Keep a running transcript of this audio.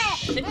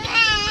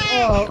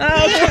Oh,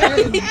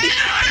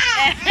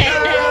 And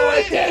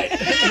we're done.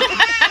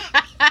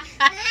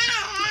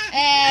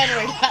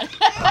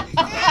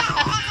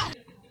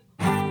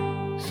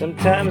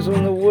 Sometimes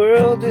when the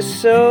world is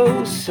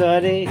so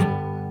suddy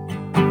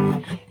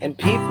and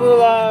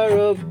people are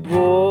a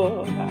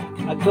bore,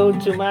 I go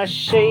to my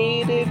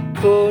shaded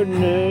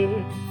corner,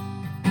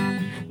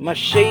 my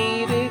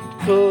shaded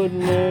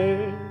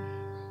corner.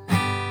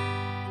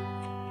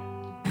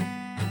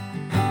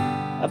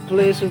 A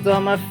place with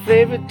all my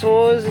favorite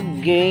toys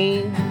and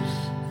games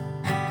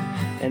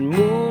and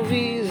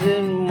movies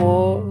and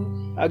more.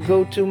 I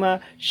go to my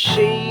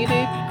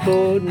shaded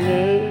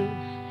corner,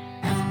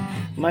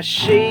 my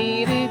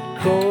shaded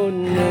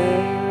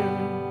corner.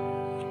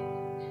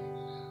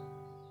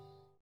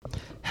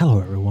 Hello,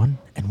 everyone,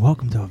 and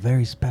welcome to a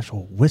very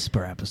special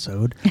Whisper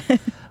episode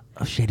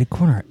of Shaded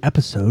Corner,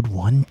 episode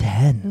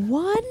 110.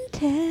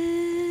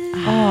 110.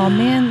 Oh,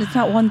 man, it's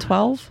not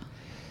 112?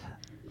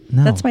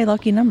 No. That's my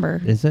lucky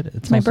number. Is it?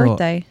 It's my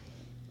birthday.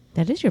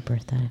 That is your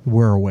birthday.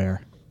 We're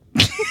aware.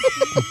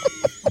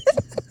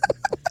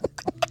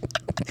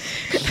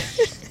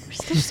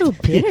 We're so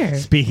bitter.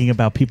 Speaking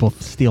about people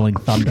stealing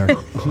thunder.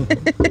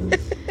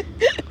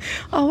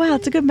 Oh, wow,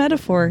 it's a good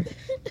metaphor.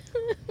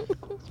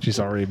 She's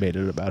already made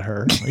it about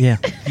her. Yeah.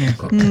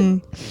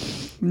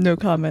 No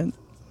comment.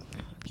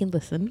 You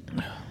listen.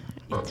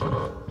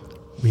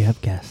 We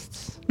have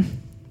guests.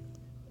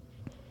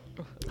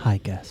 Hi,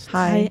 guests.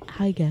 Hi.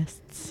 Hi,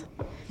 guests.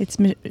 It's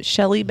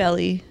Shelly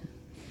Belly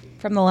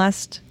from the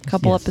last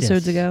couple Yes,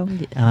 episodes yes. ago.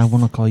 Yes. And I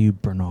want to call you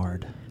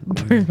Bernard.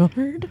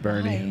 Bernard?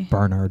 Bernie.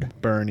 Bernard.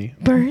 Bernie.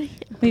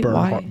 Wait,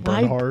 why?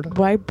 Bernhard.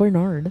 Why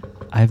Bernard?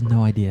 I have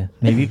no idea.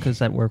 Maybe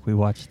because at work we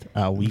watched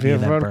Weekly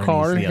that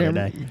Bernie's the other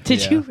day.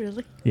 Did Yeah. you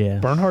really? Yeah.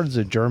 Bernhard's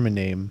a German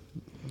name.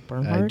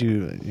 Bernhard? I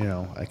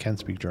do, I can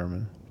speak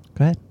German.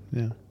 Go ahead.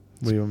 Yeah.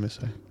 What do you want me to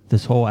say?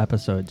 This whole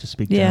episode, just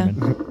speak Yeah.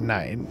 German.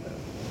 Nine.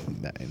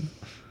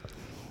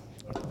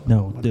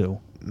 No, do.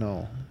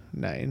 No.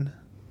 Nine.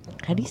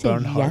 How do you say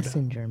Bernhard. yes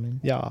in German?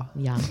 Yeah.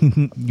 Yeah.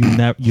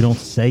 You don't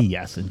say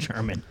yes in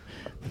German.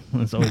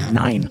 It's always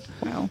 9.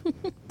 Wow.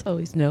 It's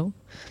always no.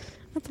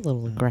 That's a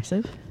little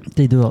aggressive.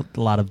 They do a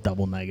lot of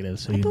double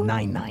negatives, so I you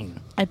believe- 9.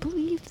 I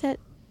believe that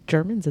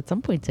Germans at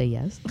some point say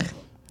yes.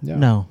 Yeah.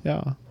 No.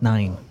 Yeah.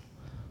 9.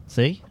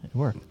 See? It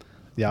worked.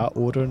 Ja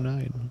oder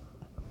nein.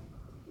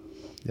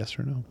 Yes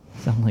or no.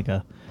 Sound like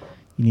you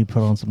need to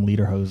put on some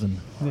lederhosen,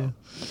 Yeah.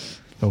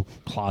 go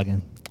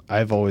clogging.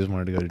 I've always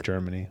wanted to go to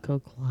Germany. Go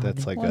Claude.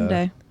 That's like One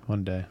day.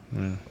 One day.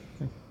 Yeah.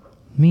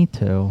 Me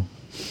too.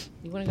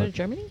 You want to go to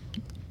Germany?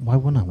 Why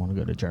wouldn't I want to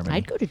go to Germany?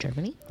 I'd go to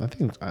Germany. I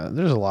think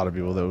there's a lot of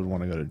people that would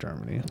want to go to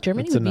Germany.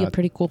 Germany It's would be a not-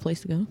 pretty cool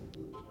place to go.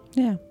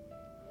 Yeah.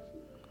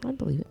 I'd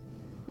believe it.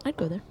 I'd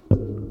go there.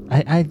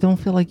 I don't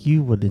feel like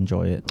you would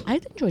enjoy it.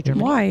 I'd enjoy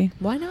Germany. Why?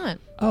 Why not?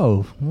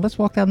 Oh, let's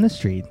walk down this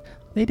street.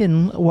 They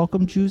didn't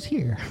welcome Jews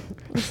here.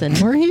 Listen,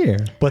 We're here.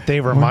 But they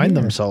remind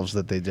here. themselves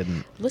that they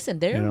didn't. listen.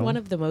 They're You know? one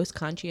of the most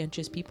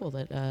conscientious people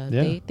that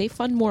Yeah. they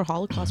fund more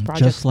Holocaust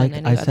projects Just like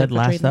than I any other said country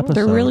last in the world. episode.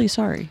 They're So- really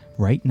sorry.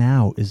 Right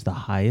now is the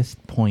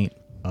highest point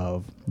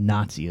of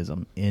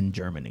Nazism in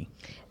Germany.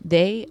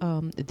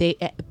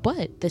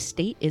 But the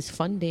state is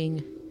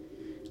funding.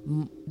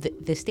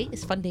 The state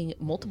is funding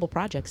multiple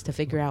projects to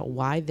figure out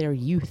why their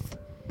youth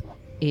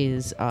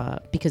is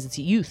because it's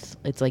youth.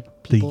 It's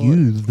like people, the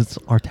youths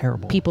are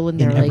terrible. people in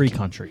in their every like,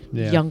 country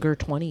Yeah. younger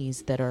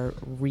 20s that are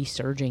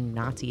resurging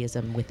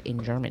Nazism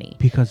within Germany.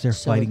 because they're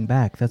So fighting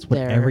back. That's what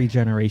they're- every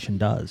generation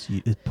does.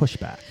 It push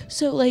back.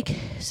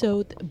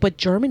 But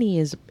Germany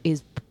is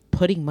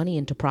putting money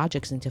into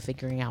projects into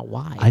figuring out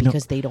why I don't-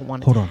 because they don't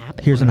want it Hold to on.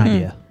 happen. Here's an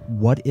idea.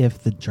 What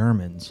if the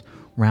Germans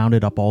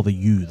rounded up all the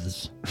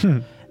youths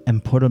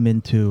and put them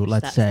into,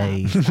 let's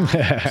say,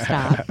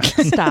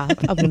 Stop.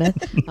 I'm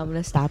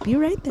gonna stop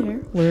you right there.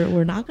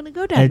 We're not gonna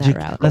go down that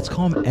route. let's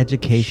call them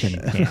education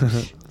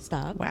camps.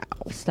 Stop. Wow.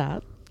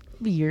 Stop.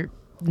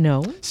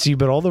 No. See,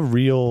 but all the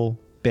real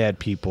bad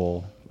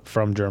people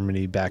from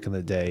Germany back in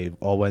the day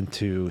all went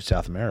to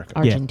South America.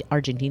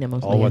 Argentina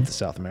mostly. All went yeah. to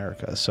South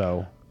America.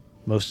 So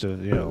most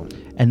of,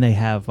 And they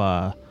have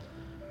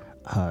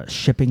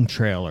shipping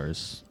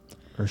trailers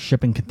or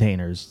shipping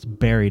containers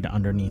buried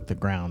underneath the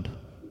ground.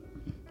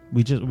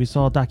 We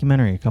saw a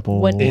documentary a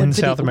couple.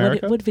 South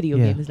America? What video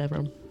Yeah. game is that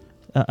from?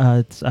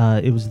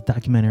 It was the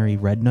documentary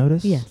Red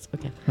Notice. Yes.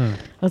 Okay. I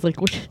was like,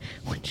 which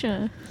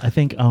I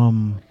think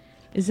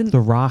isn't The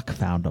Rock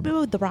found them.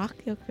 Oh, The Rock.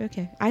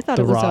 Okay. I thought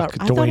The it was Rock,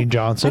 I thought Dwayne it-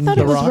 Johnson, I thought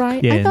The it was Rock?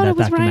 Ryan. Yeah, I in thought that it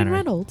was Ryan documentary.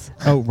 Reynolds.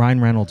 Oh,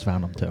 Ryan Reynolds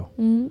found them too.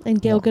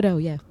 And Gal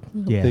Gadot. Yeah.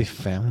 Yeah, they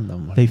found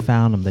them. they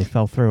found them. They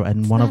fell through,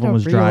 and one It's of them not a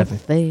was real driving.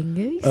 Thing.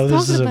 He's Oh,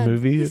 this talking is a about-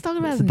 movie? He's talking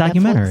about It's a Netflix.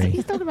 documentary.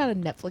 He's talking about a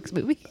Netflix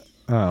movie.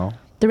 Oh.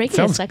 They're making a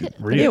Sounds second.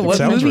 real. Yeah, It what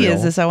sounds movie real.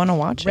 is this? I want to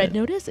watch Red it.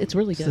 Notice. It's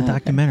really It's good. a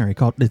documentary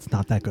called "It's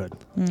Not That Good."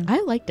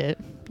 I liked it.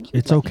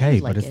 It's You okay,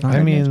 like but it's it. not.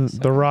 I mean, Notice.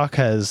 The Rock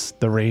has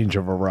the range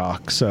of a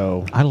rock,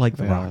 so I like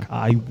The Yeah.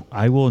 Rock.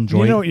 I will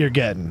enjoy. you know what you're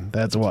getting.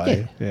 That's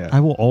why. Yeah. I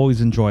will always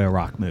enjoy a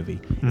rock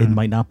movie. It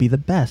might not be the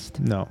best,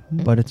 No.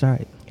 but it's all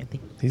right.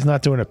 He's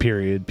not doing a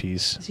period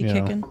piece. Is he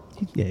kicking?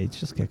 Yeah, he's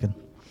just kicking.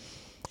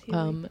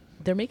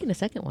 They're making a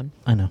second one.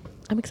 I know.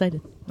 I'm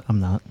excited. I'm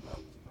not.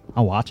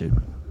 I'll watch it.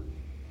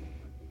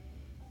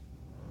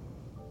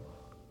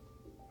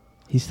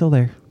 He's still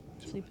there.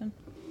 Sleeping?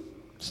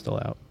 Still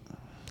out.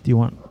 Do you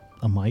want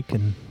a mic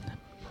and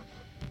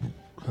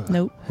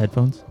Nope.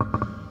 headphones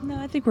No,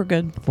 I think we're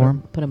good. for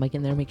him? Put a mic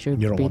in there. Make sure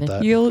You don't breathing.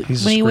 want that. You'll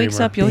He's a when he wakes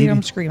screamer. up, you'll hear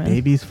him screaming.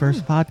 Baby's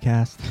first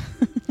podcast.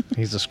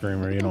 He's a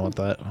screamer. You don't want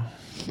that.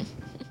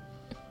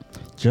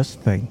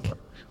 Just think,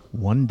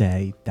 one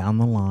day down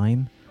the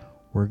line,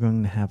 we're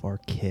going to have our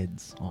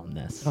kids on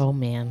this. Oh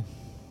man,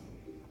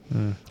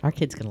 our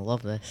kid's gonna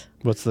love this.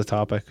 What's the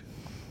topic?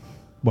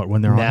 What,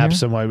 when they're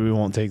Naps on and why we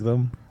won't take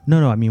them?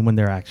 here? No, I mean when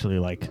they're actually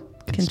like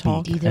Can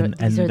talk. speak and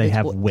they the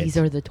have toy- wit. These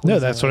are the toys. No,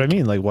 that's what I like.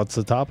 mean. Like, what's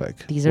the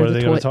topic? These what are are the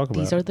they going toy- to talk about?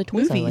 These are the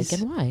toys Movies. I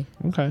like and why.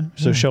 Okay,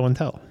 so show and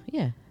tell.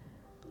 Yeah.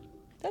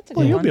 That's a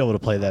Well, good you'll one. be able to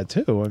play that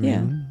too. I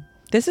Yeah. mean,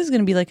 This is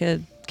going to be like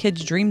a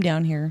kid's dream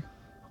down here.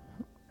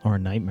 Or a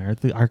nightmare.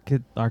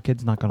 Our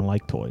kid's not going to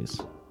like toys.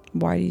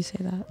 Why do you say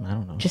that? I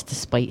don't know. Just to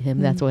spite him.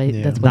 That's why.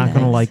 Yeah. That's what not it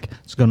going to is. like.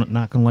 It's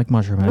not going to like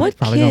Mushroom Head. What It's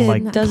probably going to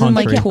kid like doesn't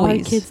like country. toys?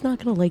 Our kid's not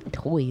gonna like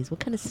toys. What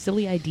kind of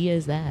silly idea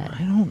is that? I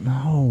don't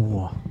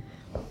know.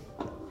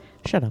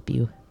 Shut up,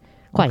 you.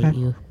 Quiet, Okay.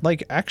 you.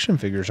 like action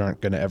figures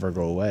aren't going to ever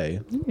go away.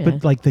 Yeah.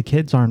 But like the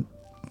kids aren't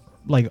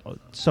like,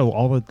 so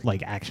all the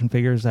like action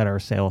figures that are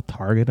sale at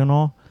Target and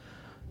all,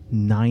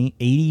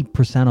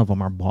 80% of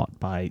them are bought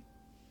by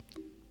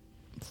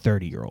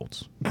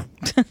 30-year-olds.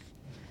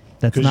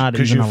 That's not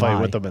Because even you a fight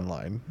lie. with them in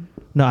line.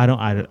 No, I don't.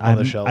 I the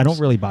don't shelves.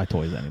 really buy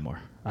toys anymore.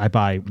 I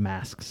buy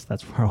masks.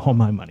 That's where all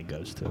my money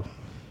goes to.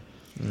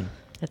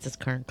 That's his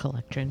current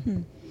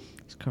collection.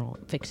 His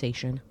current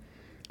fixation.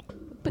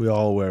 We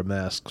all wear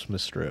masks,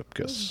 Mr.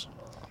 Ipkiss.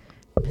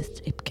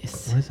 Mr.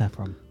 Ipkiss. Where is that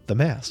from? The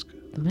mask.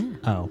 The man.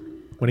 Oh,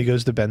 When he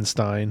goes to Ben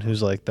Stein,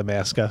 who's like the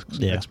mask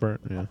Yeah. expert.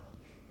 Yeah.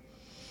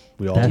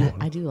 We all That- do.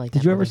 I do like did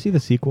that you ever movie. see the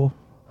sequel?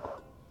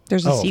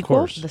 There's a Oh, of sequel?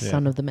 course. The Yeah.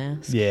 Son of the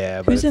Mask?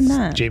 Yeah. But Who's in it's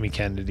that? Jamie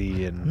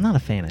Kennedy and I'm not a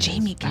fan of his.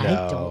 Jamie I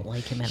Kennedy. don't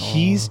like him at all.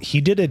 He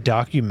did a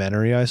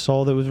documentary I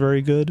saw that was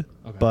very good,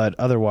 but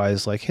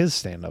otherwise, like his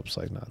stand-up's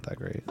like not that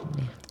great.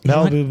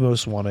 Malibu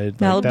Most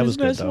Wanted, like, that was Malibu's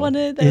good Most though.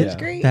 Wanted. That Yeah. was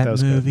great. That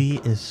was good. movie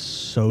is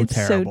so It's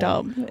so terrible.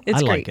 dumb. It's I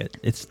great. like it.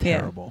 It's Yeah.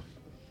 terrible.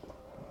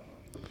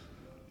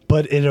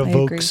 But it agree.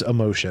 evokes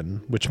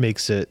emotion, which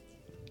makes it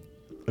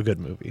a good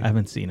movie. I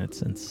haven't seen it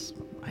since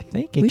I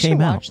think it We should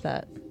came out. watch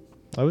that.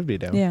 I would be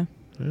down. Yeah.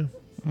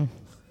 Yeah.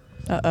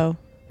 Uh-oh.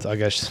 So I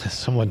guess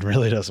someone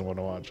really doesn't want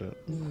to watch it.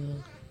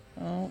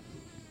 Oh.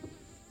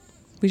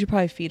 We should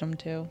probably feed him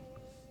too.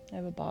 I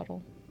have a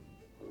bottle.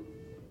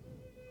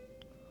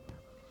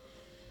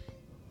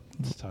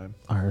 It's time.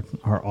 Our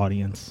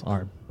audience,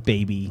 our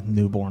baby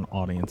newborn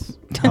audience.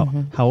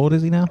 How old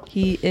is he now?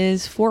 He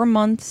is 4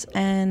 months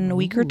and a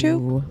week or two.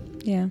 Ooh.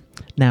 Yeah.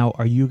 Now,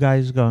 are you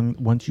guys going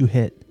once you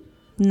hit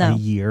No. a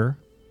year?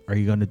 Are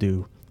you going to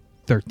do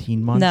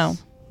 13 months? No.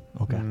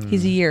 Okay.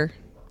 He's a year.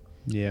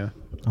 Yeah.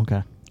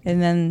 Okay.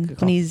 And then Good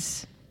call. when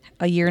he's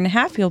a year and a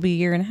half, he'll be a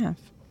year and a half.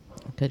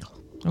 Good.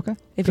 Okay.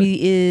 If he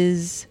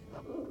is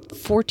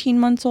 14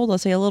 months old,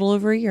 let's say a little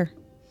over a year.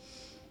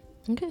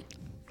 Okay.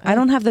 I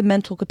don't have the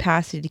mental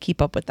capacity to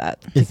keep up with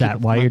that. Is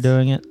that why you're months.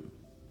 doing it?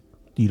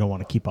 You don't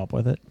want to keep up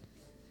with it?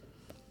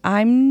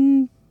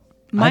 I'm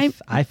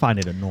I find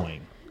it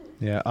annoying.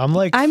 Yeah.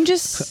 I'm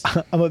just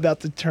I'm about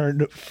to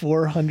turn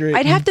 400.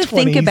 I'd have to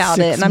think about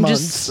it, and I'm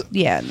just that's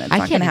I not can't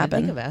gonna even happen.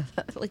 think about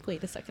that. Like,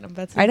 wait a second. I'm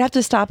about to. I'd have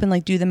to stop and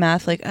like do the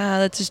math. Like,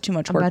 that's just too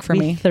much I'm about work to for be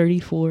me.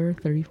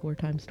 34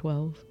 times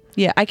 12.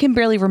 Yeah, I can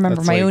barely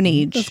remember my own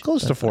age. That's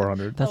close to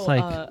 400. That's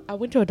I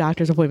went to a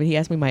doctor's appointment. He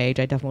asked me my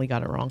age. I definitely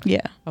got it wrong. Yeah.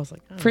 I was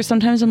like, oh. For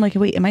sometimes I'm like,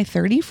 wait, am I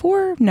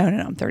 34? No,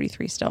 I'm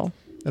 33 still.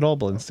 It all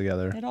blends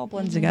together. It all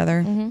blends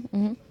together.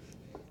 When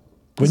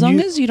As long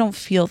you- as you don't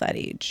feel that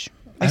age.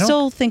 I don't-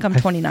 still think I'm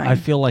 29. I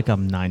feel like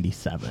I'm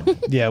 97.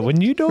 Yeah,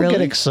 when you don't get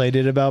Really?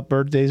 excited about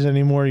birthdays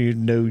anymore, you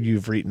know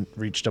you've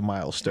reached a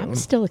milestone. I'm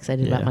still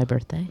excited Yeah. about my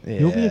birthday. Yeah.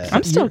 You'll be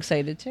I'm still you're-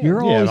 excited too.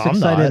 You're Yeah, always I'm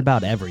excited not.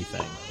 about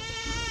everything.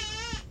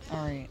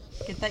 all right.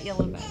 Get that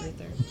yellow bag right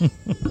there.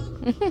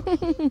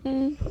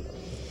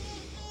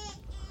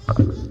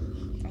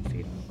 I'll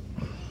feed him.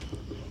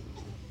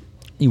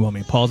 You want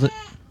me to pause it?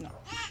 No.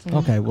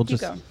 Okay, we'll Keep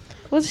just. going.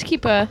 We'll just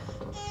keep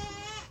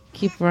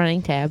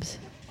running tabs.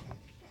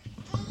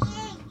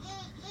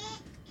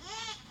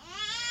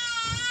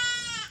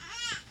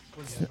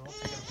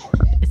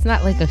 It's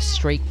not like a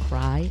straight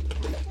cry.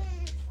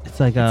 It's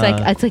like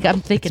It's like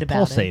I'm thinking it's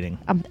about pulsating. it.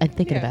 I'm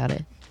thinking Yeah. about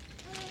it.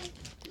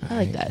 I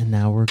like that. And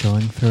now we're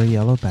going through a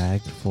yellow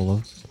bag full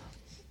of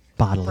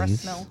Breast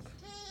bottlies. milk.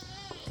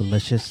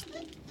 Delicious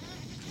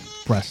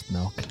breast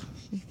milk.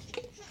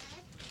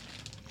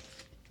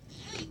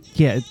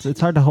 Yeah, it's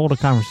hard to hold a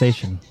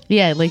conversation.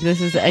 Yeah, like this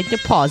is. I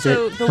could pause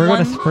So it. the We're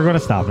one. gonna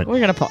stop it. We're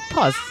gonna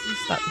pause.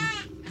 Stop.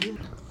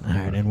 All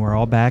right, and we're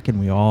all back, and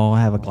we all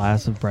have a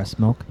glass of breast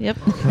milk. Yep.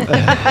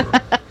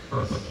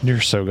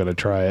 You're so gonna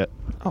try it.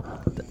 Oh,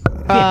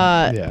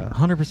 Yeah.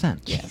 100%.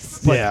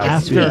 Yes. But Yeah.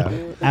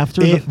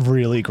 after It the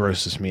really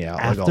grosses me out.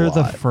 Like after a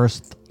the lot.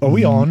 first. Are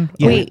we on?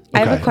 Yeah. Wait, I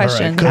have a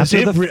question. Because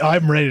After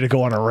I'm ready to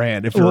go on a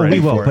rant if you're Well, ready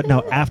we will, for but it.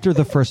 no. After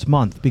the first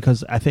month,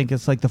 because I think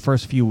it's like the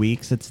first few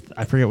weeks.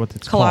 I forget what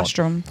it's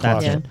Colostrum. called.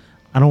 That's Yeah. it.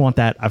 I don't want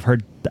that. I've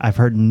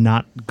heard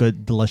not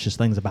good, delicious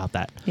things about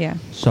that. Yeah.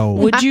 So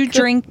Would you Not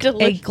drink a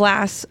delicious.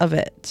 glass of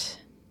it?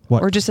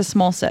 what? Or just a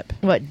small sip?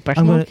 What? Breast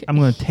I'm milk?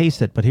 gonna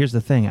taste it, but here's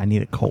the thing: I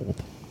need it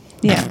cold.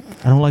 Yeah.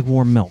 I don't like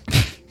warm milk.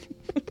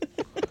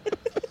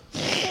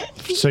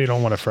 So you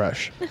don't want it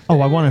fresh. Oh,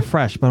 I want it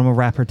fresh, but I'm gonna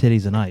wrap her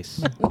titties in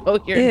ice. No,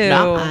 you're Ew.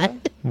 not.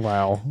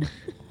 Wow. No,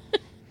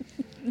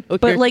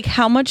 But you're- like,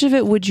 how much of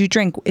it would you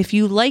drink if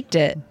you liked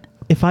it?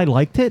 If I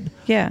liked it,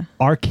 Yeah.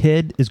 our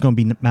kid is gonna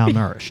be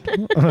malnourished.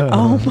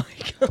 Oh my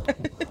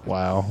god.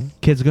 Wow.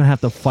 Kid's gonna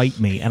have to fight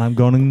me, and I'm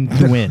going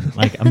to win.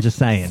 Like I'm just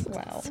saying.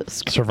 Wow. so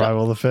screwed up.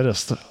 Survival of the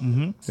fittest.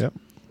 Mm-hmm. Yep.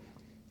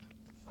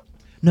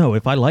 No,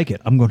 if I like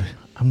it, I'm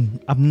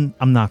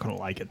not gonna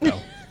like it though.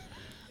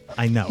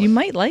 I know. You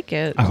might like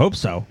it. I hope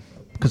so,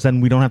 because then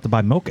we don't have to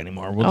buy milk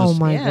anymore. We'll Oh just,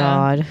 my Yeah.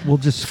 god. We'll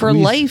just For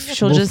squeeze- life,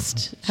 she'll we'll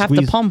just have to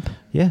squeeze- pump.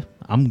 Yeah,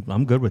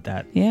 I'm good with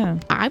that. Yeah.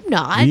 I'm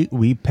not.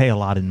 We pay a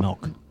lot in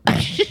milk. What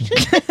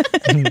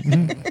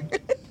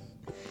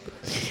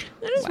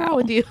is wrong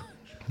with you?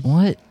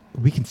 What?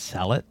 We can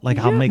sell it. Like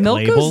I'll make Milk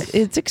labels.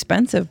 it's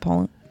expensive,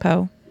 Poe.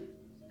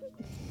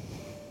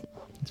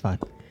 It's fine.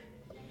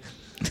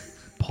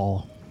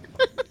 Paul.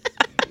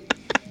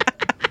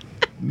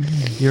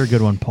 You're a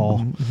good one,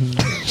 Paul.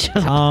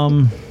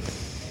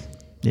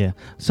 Yeah.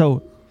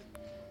 So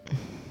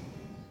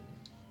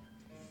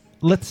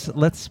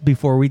let's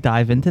before we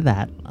dive into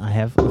that, I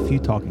have a few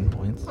talking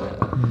points.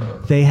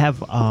 They have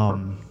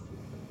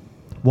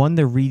one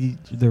they're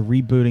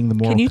rebooting the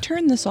more Can you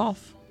turn this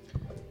off?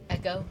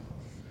 Echo.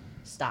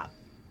 Stop.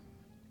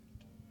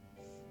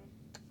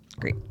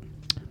 Great.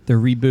 they're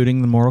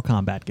rebooting the Mortal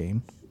Kombat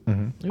game.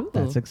 Ooh.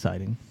 That's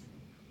exciting.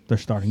 They're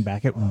starting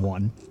back at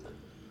 1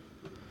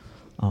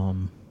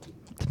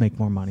 to make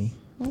more money.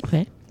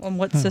 Okay. On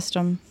what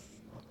system?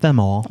 Them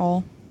all.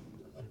 All.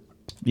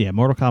 Yeah,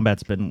 Mortal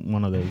Kombat's been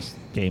one of those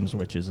games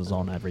which is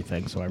on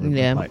everything, so everyone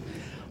Yeah. can play.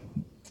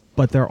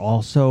 But they're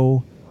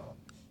also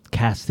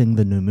casting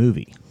the new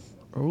movie.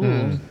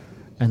 Ooh.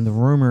 And the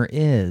rumor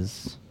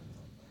is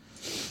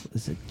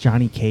it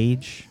Johnny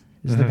Cage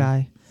is the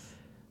guy?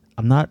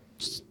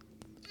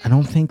 I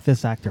don't think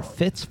this actor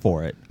fits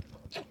for it,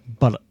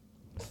 but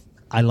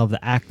I love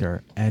the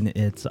actor, and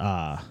it's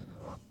Carl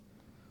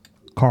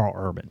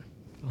Urban.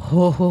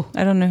 Oh.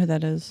 I don't know who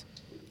that is.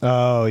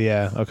 Oh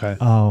yeah. Okay.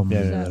 Oh, Yeah.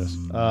 man. That is.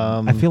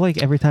 I feel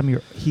like every time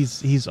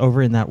he's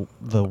over in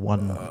the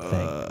one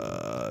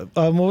thing.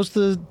 What was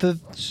the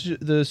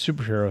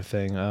superhero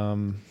thing?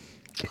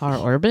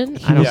 Carl Urban?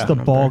 He was Yeah. the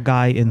ball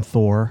guy in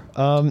Thor.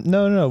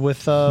 No.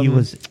 With He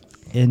was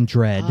in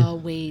Dread. Oh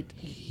wait.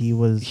 He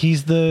was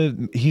He's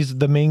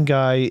the main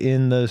guy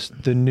in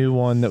the new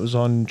one that was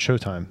on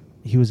Showtime.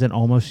 he was in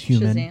Almost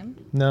Human.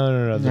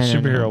 No. The No, no,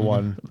 superhero no.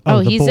 one.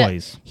 Oh, the he's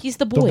boys. He's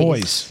the The boys.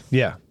 boys.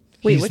 Yeah.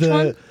 Wait, He's which the,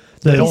 one?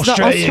 The He's the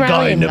Australian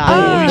guy in the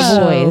Australian boys.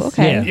 guy. Oh, Boys.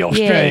 okay. Yeah. The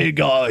Australian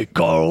guy,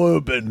 Carl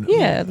Urban.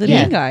 Yeah, the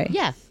Yeah. main guy.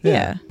 Yeah.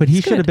 Yeah. But he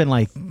It's should have good. been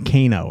like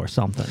Kano or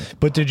something.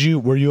 But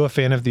were you a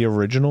fan of the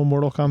original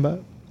Mortal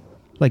Kombat?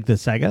 Like the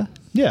Sega?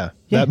 Yeah,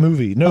 Yeah. that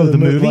movie. No, Oh, the the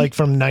movie movie? like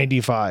from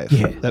 '95.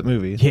 Yeah. That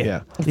movie.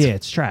 Yeah,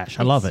 it's trash.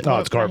 I love it. Oh,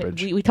 it's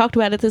garbage. We talked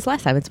about it this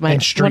last time. It's my And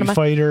one Street of my,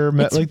 Fighter,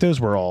 it's- like those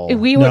were all.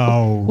 We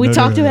No, we no,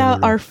 talked no, no,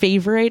 about no, no. our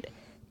favorite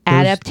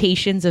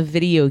adaptations of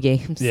video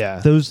games. yeah.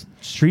 Those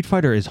Street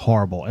Fighter is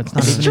horrible. It's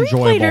not even Street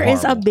enjoyable. Fighter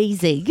is horrible.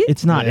 amazing.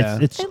 It's not. Yeah.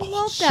 It's I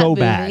love that so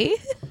movie. bad.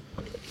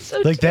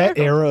 So like that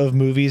terrible. era of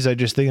movies, I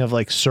just think of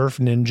like Surf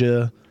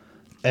Ninja,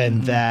 and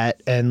Mm-hmm.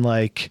 that, and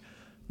like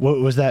what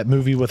was that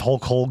movie with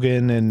Hulk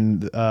Hogan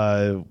and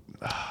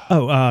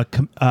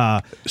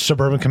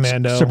Suburban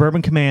Commando?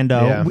 Suburban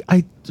Commando. Yeah.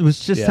 I was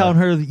just Yeah. telling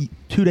her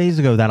 2 days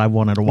ago that I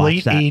wanted to watch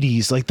late that.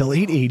 '80s, like the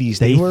late '80s.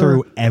 They were,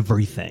 threw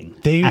everything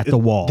at the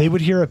wall. They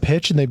would hear a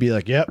pitch and they'd be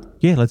like, "Yep,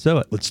 yeah, let's do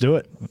it. let's do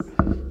it."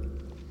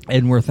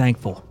 And we're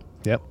thankful.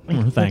 Yep.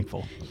 We're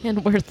thankful.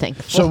 And we're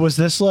thankful. So was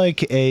this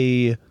like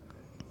a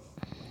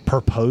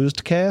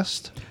proposed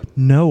cast,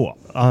 No,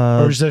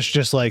 or is this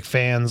just like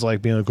fans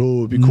like being like, "Oh,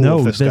 it'd be cool no,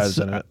 if this this- guy's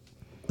in it"?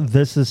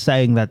 this is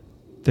saying that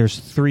there's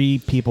 3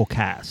 people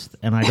cast,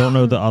 and I don't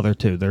know the other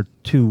 2. They're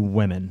 2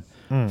 women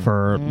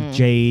for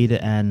Jade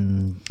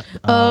and.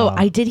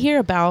 I did hear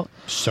about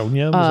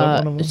Sonya was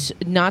that one of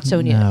them? not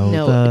Sonya. No,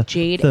 No, the-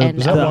 Jade the- and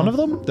Was that the- one of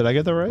them? Did I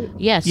get that right?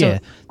 yeah. So Yeah.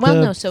 well,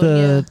 the, no,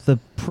 Sonya.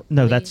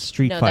 No, that's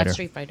Street no, Fighter. that's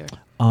Street Fighter.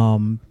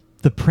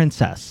 The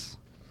princess.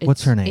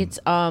 What's her name? It's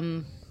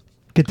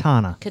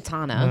Katana.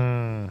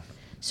 Katana.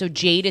 So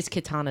Jade is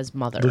Katana's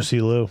mother. Lucy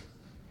Liu.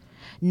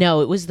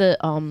 No, it was the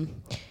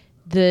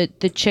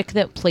chick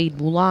that played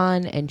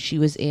Mulan, and she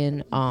was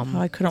in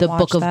I couldn't the watch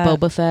Book of that.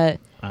 Boba Fett.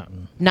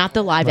 Not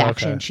the live Oh, okay.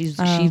 action. She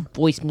Uh.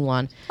 voiced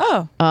Mulan.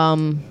 Oh.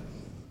 I'm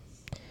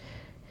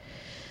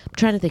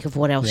trying to think of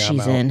what else Yeah,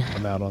 she's I'm out. in,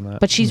 I'm out on that.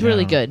 but she's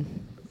really Yeah. good.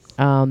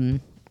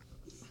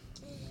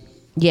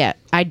 Yeah,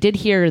 I did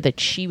hear that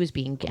she was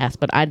being cast,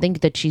 but I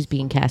think that she's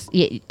being cast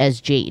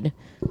as Jade,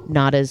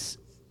 not as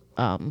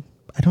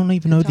I don't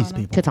even know these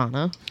people.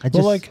 Katana. I just,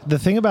 Well, like the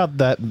thing about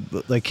that,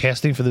 like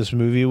casting for this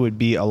movie would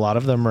be a lot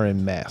of them are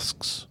in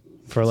masks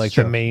for like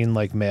the Sure. main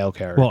like male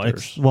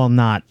characters.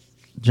 not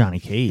Johnny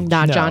Cage.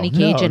 Not No, Johnny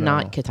Cage no, and no.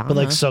 not Katana. But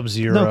like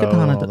Sub-Zero. No,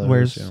 Katana all those,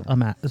 wears you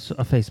know.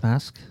 a face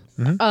mask.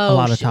 Oh, a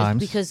lot of she- times.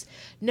 because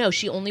no,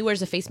 she only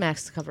wears a face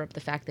mask to cover up the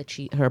fact that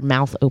her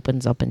mouth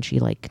opens up and she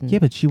like Yeah,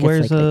 but she gets,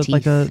 wears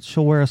like, the teeth.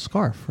 she'll wear a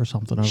scarf or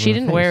something over She her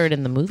didn't face. wear it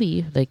in the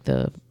movie, like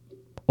the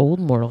old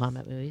Mortal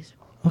Kombat movies,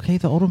 Okay,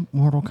 the old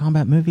Mortal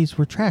Kombat movies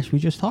were trash. We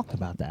just talked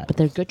about that. but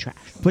they're good trash.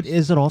 But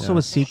is it also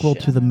a sequel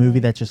to the movie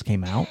that just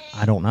came out?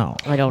 I don't know.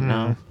 I don't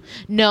know.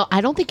 No,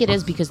 I don't think it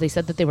is because they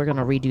said that they were going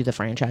to redo the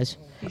franchise.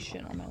 You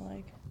shit on my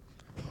leg.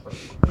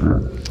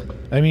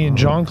 I mean,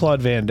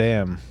 Jean-Claude Van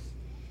Damme.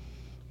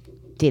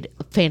 Did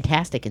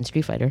fantastic in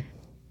Street Fighter.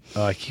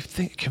 I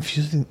keep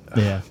confusing.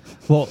 Yeah.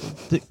 Well,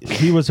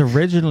 he was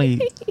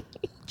originally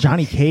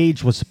Johnny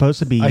Cage was supposed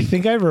to be. I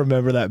think I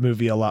remember that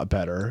movie a lot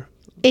better.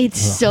 It's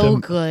so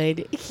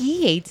good.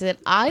 He hates it.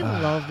 I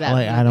love that.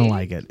 like, movie. I don't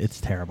like it.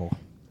 It's terrible.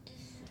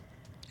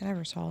 I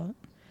never saw it.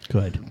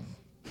 Good.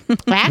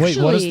 Actually,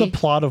 Wait, what is the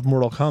plot of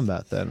Mortal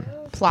Kombat then?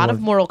 plot of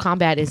Mortal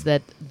Kombat is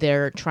that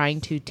they're trying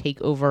to take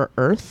over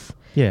Earth,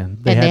 Yeah.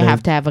 and they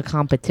have to have a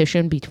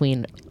competition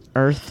between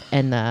Earth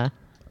and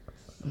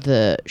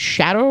the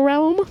Shadow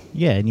Realm.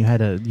 Yeah, and you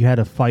had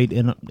a fight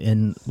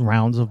in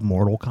rounds of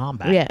Mortal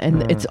Kombat. Yeah,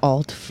 and it's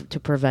all to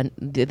prevent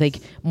like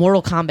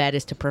Mortal Kombat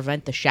is to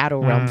prevent the Shadow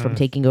Realm from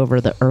taking over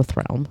the Earth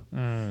Realm.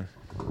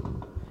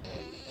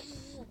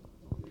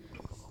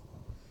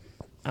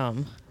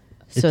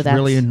 So It that's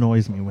really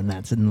annoys me when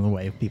that's in the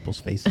way of people's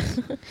faces.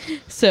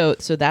 so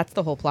that's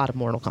the whole plot of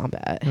Mortal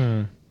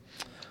Kombat.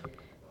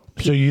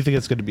 So you think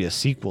it's going to be a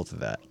sequel to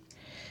that?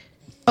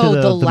 Oh,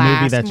 the movie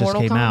last that just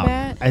Mortal came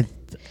Kombat. out.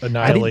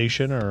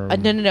 Annihilation or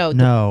No. No,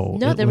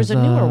 No, it there was a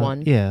was, newer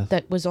one. yeah.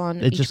 that was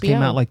on. It just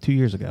came out like 2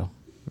 years ago.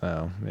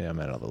 Oh, yeah, I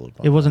might have to look.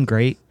 It wasn't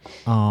great.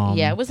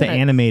 Yeah, it wasn't the a-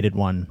 animated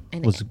one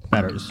an- was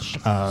better.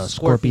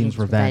 Scorpion's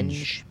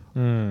Revenge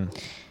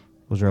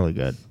was really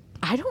good.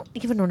 I don't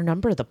even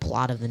remember the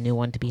plot of the new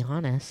one, to be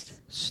honest.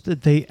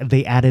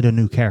 They added a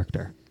new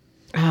character,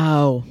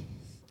 Oh,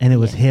 and it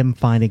was him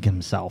finding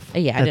himself.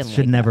 Yeah, I that didn't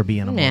should like never that. be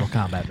in a Nah. Mortal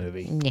Kombat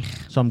movie. yeah.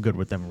 So I'm good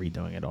with them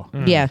redoing it all.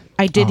 Yeah,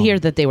 I did hear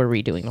that they were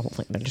redoing the whole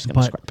thing. They're just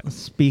going to But scrap it.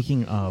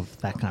 speaking of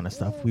that kind of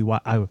stuff,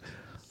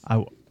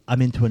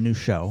 I'm into a new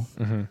show,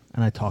 and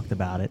I talked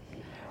about it,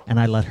 and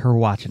I let her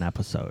watch an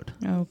episode.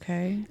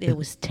 Okay. It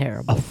was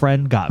terrible. A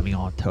friend got me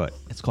onto it.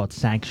 It's called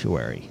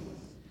Sanctuary,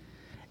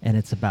 and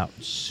it's about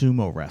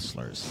sumo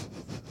wrestlers,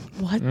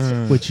 What?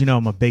 which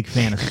I'm a big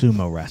fan of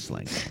sumo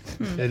wrestling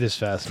It is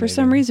fascinating. For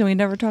some reason, we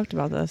never talked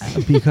about this.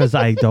 because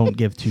I don't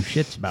give two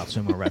shits about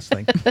sumo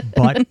wrestling.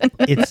 But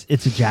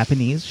it's a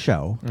Japanese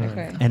show,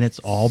 Okay. and it's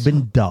all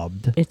been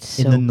dubbed It's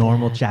in so the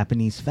normal bad.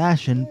 Japanese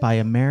fashion by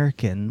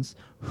Americans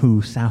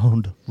who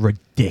sound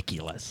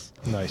ridiculous.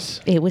 Nice.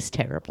 It was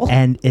terrible.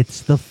 And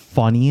it's the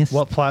funniest.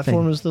 What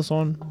platform thing. is this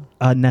on?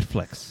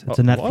 Netflix. It's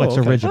a Netflix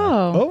okay. original.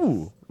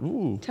 Oh. Oh,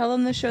 ooh. Tell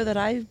them the show that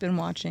I've been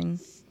watching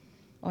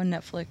on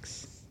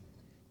Netflix.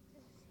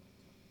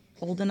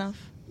 Old enough?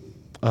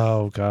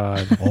 Oh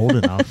God. Old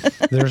enough.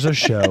 There's a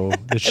show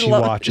that she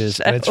love the watches,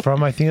 and it's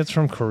from I think it's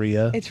from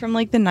Korea, It's from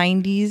like the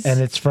 90s.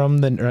 and it's from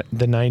the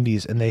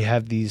 90s, and they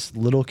have these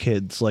little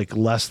kids like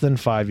less than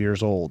 5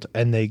 years old,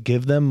 and they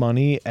give them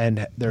money,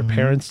 and their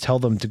parents tell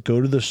them to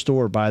go to the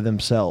store by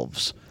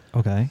themselves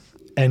Okay.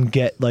 and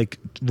get like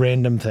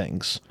random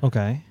things.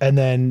 Okay. And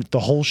then the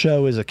whole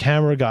show is a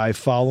camera guy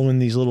following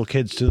these little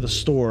kids to the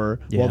store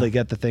Yeah. while they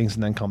get the things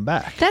and then come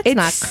back. That's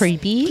not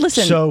creepy.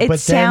 Listen, So, it but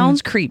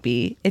sounds then-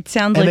 creepy. It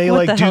sounds And like they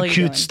what like the hell are do you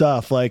cute doing?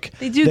 stuff. Like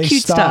They do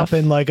cute stop stuff.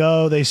 and like,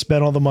 oh, they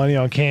spent all the money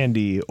on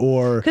candy,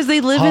 or Because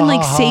they live in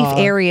like safe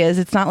areas.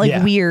 It's not like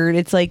Yeah. weird.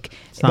 It's like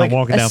not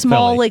walking a down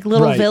small Philly. like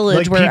little Right.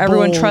 village Like, where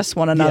everyone people- trusts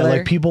one another. Yeah,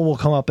 like people will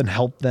come up and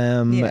help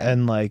them, Yeah.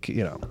 and like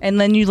And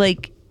then you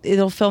like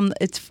it'll film.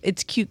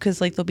 It's cute because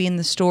like they'll be in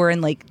the store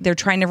and like they're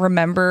trying to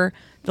remember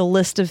the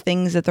list of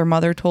things that their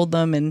mother told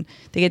them, and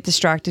they get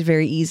distracted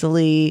very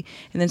easily.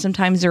 And then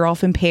sometimes they're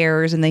off in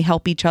pairs and they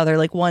help each other.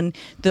 Like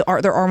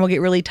their arm will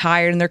get really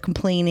tired and they're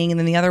complaining, and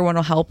then the other one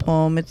will help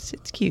them. It's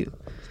cute.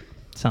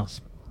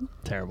 Sounds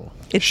terrible.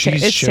 It's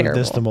she's it's showed terrible.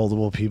 this to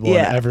multiple people,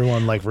 Yeah. and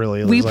everyone like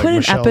really. We was like, put an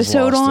 "Michelle's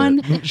episode lost on.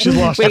 it." She's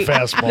lost a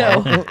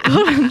fastball.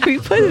 No, we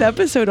put an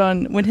episode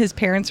on when his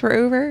parents were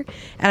over,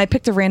 and I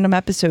picked a random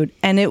episode,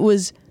 and it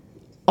was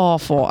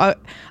awful.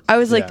 I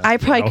was like, Yeah. I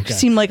probably Okay.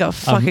 seemed like a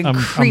fucking I'm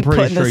creep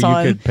pretty putting sure this you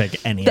on. could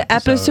pick any the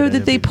episode and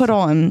that they it'd be put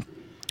on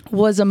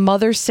was a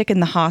mother sick in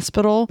the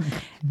hospital.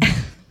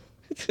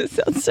 It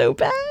sounds so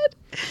bad.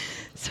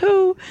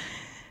 So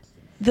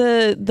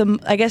the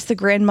I guess the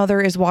grandmother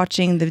is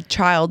watching the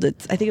child. I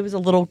think it was a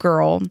little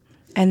girl,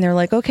 and they're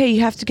like, okay,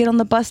 you have to get on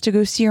the bus to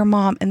go see your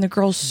mom, and the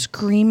girl's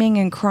screaming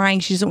and crying.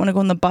 She doesn't want to go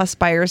on the bus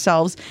by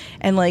herself,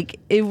 and like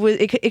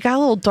it got a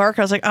little dark.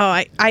 I was like,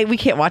 oh, we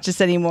can't watch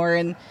this anymore,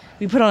 and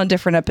we put on a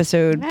different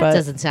episode. That but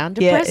doesn't sound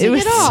depressing it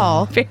was at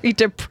all. very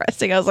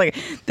depressing. I was like,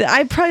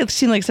 I probably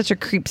seem like such a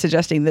creep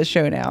suggesting this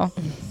show now.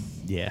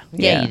 Yeah.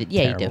 Yeah, you do.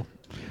 Terrible.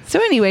 So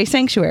anyway,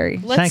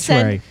 Sanctuary.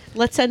 Sanctuary.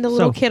 Let's send a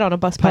little So, kid on a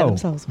bus by Poe,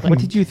 themselves. what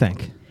did you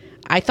think?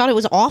 I thought it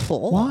was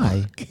awful.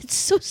 Why? It's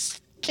so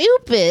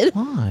stupid.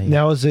 Why?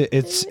 Now is it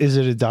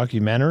a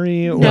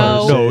documentary? Or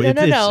No. is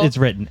it- No. It's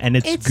written and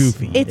it's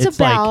goofy. It's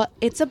like,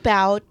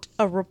 about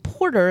a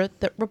reporter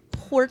that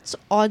reports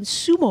on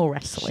sumo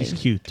wrestling. she's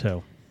cute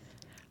too.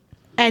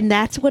 And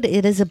that's what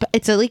it is about.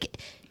 It's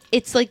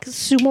like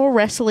sumo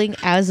wrestling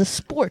as a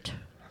sport.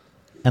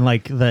 And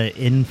like the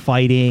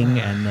infighting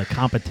and the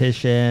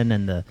competition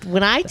and the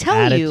When I tell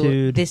you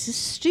attitude. this is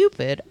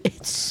stupid,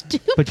 it's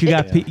stupid. But you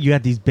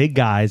got these big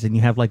guys and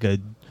you have like a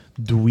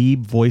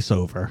dweeb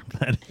voiceover.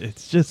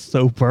 It's just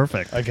so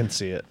perfect. I can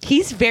see it.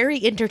 He's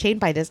very entertained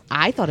by this.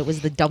 I thought it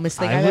was the dumbest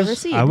thing I've ever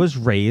seen. I was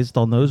raised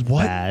on those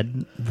What?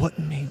 bad. What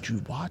made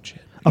you watch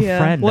it? A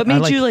friend. What I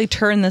made you like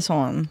turn this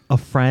on? A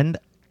friend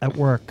at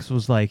work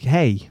was like,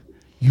 "Hey,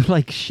 you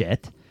like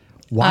shit?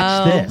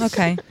 Watch Oh, this.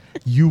 okay.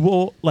 You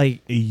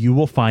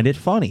will find it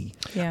funny."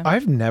 Yeah.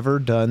 I've never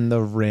done the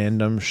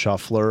random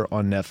shuffler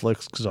on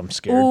Netflix because I'm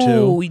scared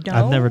Ooh, to. no?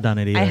 I've never done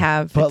it either. I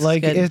have. But It's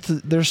like, good.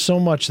 there's so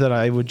much that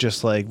I would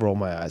just like roll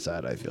my eyes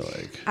at. I feel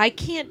like, I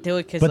can't do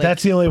it because. but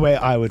that's the only way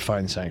I would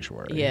find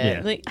Sanctuary.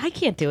 yeah. Like I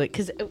can't do it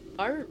because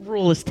our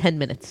rule is 10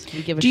 minutes.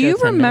 We give a Do show you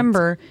 10 minutes.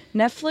 remember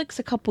Netflix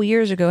a couple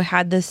years ago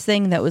had this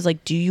thing that was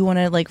like, do you want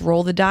to like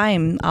roll the die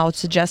and I'll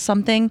suggest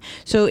something?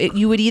 So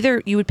you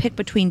would pick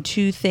between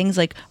two things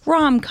like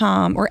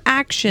rom-com or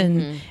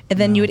action, and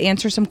then you would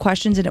answer some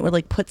questions and it would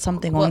like put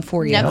something on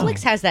for you.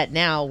 Netflix has that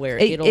now where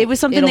It was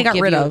something they got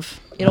give rid you- of.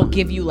 It'll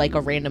give you like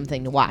a random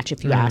thing to watch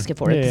if you ask it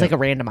for it. Yeah, It's yeah. like a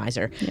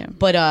randomizer. Yeah.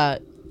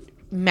 But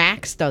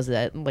Max does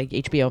that, like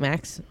HBO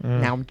Max.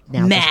 Now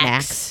just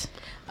Max.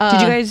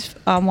 Did you guys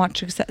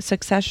watch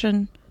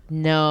Succession?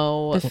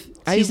 No. The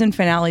season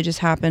finale just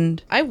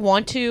happened. I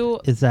want to.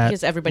 Is that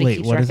because everybody wait,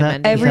 keeps what is that?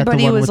 recommending. Is that the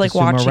Everybody one was, with the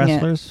like, sumo watching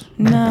it. wrestlers?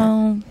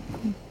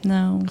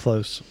 No.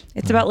 Close.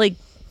 It's about like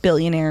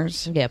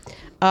billionaires Yeah.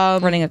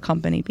 running a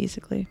company,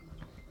 basically.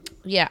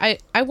 Yeah.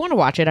 I want to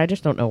watch it. I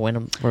just don't know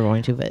when we're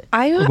going to. But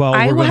I Well, will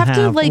we're gonna have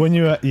to have- like. When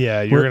you're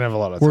We're- gonna have a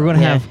lot of time. We're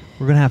gonna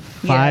Yeah. have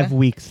 5 Yeah.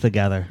 weeks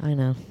together. I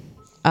know.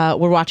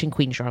 We're watching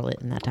Queen Charlotte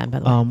in that time. By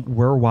the way.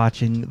 We're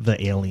watching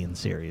the Alien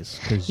series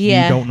because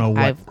Yeah, you don't know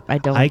what I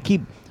don't. I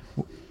keep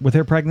with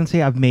her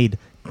pregnancy. I've made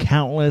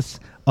countless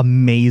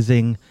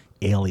amazing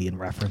alien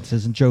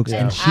references and jokes, Yeah.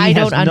 and she I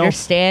has don't no-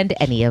 understand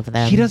any of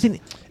them. She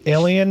doesn't.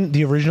 Alien,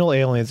 the original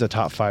Alien's a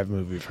top 5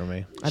 movie for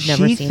me. I've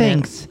never She seen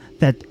thinks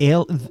that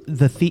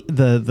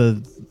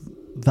the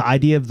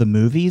idea of the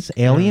movies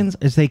aliens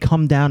is they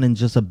come down and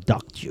just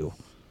abduct you.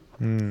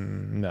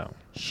 No.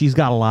 She's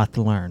got a lot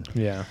to learn.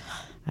 Yeah. it.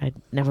 I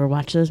never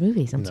watched those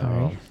movies. I'm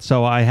sorry.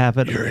 So I have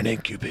it. You're an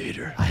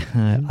incubator.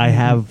 I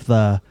have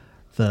the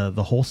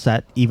whole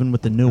set, even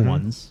with the new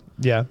ones.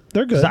 Yeah,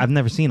 they're 'Cause good. I've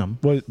never seen them.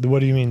 What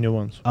do you mean new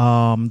ones?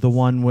 The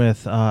one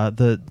with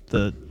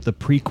the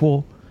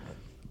prequel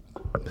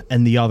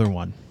and the other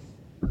one.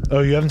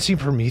 Oh, you haven't seen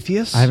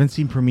Prometheus? I haven't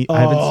seen I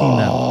haven't seen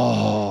them.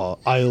 Oh,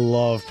 I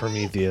love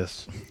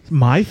Prometheus.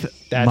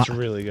 That's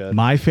really good.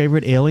 My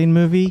favorite Alien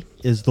movie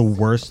is the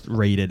worst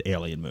rated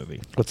Alien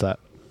movie, What's that?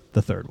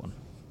 the third one.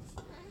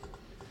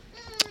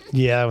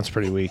 Yeah, that one's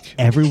pretty weak.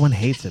 Everyone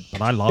hates it,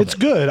 but I love It's it.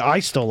 good. I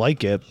still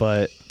like it,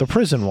 but the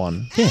prison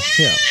one. Yeah.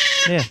 Yeah.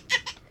 Yeah.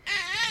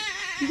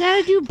 You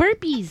gotta do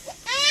burpees.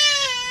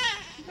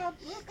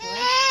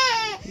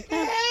 You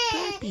got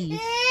burpees.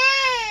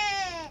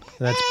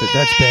 That's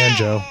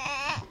banjo.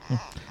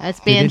 That's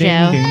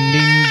banjo. Ding,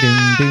 ding,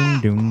 ding,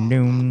 ding, ding,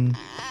 ding.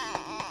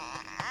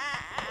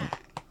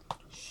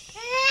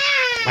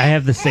 I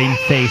have the same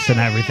face and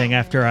everything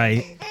after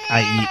I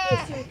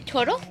eat.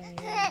 Turtle?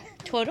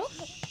 Turtle?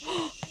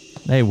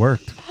 They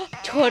worked.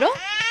 Turtle?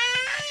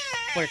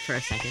 Worked for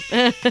a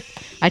second.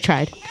 I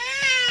tried.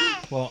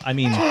 Well, I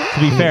mean, to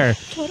be fair,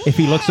 if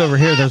he looks over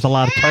here, there's a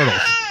lot of turtles.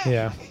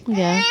 Yeah.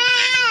 Yeah.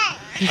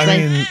 I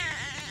mean,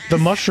 the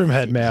mushroom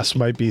head mask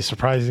might be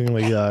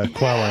surprisingly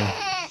quelling.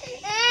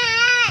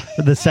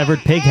 The severed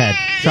pig head.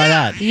 Try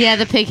that. Yeah,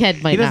 the pig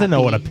head might He doesn't not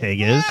know be. what a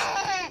pig is.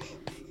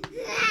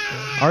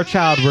 Our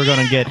child, we're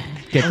gonna get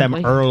them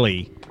wait.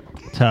 early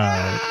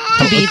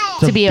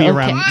to be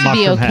around okay,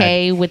 mushroom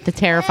head. with the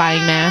terrifying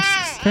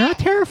masks. They're not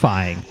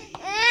terrifying.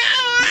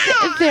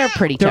 They're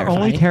pretty They're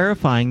terrifying. only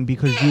terrifying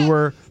because you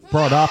were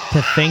brought up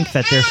to think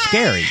that they're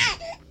scary.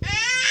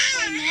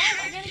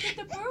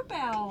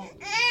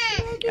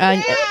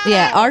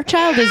 Yeah, our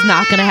child is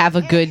not going to have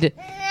a good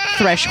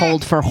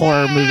threshold for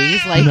horror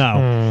movies. Like,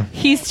 No.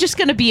 he's just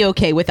going to be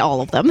okay with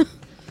all of them.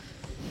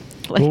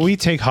 Like, Well, we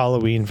take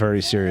Halloween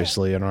very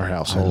seriously in our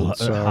household.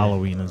 So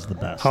Halloween is the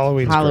best.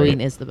 Halloween's Halloween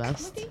great. is the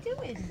best.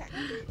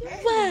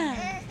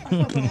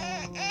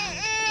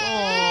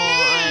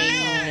 Oh,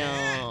 I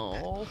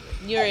know.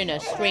 You're in a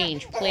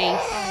strange place.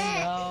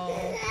 I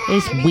know.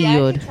 It's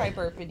weird. Try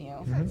burping you.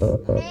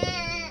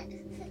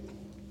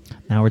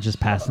 Now we're just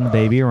passing the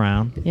baby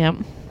around. Yep.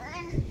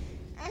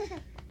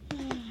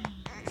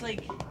 It's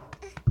like,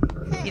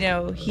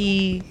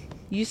 he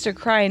used to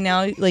cry, and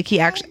now like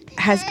he actually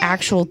has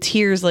actual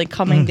tears like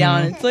coming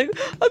down. It's like,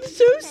 I'm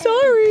so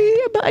sorry,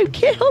 but I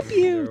can't help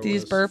you. Do you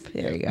just burp?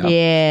 There you go.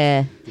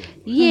 Yeah.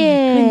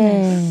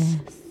 Yeah.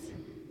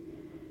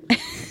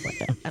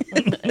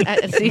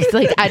 He's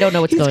like, I don't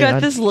know what's He's going got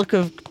on. this look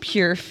of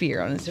pure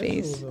fear on his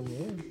face.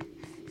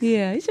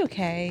 Yeah, he's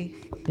okay.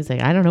 He's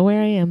like, I don't know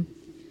where I am.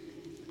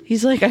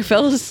 He's like, I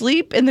fell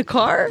asleep in the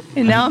car,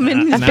 and now I'm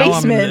in his Now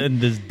basement I'm in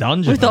this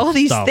dungeon with of all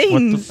these stuff. What the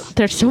things.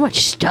 There's so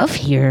much stuff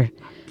here.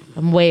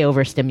 I'm way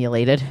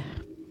overstimulated.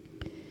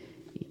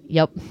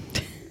 Yep.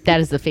 That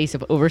is the face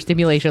of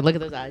overstimulation. Look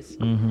at those eyes.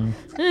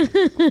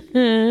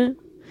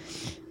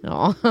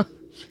 Aw.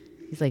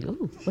 He's like,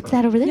 ooh, what's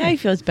that over there? Yeah, he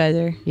feels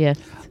better. Yeah.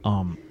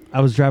 I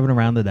was driving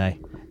around today,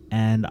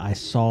 and I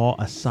saw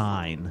a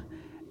sign.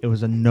 It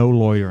was a no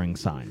loitering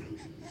sign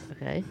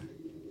Okay.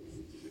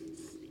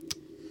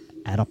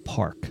 at a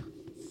park.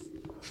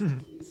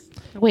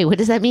 Wait, what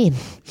does that mean?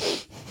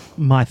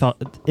 My thought,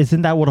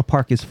 isn't that what a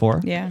park is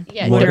for? Yeah.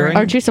 Yeah, Loitering?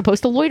 aren't you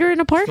supposed to loiter in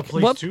a park?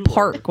 What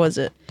park was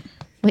it?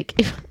 Like,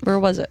 Where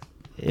was it?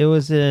 It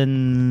was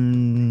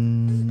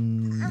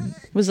in...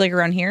 Was it like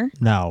around here?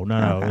 No.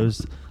 Okay. It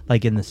was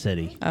like in the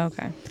city. Oh,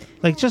 okay.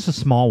 Like just a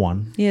small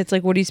one. Yeah, it's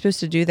like, what are you supposed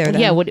to do there then?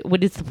 yeah,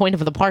 what is the point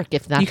of the park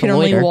if not you to can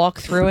only loiter? walk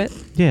through it.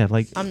 Yeah,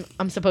 like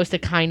I'm supposed to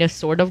kind of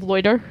sort of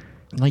loiter.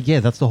 yeah,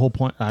 that's the whole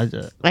point. I have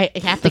to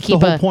That's the keep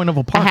whole point of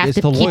a park I have is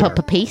to to keep loiter. up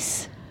a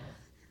pace.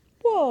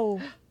 Whoa.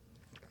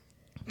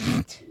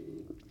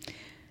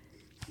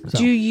 So-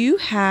 Do you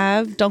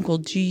have,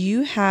 Dunkel, do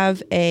you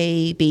have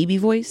a baby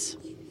voice?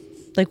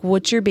 Like,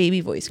 what's your baby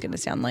voice going to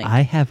sound like?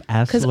 I have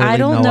Because absolutely I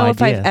don't no know if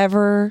idea. I've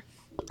ever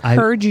I-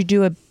 heard you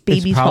do a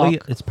baby talk.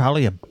 It's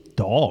probably a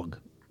dog.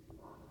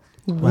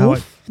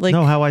 Woof?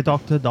 How I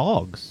talk to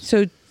dogs.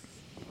 So,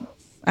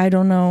 I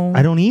don't know.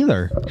 I don't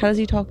either. How does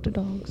he talk to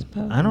dogs,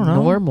 Poe? I don't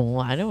know. Normal.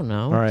 I don't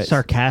know. All right.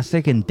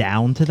 Sarcastic and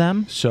down to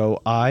them.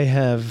 So I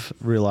have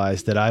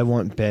realized that I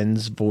want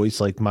Ben's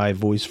voice, like my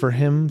voice for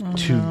him,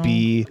 to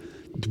be.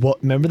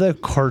 What? Remember the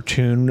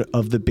cartoon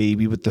of the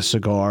baby with the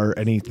cigar,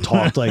 and he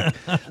talked like,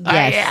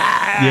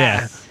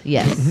 Yes. Yeah.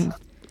 Yes.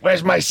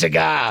 "Where's my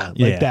cigar?"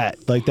 Yeah. Like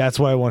that. Like that's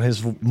why I want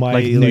my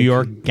Like New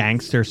York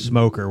gangster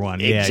smoker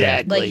one.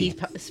 Exactly. Like he's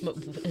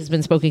has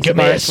been smoking Give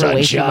me a cigars for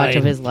way too much sunshine.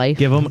 of his life.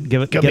 Yeah.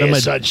 Give him a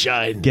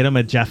sunshine. get him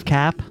a Jeff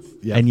cap.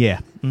 Yep. And yeah.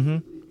 Mm-hmm.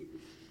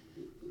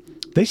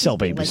 They sell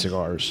baby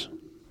cigars.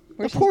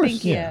 Where's Of course, his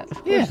pinky yeah.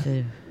 at? Yeah. Where's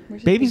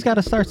his Baby's pinky? got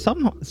to start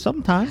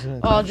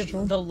sometime. Oh,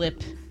 the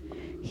lip.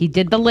 He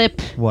did the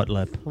lip. What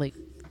lip? Like,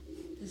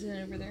 Is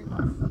it over there?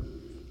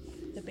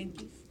 The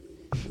pinky?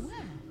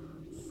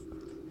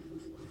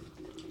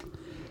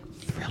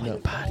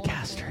 Thrilling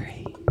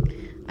podcastery.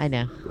 I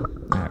know.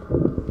 All right.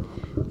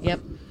 Yep.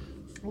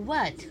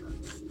 What?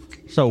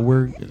 So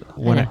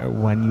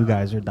when you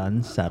guys are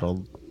done,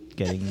 settled,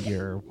 getting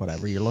your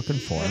whatever you're looking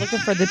for. Looking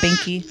for the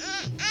pinky.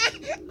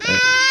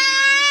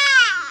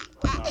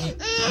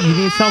 You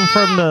need something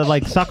for him to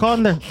like suck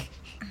on there.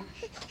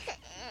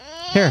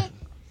 Here.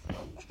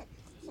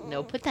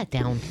 No, put that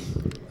down.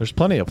 There's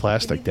plenty of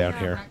plastic down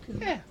here.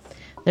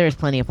 There is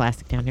plenty of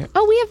plastic down here.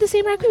 Oh, we have the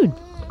same raccoon.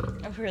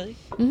 Oh, really?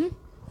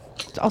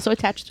 It's also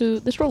attached to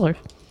the stroller.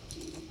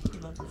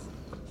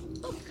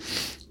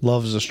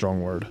 Love is a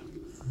strong word.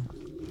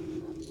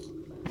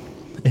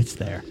 It's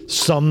there.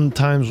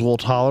 Sometimes we'll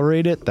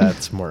tolerate it.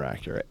 That's more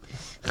accurate.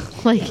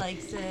 Like,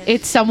 Likes it.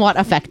 it's somewhat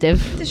effective.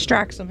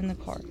 Distracts him in the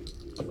car.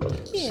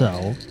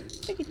 So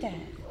Look at that.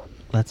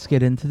 let's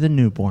get into the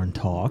newborn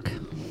talk.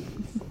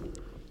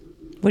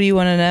 What do you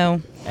want to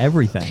know?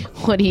 Everything.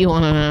 What do you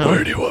want to know?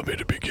 Where do you want me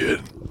to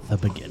begin? The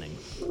beginning.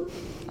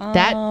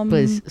 That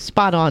was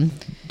spot on,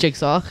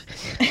 Jigsaw.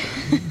 I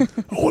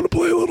want to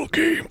play a little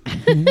game.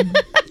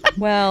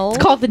 Well,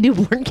 It's called the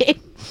newborn game.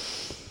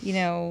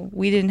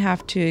 we didn't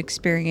have to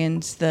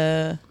experience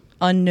the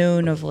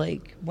unknown of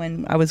like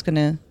when I was going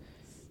to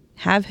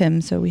have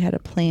him, so we had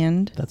it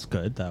planned. That's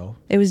good though.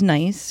 It was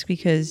nice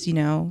because,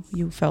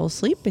 you fell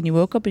asleep and you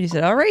woke up and you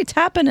said, all right, it's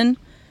happening,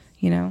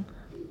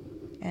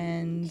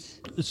 And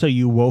So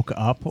you woke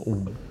up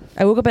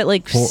I woke up at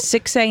like For-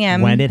 6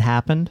 a.m. when it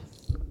happened?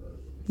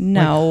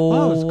 No.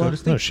 Like, let's go to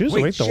sleep. No, she was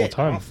awake the whole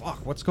time. Oh,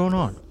 fuck. What's going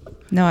on?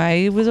 No,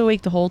 I was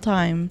awake the whole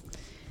time.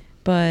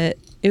 But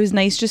it was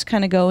nice just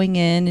kind of going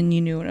in and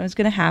you knew what was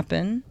going to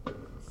happen.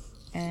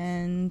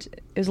 And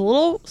it was a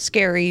little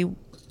scary,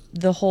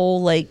 the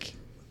whole like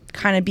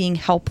kind of being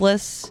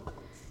helpless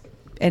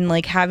and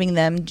like having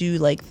them do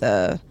like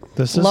the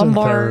This isn't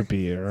lumbar.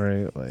 therapy, all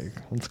right? Like,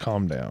 let's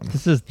calm down.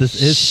 This is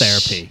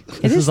therapy.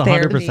 This is 100%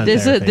 therapy.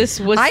 therapy. This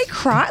was. I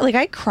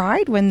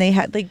cried when they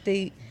had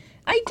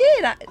I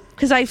did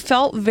because I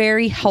felt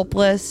very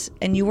helpless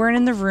and you weren't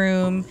in the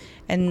room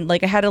and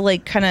like I had to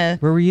like kind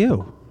of Where were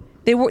you?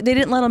 they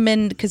didn't let them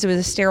in because it was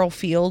a sterile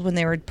field when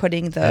they were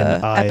putting the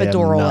And I am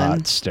epidural not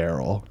in.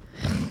 sterile.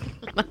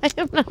 I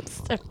am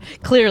not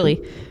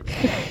clearly.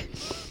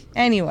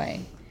 Anyway,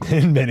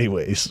 In many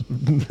ways.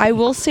 I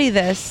will say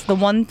this: the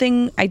one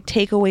thing I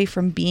take away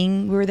from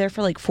we were there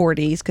for like 4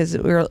 days because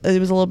it was a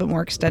little bit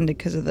more extended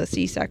because of the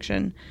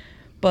C-section,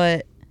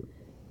 but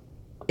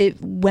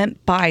it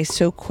went by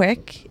so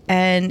quick,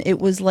 and it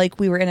was like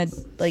we were in a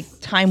like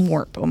time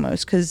warp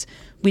almost because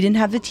we didn't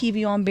have the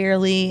TV on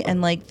barely,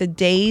 and like the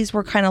days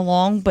were kind of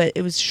long, but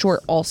it was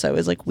short also. It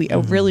was like a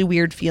really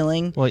weird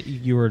feeling. Well,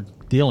 you were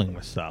dealing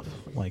with stuff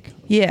like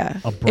Yeah,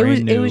 a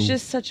brand it was new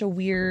just such a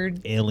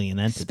weird alien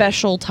entity.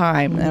 special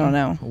time. I don't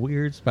know. A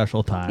weird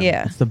special time.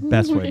 Yeah. It's the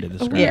best way to A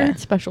describe weird it.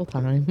 special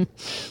time.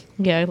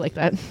 Yeah, I like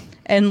that.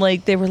 And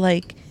like they were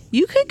like,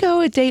 you could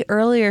go a day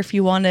earlier if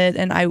you wanted,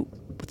 and I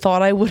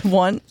thought I would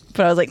want,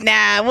 but I was like,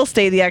 nah, we'll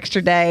stay the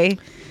extra day.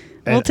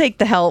 We'll And- take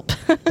the help.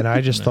 And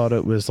I just thought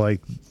it was like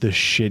the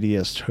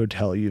shittiest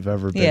hotel you've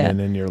ever been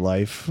Yeah. in your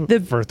life The-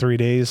 for 3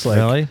 days. Like,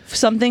 Really?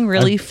 Something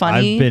really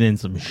funny. I've been in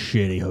some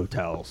shitty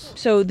hotels.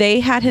 So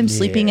they had him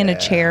sleeping in a Yeah.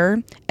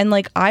 chair, and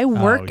like I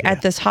work yeah.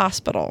 at this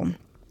hospital,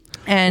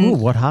 and Ooh,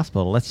 what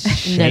hospital? Let's No,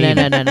 shade.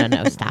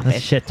 no. Stop Let's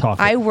it. shit talk.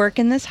 I work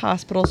in this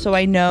hospital, so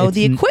I know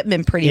the It's n-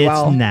 equipment pretty it's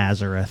well.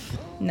 Nazareth.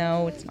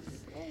 No, it's not.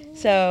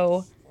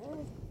 So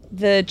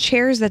the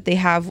chairs that they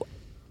have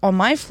on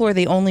my floor,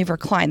 they only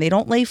recline. They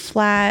don't lay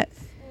flat,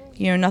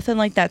 nothing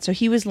like that. So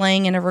he was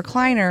laying in a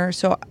recliner.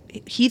 So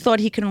he thought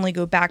he could only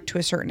go back to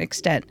a certain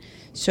extent.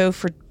 So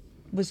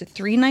was it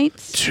 3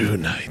 nights? 2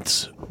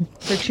 nights.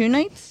 For 2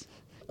 nights?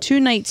 2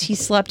 nights he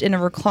slept in a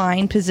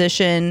reclined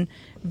position,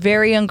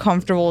 very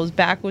uncomfortable. His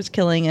back was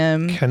killing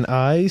him. Can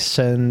I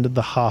send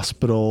the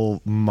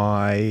hospital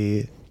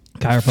my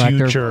Chiropractor?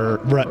 future?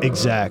 Right,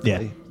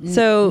 exactly. Yeah.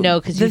 So No,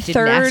 because you the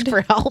didn't ask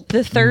for help.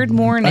 The third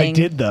morning. I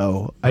did,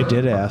 though. I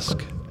did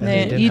ask. and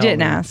they You help didn't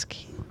me. ask.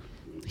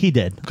 He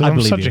did. 'Cause I I'm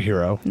believe such you. a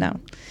hero. No.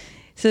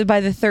 So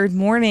by the third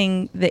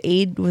morning, the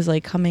aide was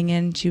like coming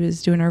in. She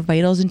was doing her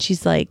vitals, and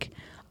she's like,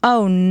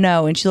 "Oh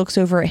no!" And she looks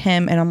over at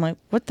him, and I'm like,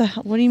 "What the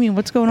hell? What do you mean?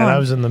 What's going on?" And I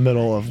was in the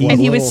middle of what And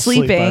he was little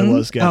sleep I sleeping.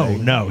 was Oh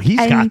getting. no, he's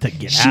And got to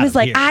get she out was of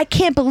like, here. "I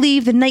can't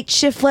believe the night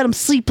shift let him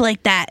sleep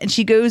like that." And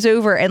she goes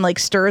over and like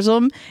stirs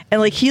him, and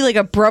like he like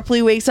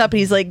abruptly wakes up, and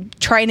he's like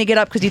trying to get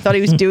up because he thought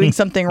he was doing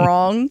something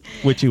wrong.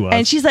 Which he was.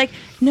 And she's like,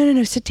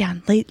 "No, sit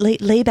down,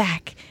 lay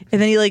back."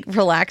 And then he like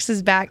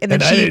relaxes back, and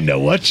then And I didn't know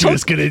what she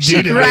was going to do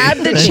She to grabbed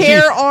me. the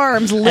chair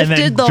arms, lifted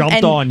then them, jumped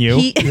and on you.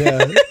 He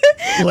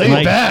Lay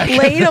Like- back.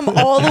 laid him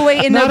all the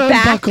way in the Not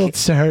back. unbuckled,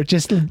 sir.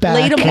 Just back.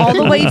 Laid him all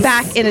the way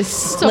back in a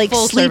like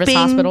full service sleeping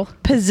hospital.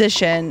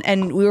 position,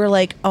 and we were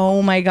like,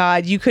 "Oh my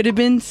god, you could have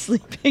been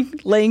sleeping,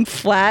 laying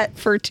flat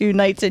for 2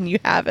 nights, and you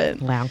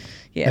haven't." Wow.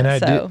 Yeah, And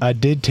so I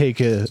did take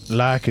a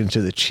liking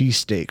to the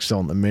cheesesteaks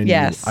on the menu.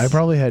 Yes. I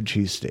probably had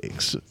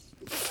cheesesteaks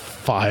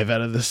 5 out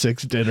of the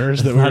 6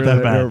 dinners that not were that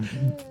that bad.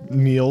 were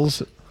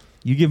meals.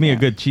 You give me a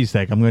good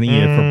cheesesteak, I'm going to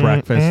eat it for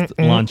breakfast,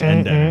 lunch,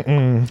 and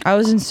dinner. I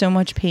was in so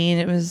much pain.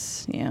 It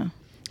was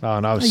Oh,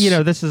 and I was, You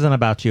know, this isn't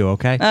about you,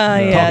 okay?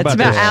 yeah, Talk it's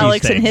about those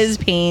Alex and cheesesteaks. his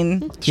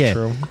pain. it's Yeah.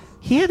 true.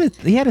 He had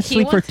to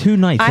sleep for wants- 2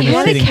 nights. I in a had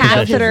a sitting position.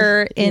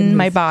 catheter in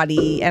my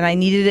body, and I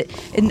needed it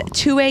at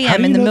 2 How a.m.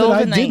 do in you the know middle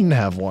that of the I night. didn't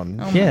have one?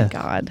 Oh Yeah. my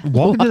god!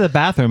 Walking to the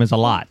bathroom is a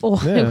lot.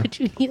 Why Yeah. would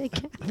you need a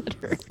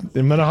catheter?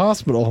 I'm in a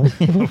hospital.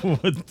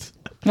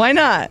 Why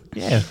not?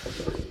 Yeah.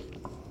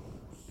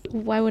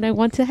 Why would I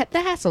want to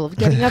the hassle of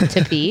getting up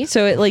to pee?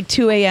 So at like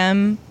 2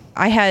 a.m.,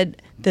 I had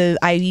the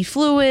IV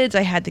fluids,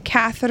 I had the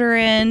catheter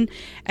in,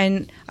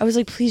 and I was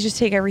like, please just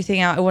take everything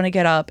out. I want to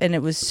get up. And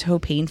it was so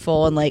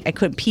painful. And like, I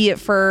couldn't pee at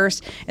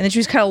first. And then she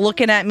was kind of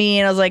looking at me,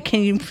 and I was like,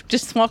 can you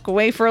just walk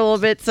away for a little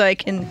bit so I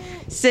can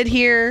sit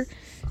here?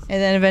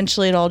 And then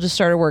eventually it all just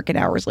started working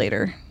hours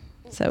later.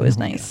 So it was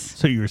nice.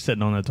 So you were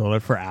sitting on the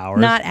toilet for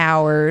hours? Not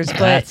hours, That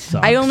but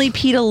sucks. I only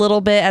peed a little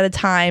bit at a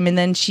time. And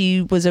then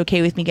she was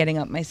okay with me getting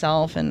up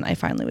myself. And I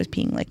finally was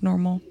peeing like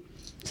normal.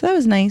 So that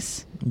was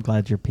nice. I'm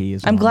glad your pee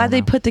is I'm normal glad they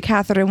now. put the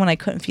catheter in when I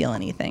couldn't feel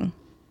anything.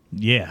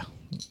 Yeah.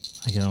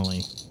 I can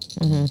only...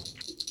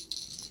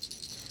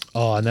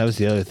 Oh, and that was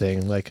the other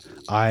thing. Like,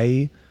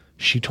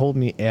 she told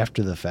me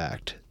after the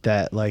fact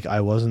that, like,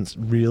 I wasn't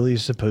really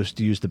supposed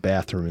to use the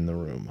bathroom in the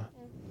room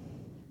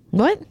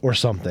What? or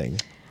something.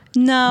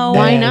 No.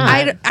 Why And-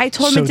 not? I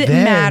told him So it didn't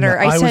then matter.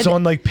 I was said,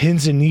 on, like,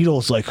 pins and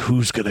needles, like,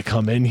 who's going to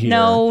come in here?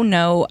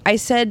 no. I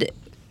said,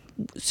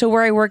 so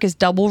where I work is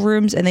double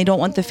rooms, and they don't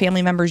want the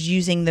family members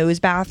using those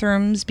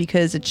bathrooms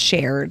because it's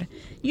shared.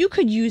 You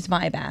could use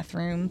my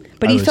bathroom,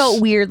 but I he was-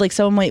 felt weird, like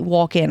someone might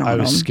walk in on I him.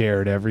 was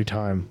scared every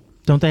time.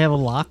 Don't they have a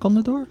lock on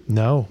the door?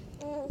 No.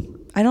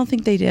 I don't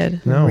think they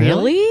did. No.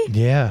 Really?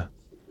 Yeah.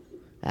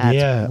 That's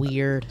Yeah.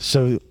 weird.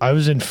 So I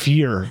was in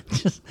fear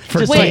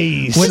for Wait,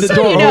 days. When the So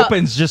door you know-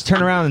 opens, just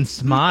turn around and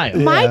smile.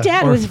 My Yeah.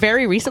 dad Or- was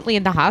very recently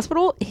in the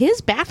hospital.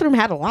 His bathroom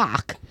had a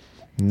lock.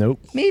 Nope.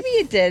 Maybe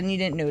it did, and you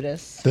didn't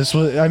notice. This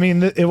was, I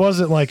mean, it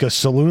wasn't like a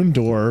saloon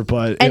door,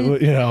 but And-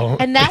 it, you know.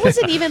 And that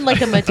wasn't even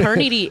like a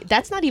maternity.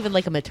 That's not even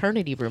like a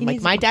maternity room. He Like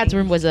needs my to be dad's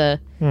room was a.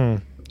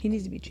 He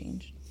needs to be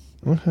changed.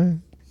 Okay.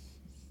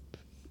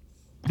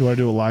 You want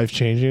to do a live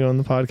changing on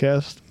the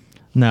podcast?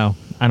 No,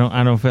 I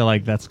don't feel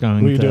like that's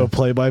going Will you to do a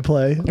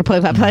play-by-play? Or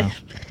play-by-play.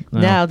 No.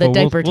 Now the But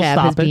we'll diaper tab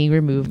stop is it. being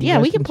removed. You Yeah,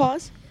 guys we can can-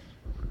 pause.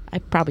 I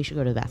probably should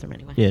go to the bathroom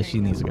anyway. Yeah, she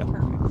needs to go.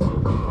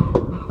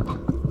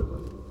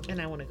 And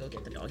I want to go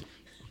get the dog.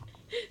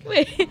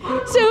 Wait,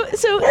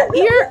 so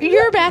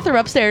your bathroom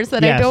upstairs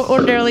that I Yes. don't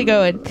ordinarily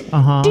go in.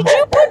 Uh-huh. Did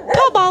you put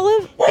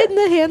Palmolive in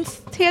the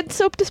hand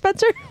soap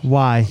dispenser?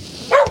 Why?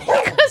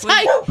 Because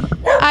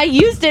I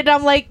used it and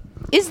I'm like,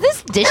 is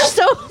this dish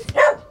soap?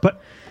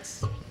 But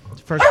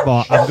first of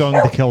all, I'm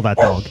going to kill that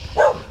dog.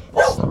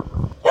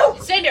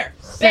 Cinder.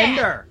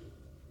 Cinder,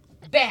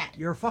 Bad.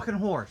 you're a fucking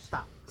whore.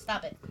 Stop.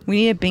 Stop it. We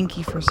need a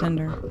binky for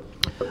Cinder.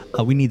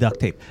 We need duct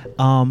tape.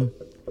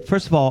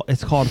 First of all,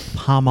 it's called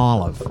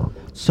Palmolive.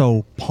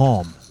 So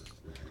palm.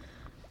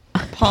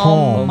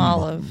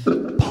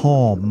 Palmolive.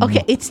 Palm.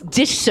 Okay, it's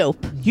dish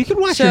soap. You can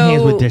wash your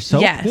hands with dish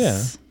soap.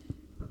 Yes.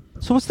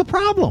 So what's the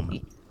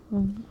problem?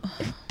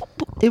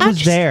 It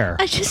was there.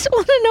 I just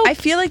want to know. I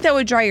feel like that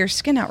would dry your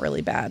skin out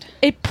really bad.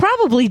 It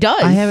probably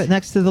does. I have it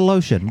next to the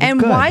lotion. We're And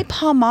good. why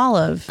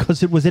Palmolive?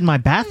 Because it was in my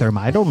bathroom.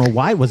 I don't know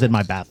why it was in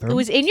my bathroom. It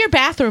was in your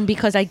bathroom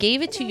because I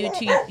gave it to you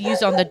to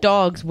use on the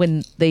dogs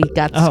when they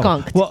got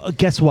skunked. Well,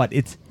 guess what?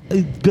 It's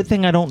a good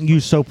thing I don't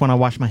use soap when I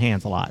wash my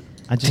hands a lot.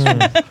 I just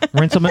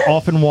rinse them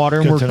off in water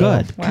and Good we're to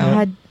know. good.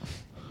 God,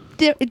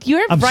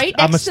 you're right.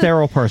 I'm a next to-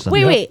 sterile person. Wait,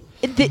 Yep. wait.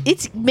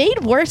 It's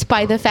made worse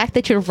by the fact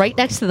that you're right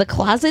next to the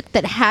closet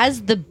that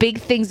has the big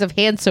things of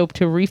hand soap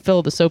to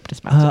refill the soap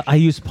dispenser. I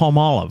use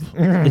Palmolive.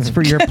 It's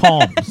for your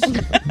palms.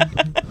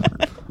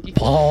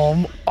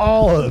 Palm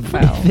olive.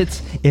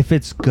 if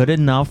it's good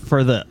enough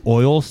for the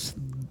oil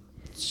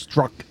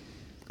struck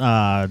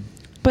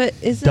But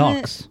isn't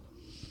ducks. it?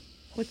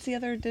 What's the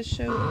other dish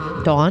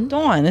soap? Dawn?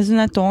 Dawn. Isn't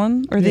that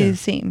Dawn? Or are they Yeah. the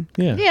same?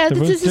 Yeah. Yeah, They're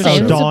this is both the Oh,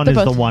 same. dish soap. Dawn They're is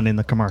the both- one in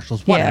the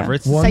commercials. Yeah. Whatever.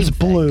 It's the One's same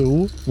thing.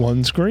 blue,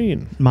 one's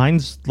green.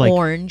 Mine's like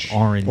Orange.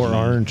 Orange. Or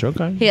orange,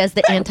 okay. He has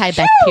the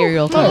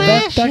antibacterial. Oh, color.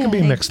 that can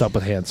be mixed up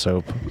with hand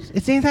soap.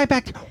 It's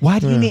antibacterial. Why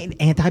do you need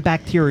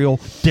antibacterial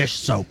dish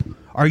soap?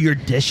 Are your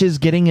dishes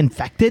getting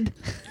infected?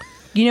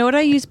 You know what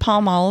I use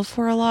Palmolive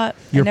for a lot?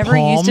 Your I never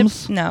used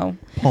palms? it. No.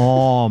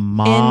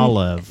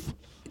 Palmolive.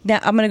 Now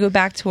I'm going to go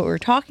back to what we were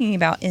talking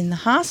about in the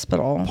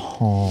hospital.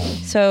 Palm.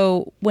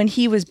 So when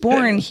he was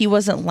born, he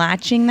wasn't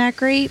latching that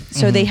great,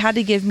 so they had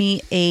to give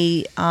me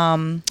a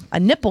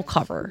nipple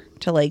cover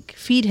to like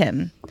feed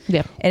him.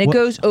 Yeah. And it What-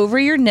 goes over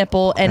your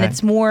nipple, and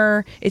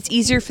Okay. it's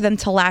easier for them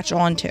to latch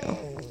onto.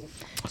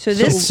 So It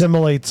this,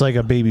 simulates like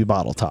a baby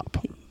bottle top,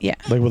 yeah,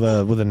 like with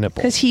a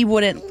nipple.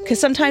 because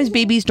sometimes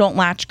babies don't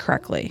latch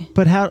correctly.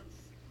 But how?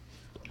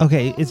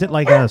 Okay, is it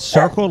like a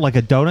circle, like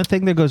a donut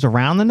thing that goes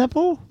around the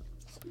nipple?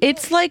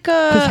 It's like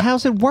Because a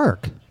how's it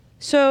work?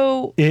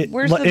 so. It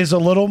where's is a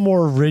little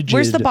more rigid.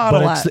 Where's the bottle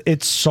but at?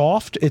 it's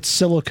soft. It's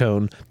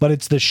silicone, but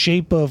it's the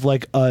shape of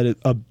like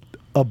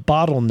a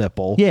bottle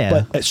nipple. Yeah.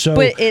 But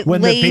But it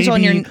lays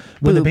on your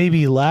when the boob.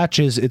 baby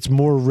latches, it's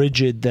more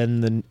rigid than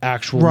the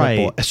actual Right.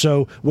 nipple.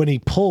 So when he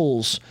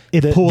pulls,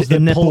 It pulls the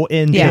nipple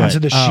into into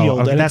it. the Oh, shield.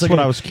 okay, And that's it's what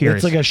like I was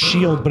curious. It's like a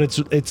shield, but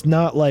it's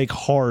not like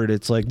hard.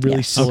 It's like really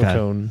Yeah.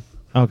 silicone.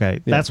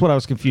 Okay, that's what I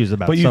was confused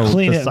about. But you So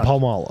clean the it in suck-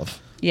 Palmolive.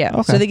 Yeah.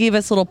 Okay. So they gave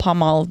us little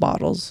Palmolive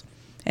bottles,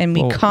 and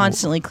we Well,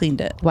 constantly cleaned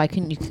it. Why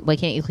can't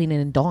you clean it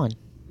in Dawn?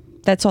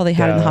 That's all they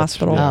had in the Yeah, that's-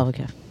 hospital. yeah. Oh,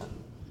 okay.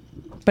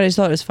 But I just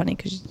thought it was funny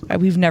because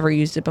we've never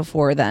used it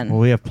before then. Well,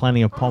 we have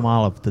plenty of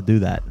Palmolive to do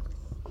that,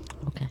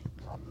 Okay.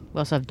 We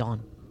also have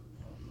Dawn.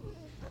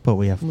 but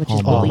we have Which is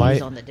Oh, what we Palmolive,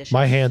 use on the dishes.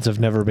 my hands have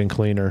never been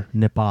cleaner.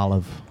 nip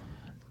olive.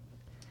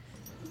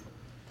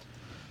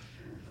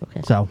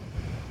 Okay. So,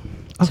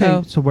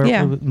 okay, so we're,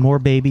 yeah. we're more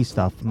baby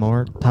stuff.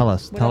 More. Tell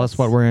us else?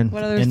 what we're in.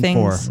 What other in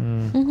things?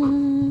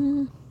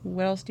 for.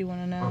 What else do you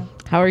want to know?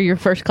 How are your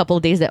first couple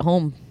of days at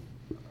home?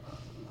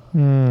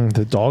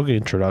 The dog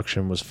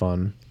introduction was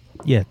fun.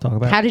 Yeah, talk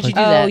about. How did you like-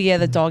 do Oh that? yeah,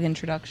 the dog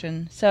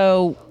introduction.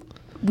 So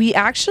we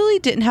actually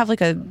didn't have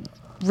like a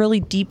really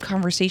deep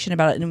conversation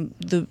about it, and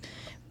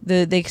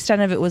the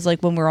extent of it was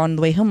like when we were on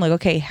the way home, like,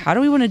 okay, how do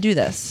we want to do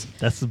this?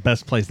 That's the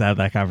best place to have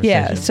that conversation.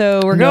 Yeah,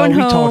 so we're No, going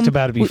we home. talked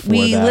about it We- before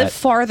We that. live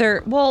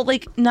farther. Well,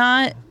 like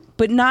not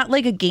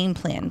like a game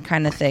plan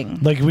kind of thing.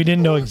 Like we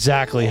didn't know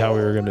exactly how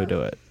we were going to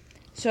do it.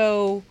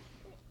 So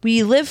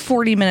we live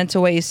 40 minutes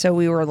away, so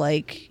we were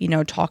like,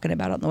 talking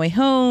about it on the way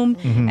home.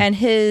 And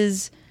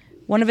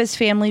one of his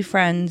family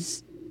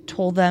friends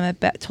told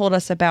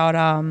us about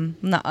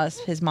not us,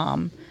 his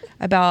mom,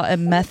 about a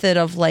method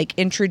of like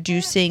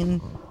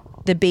introducing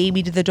the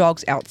baby to the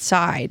dogs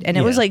outside. And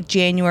it was Yeah. like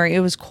January,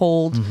 it was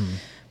cold.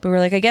 But we're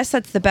like, I guess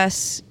that's the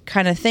best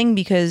kind of thing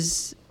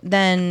because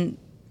then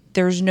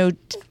there's no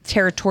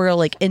territorial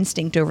like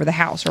instinct over the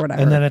house or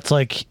whatever. And then it's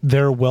like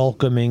they're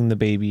welcoming the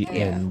baby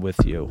in with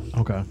you.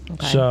 Okay.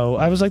 So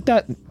I was like,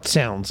 that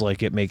sounds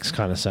like it makes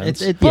kind of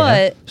sense.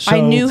 But So-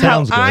 I knew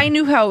Sounds good.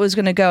 how it was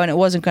going to go, and it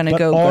wasn't going to but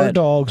go our good.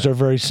 dogs are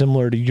very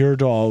similar to your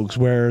dogs,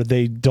 where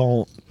they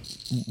don't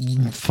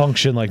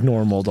function like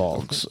normal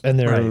dogs, and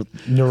they're Right.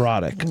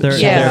 neurotic. They're,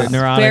 Yeah, they're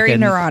neurotic very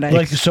and- neurotic.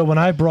 Like so, when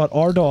I brought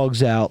our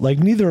dogs out, like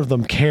neither of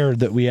them cared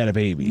that we had a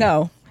baby.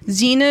 No,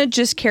 Xena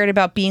just cared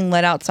about being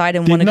let outside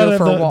and want to None go of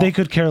for a walk. They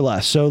could care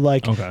less. So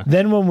like, Okay.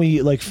 then when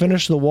we like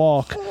finished the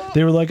walk,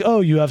 they were like,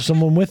 "Oh, you have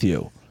someone with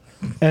you,"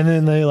 and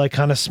then they like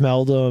kind of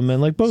smelled them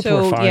and like both were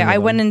So fine. yeah, with I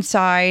went them.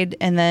 inside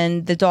and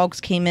then the dogs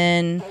came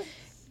in.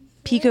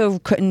 Pico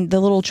couldn't. The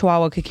little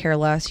Chihuahua could care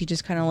less. He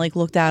just kind of like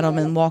looked at him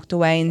and walked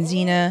away. And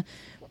Xena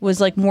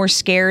was like more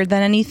scared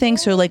than anything.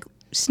 So like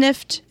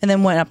sniffed and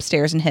then went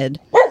upstairs and hid.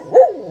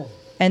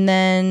 And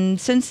then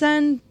since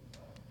then,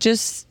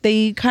 just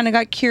they kind of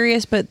got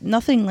curious, but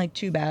nothing like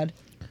too bad.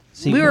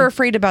 See, We were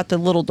afraid about the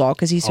little dog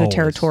because he's so Always.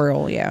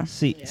 territorial. Yeah.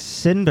 See,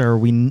 Cinder,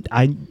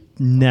 I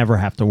never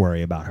have to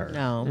worry about her.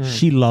 No.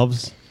 She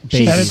loves She's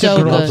babies. And it's so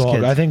a girl good.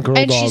 dog. I think girl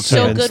And dogs she's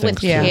so have good with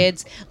instincts, Yeah. too.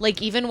 kids.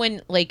 Like even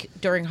when like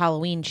during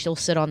Halloween, she'll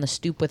sit on the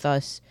stoop with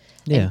us,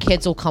 Yeah. and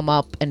kids will come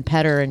up and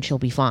pet her, and she'll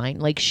be fine.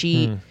 Like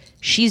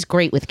she's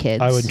great with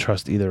kids. I wouldn't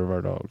trust either of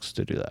our dogs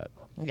to do that.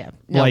 Yeah,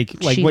 no, like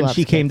when loves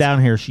she came kids. down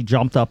here, she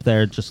jumped up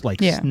there, just like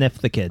Yeah.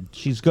 sniffed the kid.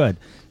 She's good.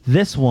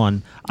 This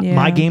one, Yeah.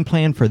 my game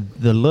plan for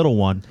the little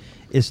one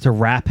is to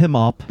wrap him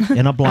up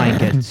in a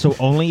blanket so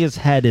only his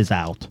head is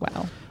out.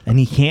 Wow. And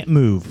he can't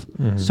move,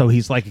 so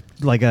he's like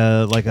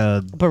a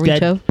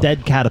Burrito?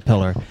 dead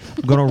caterpillar.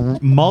 I'm gonna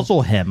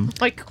muzzle him,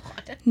 My God.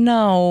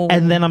 No.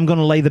 and then I'm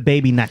gonna lay the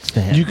baby next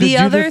to him. You could The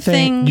do other the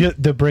thing.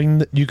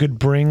 thing- You could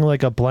bring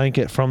like a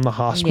blanket from the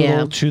hospital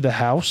Yeah. to the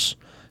house,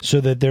 so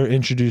that they're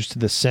introduced to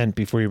the scent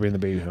before you bring the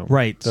baby home.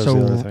 Right. That was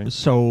the other thing.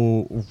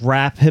 So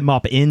wrap him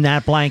up in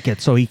that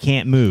blanket so he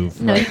can't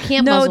move. No, you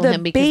can't No, muzzle the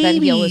him because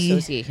then he'll baby-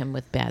 associate him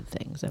with bad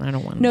things, and I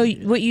don't want. No,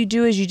 what you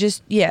do is you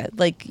just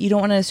like you don't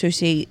want to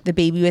associate the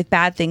baby with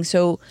bad things.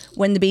 So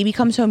when the baby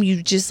comes home,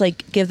 you just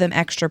like give them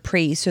extra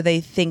praise so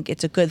they think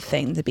it's a good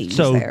thing the baby's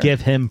So there.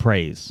 give him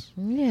praise.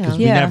 Yeah, Because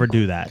we Yeah. never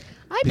do that.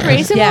 I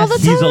praise him Yes. all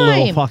the time. He's a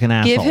little fucking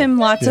asshole. Give him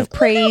lots of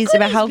praise good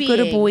about how he's good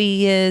a being. boy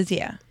he is.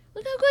 Yeah.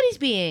 Look how good he's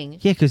being.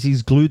 Yeah, because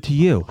he's glued to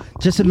you.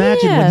 Just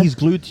imagine Yeah. when he's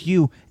glued to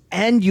you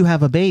and you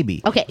have a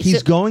baby. Okay, He's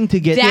so going to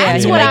get. That's Yeah,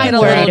 what you might I'm get a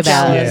worried little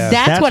about. jealous. Yeah.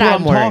 That's what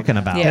I'm worried. talking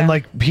about. Yeah. And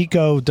like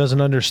Pico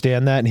doesn't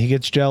understand that, and he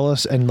gets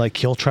jealous, and like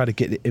he'll try to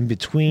get in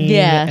between.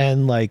 Yeah.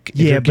 And like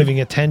if Yeah, you're but- giving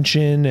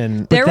attention,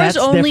 and There was That's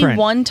only different.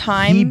 one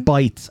time. He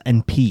bites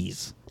and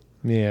pees.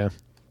 yeah.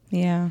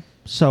 Yeah.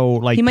 So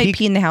like He might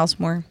pee in the house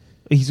more.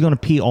 He's going to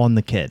pee on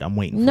the kid. I'm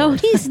waiting. No, for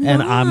it. he's And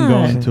not. I'm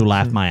going to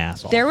laugh my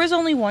ass off. There was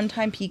only one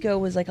time Pico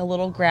was like a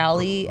little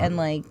growly and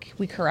like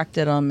we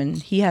corrected him and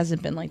he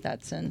hasn't been like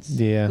that since.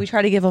 Yeah. We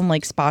try to give him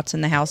like spots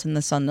in the house in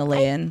the sun to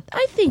lay in.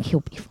 I think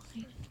he'll be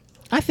fine.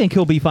 I think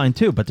he'll be fine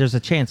too, but there's a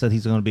chance that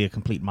he's going to be a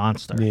complete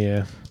monster.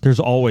 Yeah. There's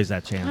always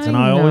that chance, and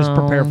I I always know.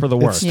 prepare for the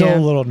It's worst. still Yeah. a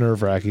little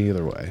nerve wracking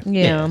either way.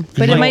 Yeah. But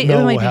You it don't might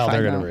know be how fine,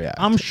 they're going though. to react.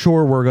 I'm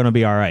sure we're going to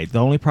be all right. The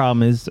only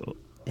problem is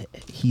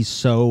he's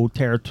so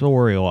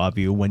territorial of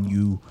you when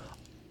you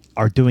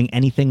are doing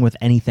anything with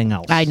anything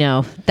else. I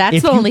know. That's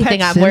If the you only pet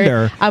thing I'm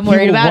Cinder, I'm he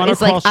worried will about. run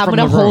Is like across I'm from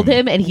gonna the hold room.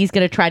 him and he's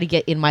gonna try to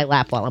get in my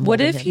lap while I'm. What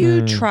holding if him.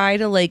 you try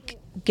to like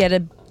get a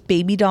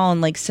baby doll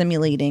and like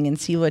simulating and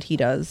see what he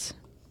does?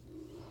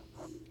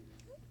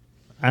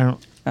 I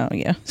don't. Oh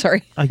yeah, sorry,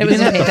 You I didn't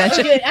wasn't have paying to-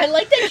 attention. Good. I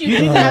like that you You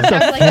did didn't that. have I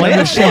to was like,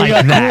 flinch Cool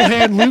like that.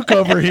 hand Luke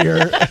over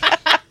here.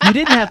 You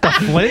didn't have to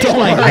flinch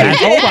like that.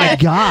 Oh my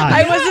god!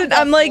 I wasn't.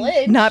 I'm like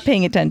Flinch. not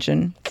paying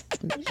attention.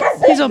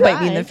 Please don't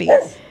bite me in the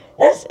face.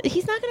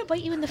 He's not gonna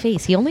bite you in the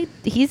face. He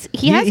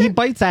he hasn't.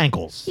 bites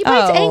ankles. He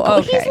bites Oh, ankle.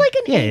 okay. He's like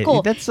an Yeah,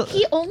 ankle. that's a-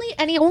 he only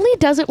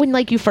does it when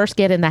like you first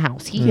get in the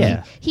house.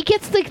 Yeah. He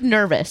gets like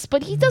nervous,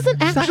 but he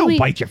doesn't He's not actually gonna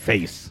bite your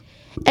face.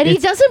 and he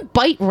it's- doesn't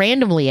bite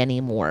randomly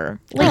anymore.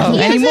 Like Oh,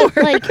 he anymore.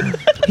 doesn't like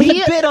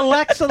He bit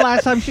Alexa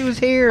last time she was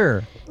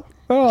here.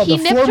 Oh, He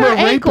the nipped former her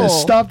ankle.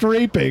 rapist stopped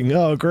raping.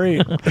 Oh,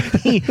 great.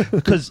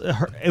 Because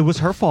it was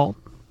her fault.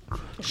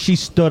 She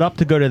stood up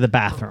to go to the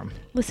bathroom.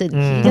 listen.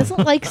 He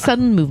doesn't like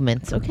sudden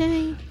movements.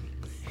 Okay,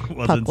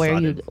 Wasn't Puck, where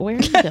are you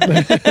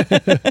sudden.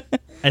 going?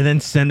 And then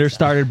Cinder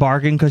started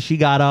barking because she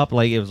got up.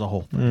 Like it was a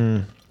whole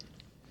thing.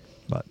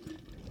 But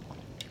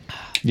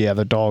Yeah,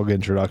 the dog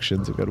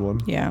introduction's a good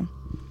one. Yeah.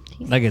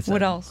 like I said,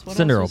 What else? What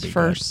Cinder else will was be good.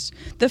 first?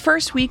 The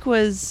first week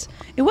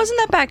it wasn't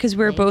that bad because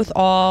we were both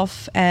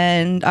off,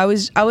 and I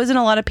was in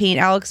a lot of pain.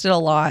 Alex did a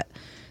lot.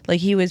 Like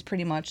he was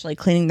pretty much like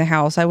cleaning the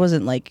house. I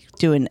wasn't like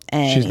doing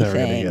anything. She's never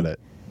going to get it.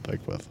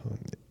 Like with.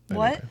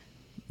 What? anyway,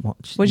 Well,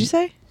 What'd you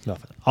say?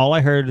 Nothing. All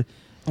I heard,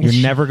 you're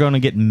never going to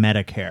get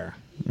Medicare.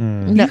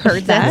 No,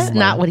 heard That's that?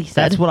 not what he said.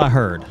 That's what I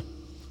heard.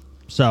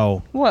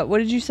 So What? What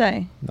did you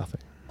say? Nothing.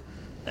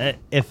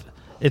 if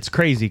it's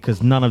crazy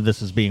because none of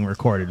this is being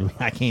recorded,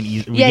 I can't.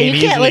 We Yeah, you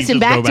can't easily listen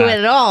just back go to it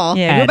at all.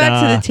 Yeah, go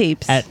back to the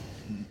tapes. At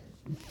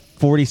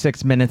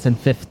 46 minutes and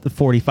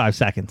 45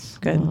 seconds.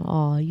 Good.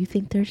 Oh, you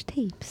think there's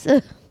tapes?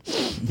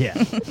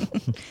 Yeah.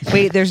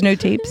 Wait, there's no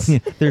tapes.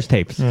 There's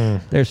tapes.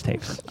 There's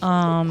tapes.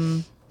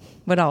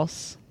 What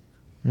else?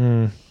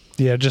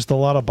 Yeah, just a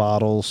lot of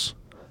bottles.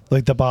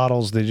 Like the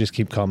bottles, they just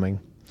keep coming.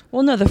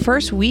 Well, no, the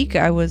first week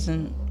I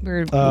wasn't. We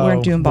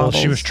weren't doing bottles.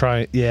 Well, she was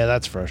trying. Yeah,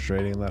 that's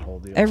frustrating. That whole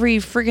deal. Every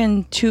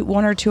friggin'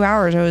 1 or 2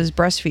 hours I was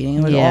breastfeeding.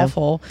 It was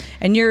awful.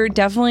 And you're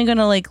definitely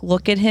gonna like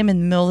look at him in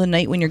the middle of the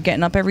night when you're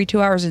getting up every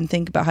 2 hours and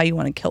think about how you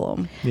want to kill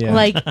him. Yeah.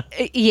 Like,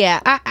 yeah,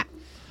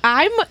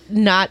 I'm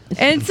not.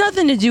 And it's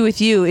nothing to do with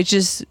you. It's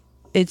just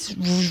it's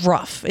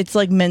rough. It's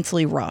like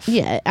mentally rough.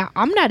 Yeah,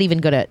 I'm not even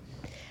gonna.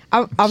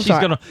 I'm She's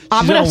sorry. gonna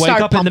I'm gonna wake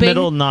start up in the pumping.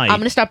 middle of the night. I'm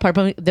gonna start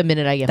pumping the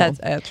minute I get home.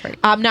 That's right.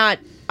 I'm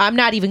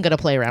not even gonna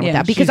play around with Yeah,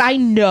 that because she's- I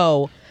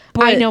know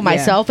But,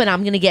 myself, and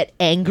I'm gonna get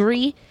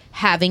angry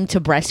having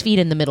to breastfeed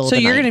in the middle of So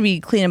the night. you're gonna be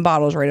cleaning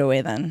bottles right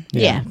away then.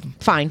 yeah,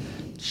 fine.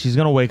 She's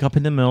gonna wake up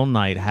in the middle of the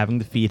night having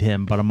to feed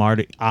him, but I'm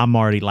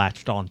already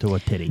latched onto a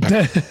titty.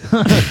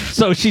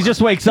 So she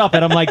just wakes up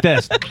and I'm like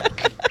this.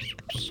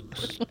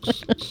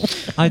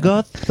 I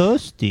got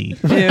thirsty.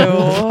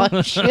 Ew.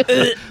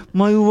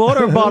 My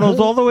water bottle's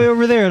all the way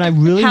over there, and I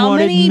really How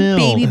wanted many milk.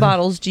 baby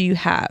bottles do you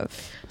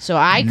have? So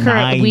I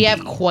currently we 90.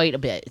 have quite a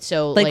bit.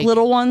 So Like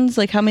little ones?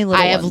 Like how many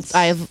little ones?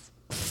 I have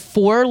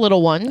 4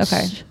 little ones.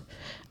 Okay.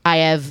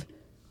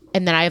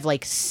 And then I have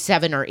like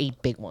 7 or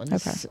 8 big ones.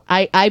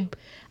 Okay.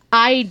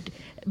 I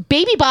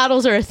baby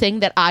bottles are a thing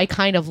that I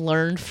kind of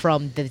learned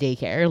from the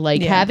daycare.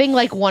 Like Yeah. having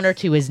like 1 or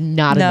 2 is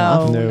not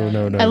No. enough.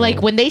 No. And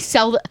like when they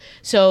sell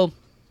so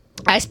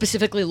I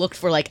specifically looked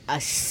for like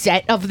a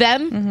set of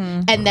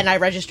them and then I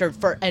registered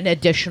for an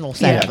additional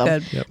set Yeah, of them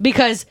good. Yep.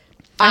 because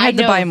I had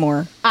to know- buy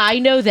more. I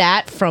know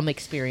that from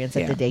experience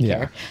at Yeah. the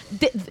daycare.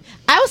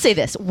 I will say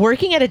this: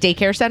 working at a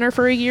daycare center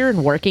for a year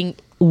and working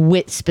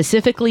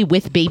specifically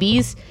with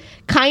babies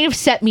kind of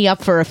set me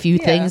up for a few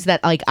things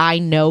that like I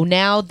know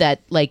now that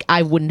like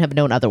I wouldn't have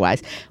known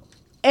otherwise.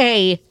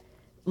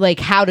 Like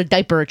how to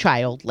diaper a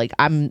child. Like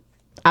I'm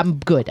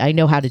good. I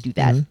know how to do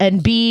that.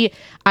 And B,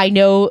 I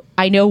know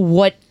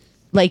what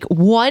like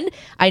 1,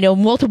 I know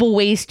multiple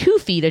ways to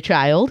feed a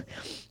child.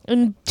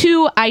 And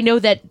 2, I know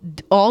that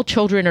all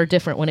children are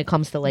different when it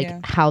comes to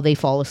like how they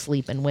fall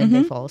asleep and when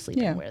they fall asleep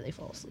and where they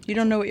fall asleep. You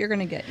don't know what you're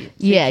gonna get. So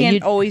Yeah, you can't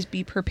you- always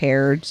be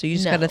prepared. So you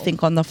just gotta No.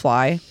 think on the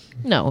fly.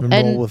 No, And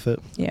roll with it.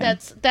 Yeah.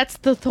 that's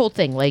the whole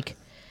thing. Like,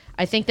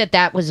 I think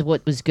that was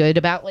what was good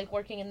about like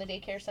working in the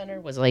daycare center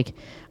was like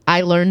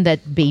I learned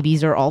that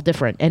babies are all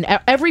different, and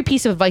every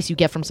piece of advice you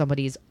get from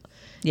somebody is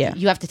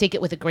you have to take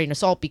it with a grain of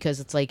salt because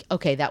it's like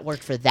okay, that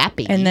worked for that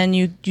baby, And then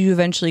you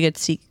eventually get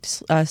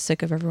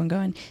sick of everyone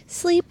going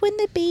sleep when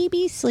the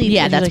baby sleeps.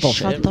 Yeah, And you're that's like,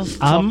 bullshit. Shut the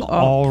fuck I'm up.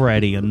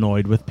 already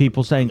annoyed with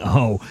people saying,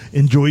 "Oh,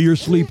 enjoy your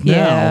sleep now."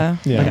 Yeah.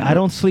 Yeah. Like I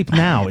don't sleep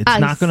now. It's I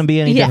not going to be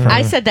any yeah, different.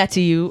 I said that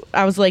to you.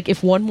 I was like,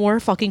 if one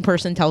more fucking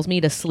person tells me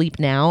to sleep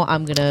now,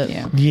 I'm gonna.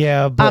 Yeah.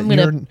 Yeah, but I'm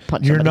gonna you're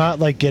punch you're somebody. not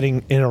like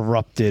getting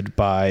interrupted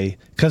by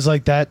because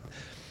like that.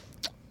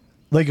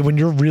 Like when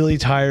you're really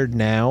tired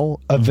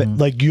now,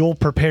 like you'll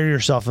prepare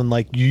yourself and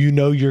like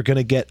you're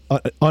gonna get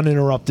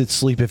uninterrupted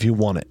sleep if you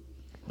want it.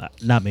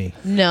 Not me.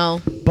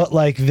 No, But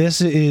like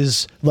this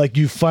is like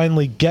you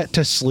finally get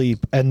to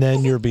sleep and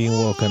then you're being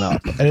woken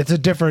up, and it's a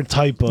different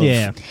type of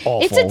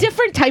awful. it's a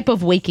different type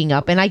of waking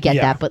up, and I get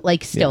Yeah. that, but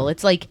like still,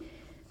 it's like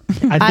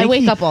I I think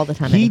wake up all the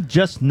time. He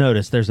just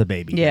noticed there's a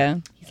baby. Yeah.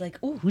 He's like,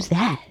 "Oh, who's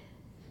that?"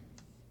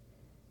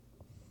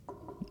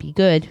 Be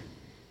good.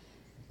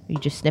 Are you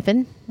just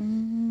sniffing?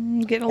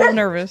 I'm getting a little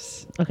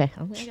nervous. Okay.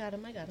 Oh, I got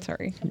him.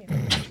 Sorry.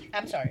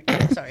 I'm sorry.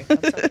 I'm sorry. You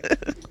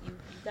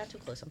got too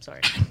close. I'm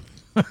sorry. Too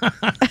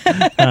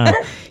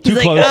He's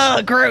close. like,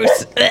 oh,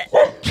 gross.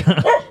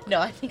 No,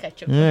 I think I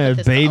choked. Yeah, with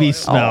this baby collar.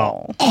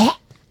 smell. Oh.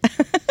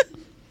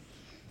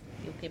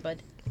 You okay,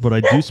 bud? But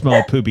I do smell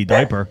a poopy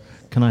diaper.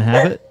 Can I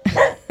have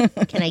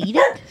it? Can I eat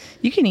it?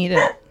 You can eat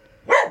it.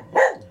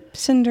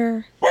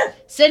 Cinder.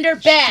 Cinder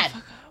bad.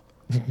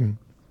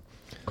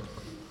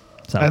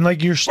 So, And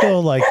like you're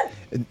still like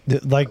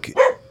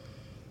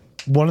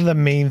one of the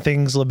main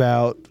things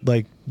about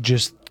like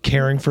just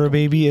caring for a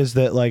baby is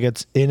that like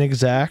it's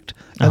inexact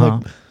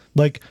and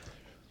like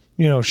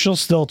you know she'll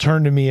still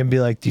turn to me and be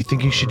like, do you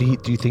think you should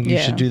eat, do you think you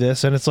Yeah. should do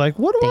this, and it's like,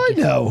 what do I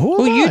know, who am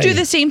Well, you I? do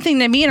the same thing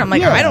to me, and I'm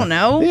like, Yeah. I don't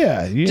know.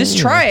 Yeah, Just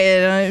you try know.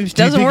 it. If it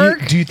Do you doesn't think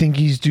work, do you think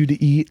he's due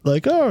to eat?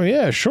 Like, oh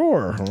yeah,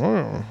 sure.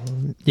 Oh,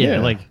 yeah,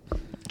 like,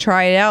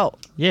 try it out.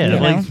 yeah, You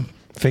like, know?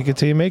 fake it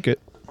till you make it.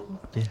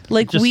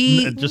 Like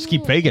just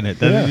keep faking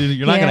it. Yeah.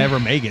 You're not Yeah. gonna ever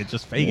make it.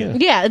 Just fake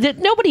it. Yeah,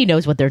 nobody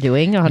knows what they're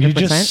doing 100%. You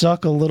just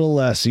suck a little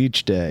less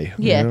each day.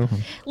 you Yeah. know?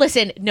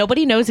 Listen,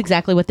 nobody knows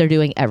exactly what they're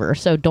doing ever,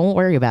 so don't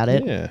worry about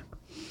it. Yeah.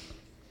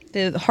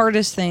 the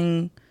hardest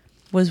thing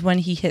was when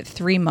he hit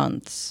 3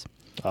 months,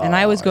 and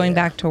I was going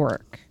back to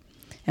work,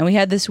 and we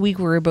had this week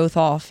where we were both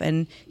off,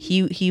 and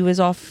he was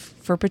off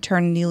for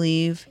paternity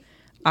leave.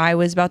 I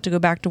was about to go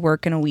back to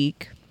work in a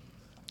week,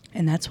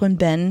 and that's when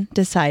Ben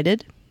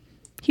decided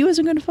he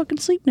wasn't going to fucking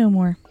sleep no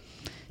more.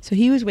 So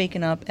he was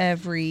waking up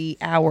every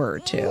hour or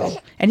two,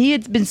 and he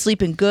had been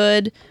sleeping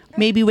good,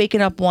 maybe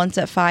waking up once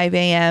at 5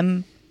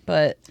 a.m.,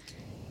 but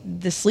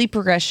the sleep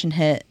regression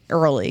hit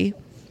early,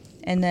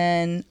 and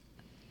then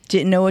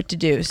didn't know what to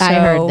do. So I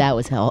heard that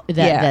was hell.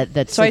 That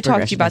so I sleep talked to you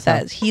regression about was hell.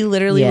 that. He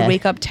literally Yeah. would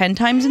wake up 10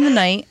 times in the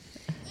night,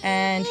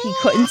 and he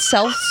couldn't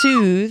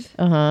self-soothe.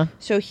 Uh-huh.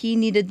 So he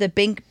needed the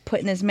bank put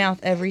in his mouth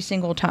every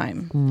single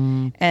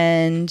time.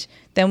 And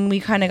then we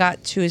kind of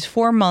got to his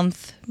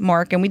 4-month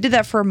mark, and we did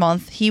that for a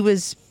month. He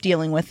was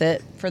dealing with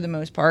it for the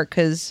most part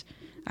because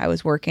I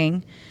was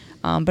working,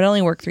 but I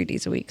only worked 3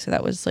 days a week, so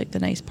that was like the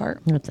nice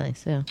part. That's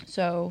nice, yeah.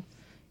 So,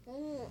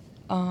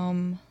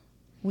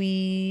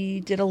 we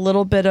did a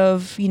little bit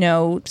of,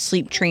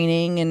 sleep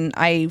training, and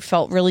I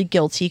felt really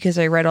guilty because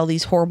I read all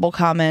these horrible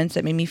comments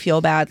that made me feel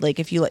bad. Like,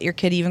 if you let your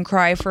kid even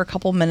cry for a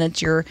couple minutes,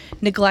 you're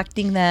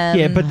neglecting them.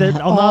 Yeah, but then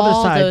on the All other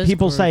side, those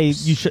people groups. say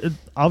you should.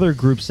 Other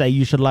groups say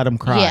you should let them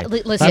cry. Yeah,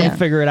 listen. Let them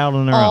figure it out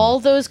on their own. All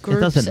those It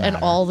groups doesn't and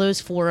matter. all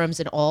those forums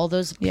and all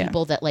those Yeah.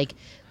 people that like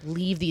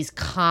leave these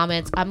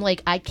comments. I'm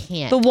like, I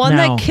can't. The one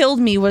Now- that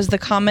killed me was the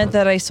comment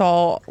that I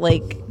saw,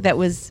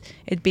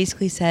 it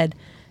basically said,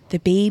 the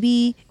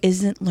baby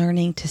isn't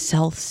learning to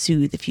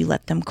self-soothe if you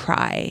let them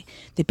cry.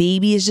 The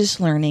baby is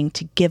just learning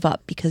to give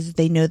up because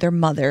they know their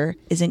mother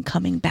isn't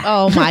coming back.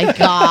 Oh my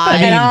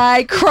god! and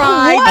I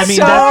cried What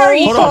so are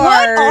you? hold on.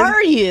 What hard.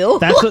 are you?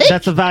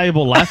 That's a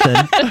valuable lesson.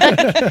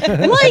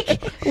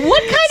 Like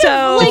what kind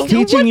So- of like It's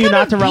teaching what you kind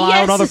not of to rely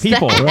BS on other is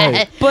people. that?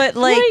 Right. But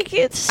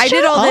it's I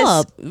did shut all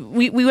up.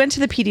 this. We went to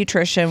the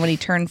pediatrician when he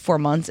turned 4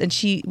 months, and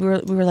we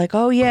were like,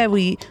 oh yeah,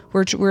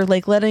 we're doing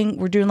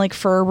like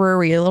Ferber,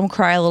 where you let them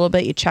cry a little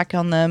bit, you check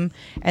on them,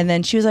 and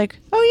then she was like,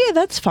 oh yeah,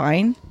 that's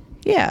fine.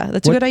 Yeah,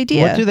 that's a good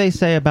idea. What do they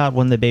say about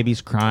when the baby's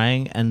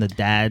crying and the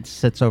dad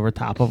sits over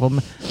top of them,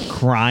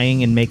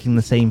 crying and making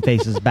the same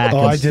faces back Oh,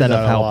 I did instead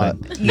of that a lot.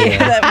 helping?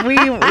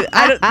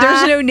 Yeah,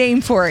 there's no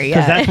name for it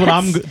Because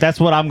yet. that's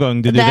what I'm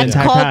going to do the That's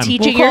entire called time.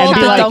 teaching We'll your call it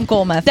child. the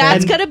Dunkel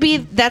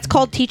method. That's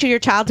called teaching your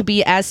child to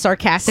be as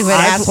sarcastic of an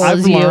asshole I've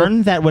as you.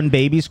 learned that when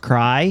babies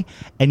cry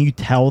and you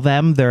tell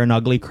them they're an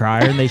ugly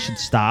crier and they should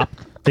stop,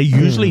 they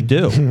usually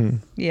do.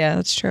 Yeah,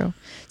 that's true.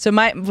 So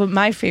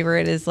my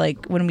favorite is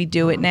like when we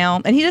do it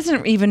now, and he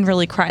doesn't even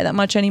really cry that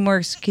much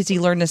anymore because he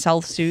learned to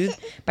self-soothe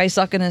by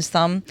sucking his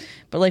thumb.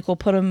 But like we'll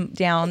put him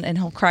down and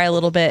he'll cry a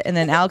little bit, and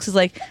then Alex is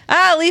like,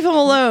 leave him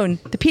alone.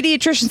 The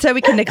pediatrician said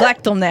we can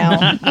neglect him now.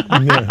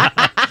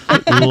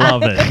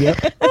 Love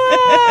it.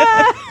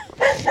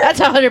 That's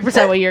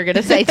 100% what you're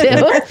gonna say too.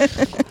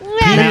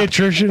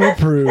 Pediatrician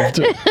approved.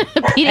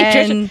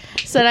 Pediatrician And-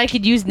 said I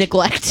could use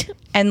neglect.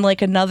 And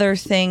like another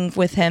thing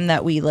with him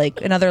that we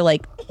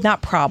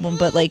not problem,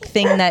 but like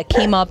thing that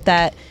came up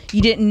that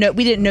we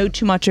didn't know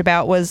too much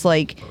about was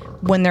like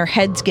when their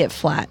heads get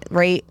flat,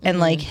 right? And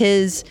like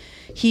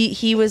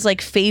he was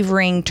like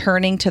favoring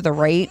turning to the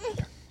right.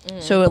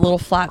 So a little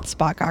flat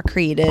spot got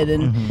created,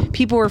 and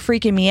people were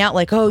freaking me out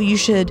like, oh, you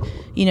should,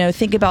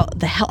 think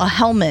about a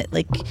helmet.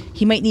 Like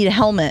he might need a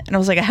helmet. And I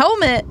was like, a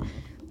helmet?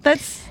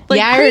 That's like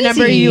yeah,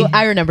 crazy.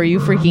 I remember you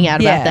freaking out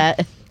about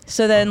that.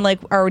 So then, like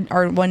our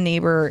one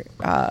neighbor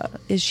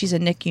she's a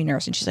NICU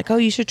nurse, and she's like, "Oh,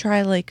 you should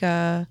try like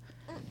a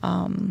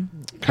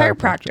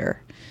chiropractor."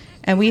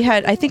 And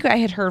I think I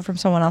had heard from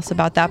someone else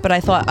about that, but I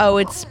thought, oh,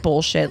 it's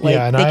bullshit. Like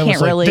and they I can't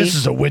was like, really. this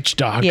is a witch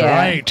doctor. Yeah.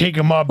 I ain't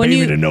taking my when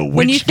baby you to no witch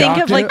when you think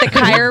doctor. of like the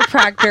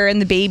chiropractor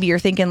and the baby, you're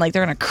thinking like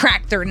they're gonna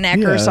crack their neck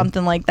Yeah. or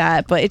something like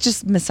that. But it's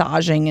just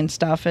massaging and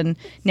stuff. And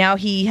now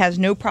he has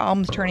no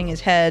problems turning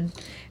his head.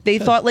 They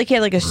thought like he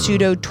had like a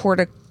pseudo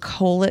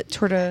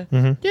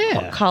torticolate,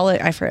 Yeah. collet.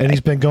 I forget. and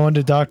he's been going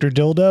to Dr.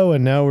 Dildo,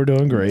 and now we're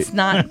doing great. It's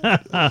not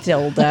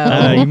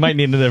dildo. You might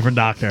need a different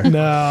doctor.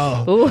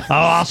 No. Ooh. Oh,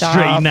 I'll Stop.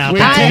 straighten out.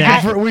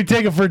 We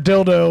take it for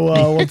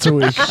Dildo once a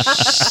week.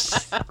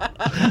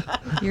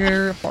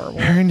 You're horrible.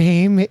 Her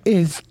name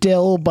is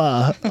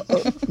Dilba.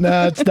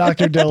 No, it's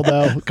Dr.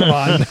 Dildo. Come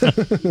on.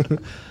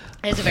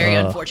 It's a very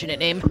unfortunate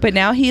name. But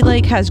now he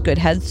like has good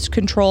head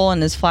control,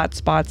 and his flat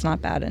spot's not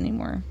bad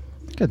anymore.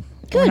 Good.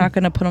 We're not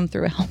going to put him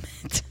through a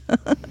helmet.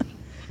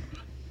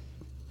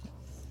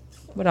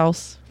 What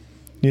else?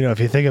 If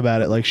you think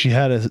about it, like she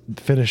had to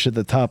finish at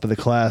the top of the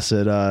class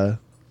at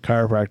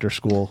chiropractor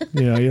school.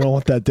 You don't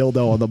want that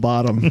dildo on the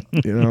bottom.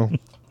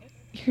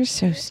 You're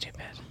so stupid.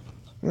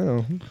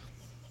 Oh,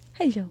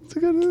 Hello.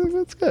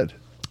 that's good.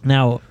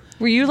 Now,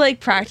 Were you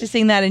like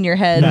practicing that in your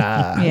head?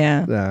 Nah.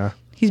 Yeah. Nah.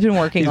 He's been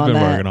working he's on been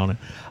that. working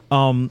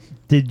on it.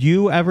 Did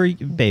you ever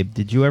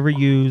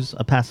use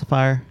a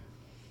pacifier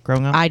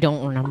growing up? I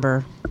don't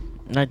remember.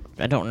 I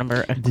don't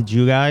remember. Did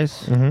you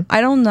guys?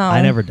 I don't know.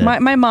 I never did.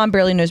 My mom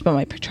barely knows about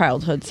my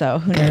childhood, so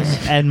who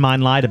knows? And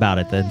mine lied about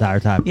it the entire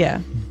time. Yeah.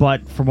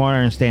 But from what I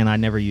understand, I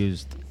never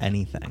used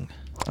anything.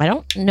 I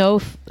don't know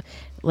if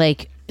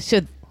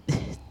so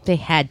they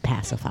had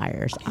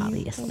pacifiers,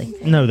 obviously.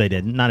 No, they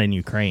didn't. Not in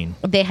Ukraine.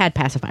 They had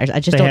pacifiers. I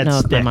just They don't had know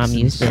if my sticks mom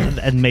used it.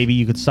 and maybe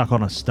you could suck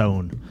on a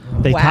stone.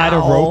 They tied a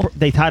Wow. rope.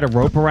 They tied a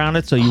rope around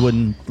it so you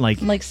wouldn't Like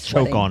choke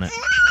sweating. on it.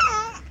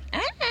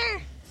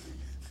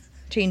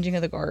 Changing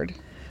of the guard.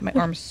 My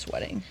arm's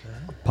sweating.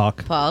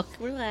 Puck. Puck,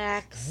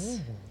 relax.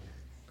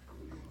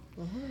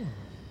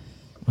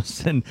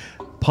 Listen,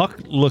 Puck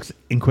looks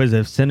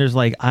inquisitive. Cinder's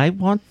like, I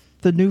want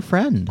the new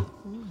friend.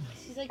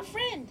 She's like,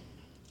 friend.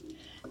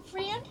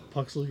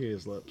 Puck's looking at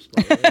his lips.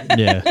 By the way.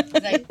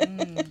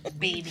 Yeah.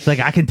 Baby. It's like,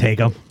 I can take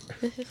him.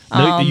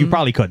 No, you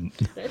probably couldn't.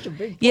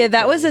 Yeah,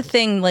 that was a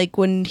thing. Like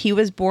when he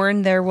was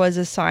born, there was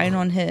a sign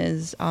on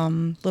his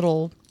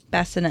little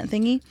bassinet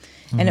thingy,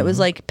 and it was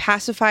like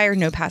pacifier,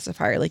 no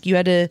pacifier. Like you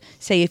had to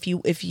say if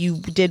you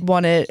did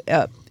want it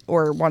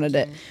or wanted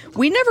it.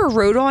 We never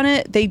wrote on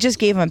it. They just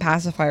gave him a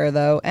pacifier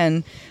though,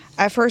 and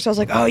at first I was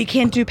like, oh, you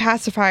can't do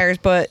pacifiers,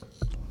 but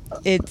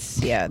it's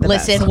the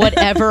Listen,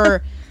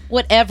 best.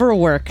 whatever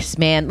works,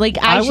 man. Like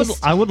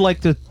I would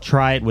like to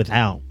try it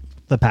without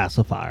the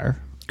pacifier.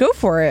 Go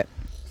for it.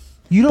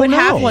 You don't But know.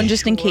 have one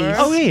just in case.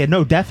 Oh yeah,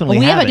 no, definitely.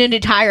 we have it. an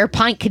entire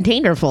pint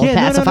container full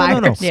Yeah, of no,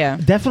 pacifiers. no. Yeah.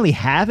 Definitely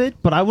have it,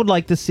 but I would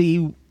like to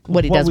see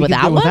What he does we could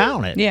without do one?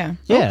 without it. Yeah.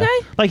 Yeah.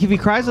 Okay. Like if he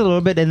cries a little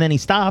bit and then he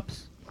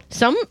stops.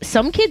 Some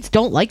kids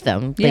don't like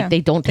them. Yeah. Like they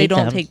don't take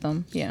them. take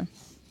them. Yeah.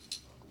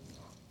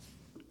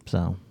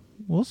 So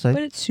we'll see.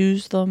 But it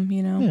soothes them,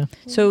 you know. Yeah.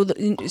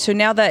 So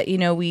now that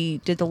we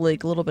did the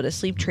like little bit of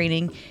sleep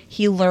training,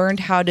 he learned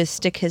how to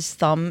stick his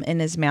thumb in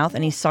his mouth,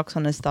 and he sucks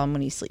on his thumb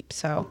when he sleeps.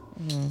 So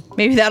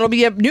maybe that'll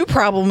be a new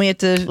problem we have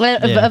to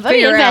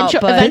figure out.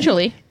 But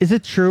Eventually. Is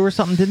it true or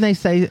something? Didn't they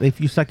say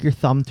if you suck your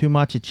thumb too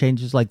much, it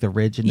changes like the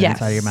ridge in the Yes.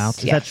 inside of your mouth?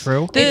 Is Yes. that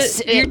true?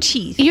 Your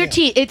teeth. Your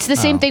teeth. It's the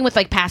same thing with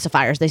like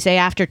pacifiers. They say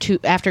after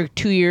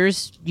 2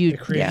 years, you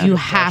creates you a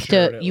have pressure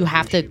to and it you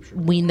have to loses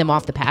wean them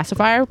off the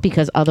pacifier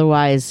because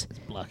otherwise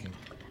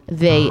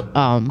they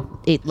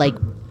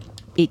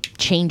it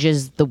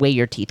changes the way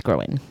your teeth grow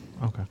in.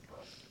 Okay.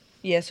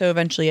 Yeah. So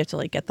eventually you have to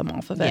like get them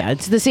off of it. Yeah,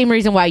 it's the same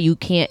reason why you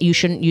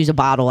shouldn't use a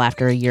bottle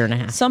after a year and a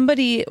half.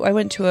 I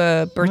went to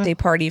a birthday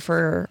party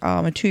for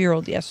a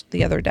 2-year-old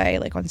the other day,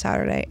 like on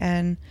Saturday,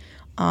 and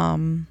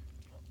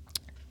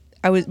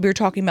we were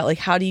talking about like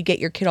how do you get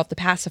your kid off the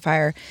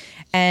pacifier,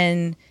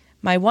 and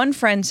my one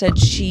friend said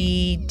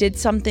she did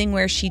something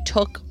where she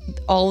took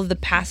all of the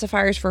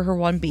pacifiers for her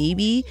one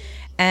baby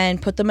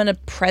and put them in a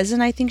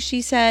present, I think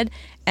she said,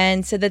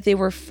 and said that they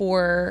were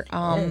for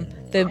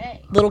the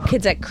little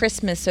kids at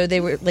Christmas. So they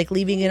were like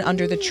leaving it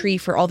under the tree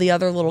for all the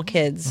other little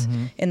kids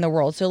in the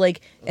world. So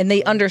like, and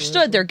they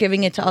understood they're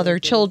giving it to other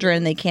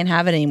children. They can't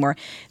have it anymore.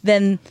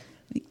 Then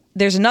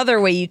there's another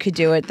way you could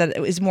do it that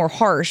is more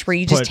harsh, where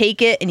you just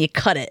take it and you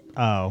cut it.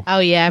 Oh. Oh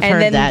yeah, I've And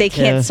heard then that they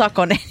too. can't suck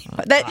on it.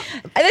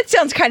 That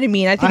sounds kind of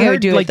mean. I think I,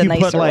 would do like it the you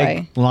nicer put like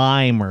way.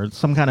 lime or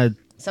some kind of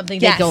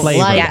Something Yes. they don't Flavor.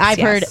 like.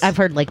 Yes, I've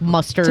heard like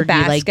mustard. You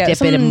like Tabasco,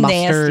 dip it in something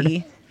mustard.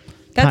 nasty.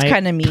 That's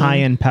kind of mean.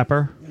 cayenne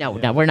pepper. No,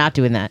 we're not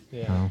doing that.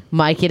 Oh,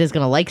 My kid is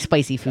gonna like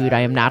spicy food.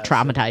 I am not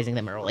traumatizing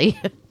them early.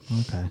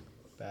 okay.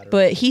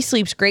 But he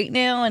sleeps great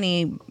now, and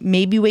he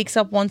maybe wakes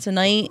up once a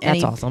night, and That's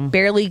he awesome.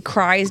 barely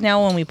cries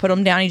now when we put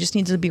him down. He just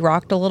needs to be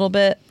rocked a little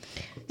bit.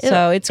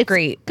 So it's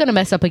great. Gonna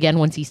mess up again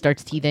once he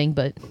starts teething,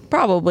 but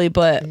Probably,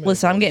 but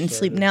listen, I'm getting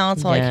sleep now.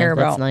 That's all I care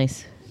that's about.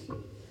 nice.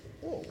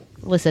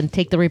 Listen,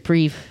 take the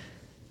reprieve,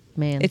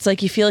 man. It's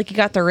like you feel like you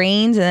got the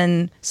reins, and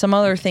then some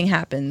other thing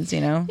happens,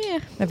 Yeah.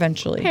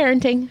 eventually.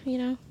 parenting, you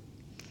know.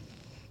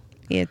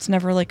 Yeah, it's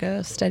never like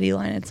a steady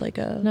line. It's like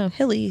a No.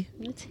 hilly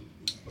It's-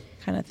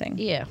 kind of thing.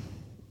 yeah,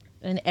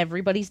 and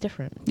everybody's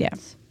different. Yeah.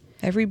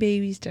 Every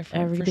baby's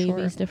different. Every for baby's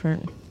sure.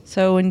 different.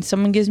 So when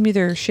someone gives me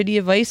their shitty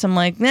advice, I'm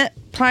like, nah,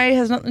 probably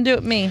has nothing to do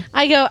with me.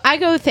 I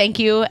go, thank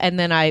you, and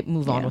then I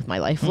move on with my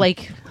life.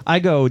 Like, I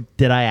go,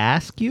 did I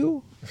ask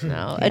you?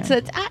 no,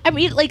 I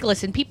mean, like,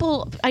 listen,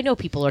 I know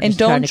people are And just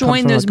trying don't to come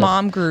join from those a good-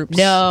 mom groups.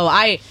 No,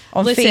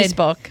 on listen,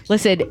 Facebook.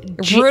 Listen,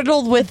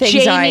 Riddled with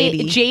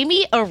anxiety.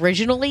 Jamie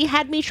originally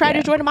had me try to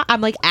Yeah. join a mom. I'm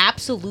like,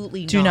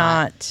 absolutely Do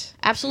not.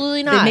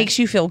 absolutely not. It makes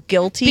you feel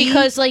guilty.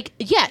 because, like,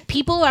 yeah,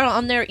 people are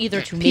on there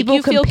either to people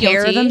make you feel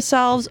compare guilty,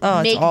 themselves.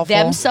 Oh, make it's awful.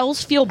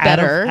 themselves feel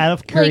better. Out of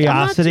Like, I'm not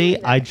curiosity,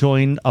 doing that. I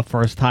joined a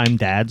first time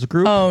dads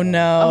group. Oh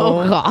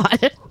no. Oh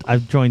God.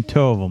 I've joined 2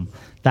 of them.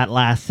 That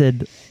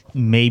lasted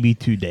maybe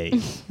 2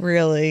 days.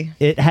 Really?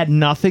 It had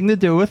nothing to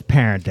do with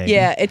parenting.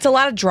 Yeah, it's a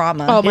lot of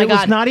drama. Oh, my It was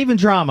God. not even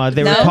drama.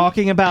 They No? were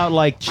talking about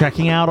like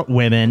checking out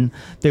women.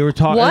 They were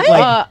talking What?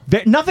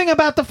 like nothing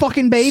about the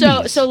fucking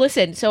babies. So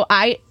listen. So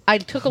I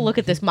took a look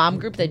at this mom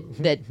group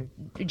that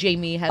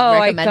Jamie had Oh,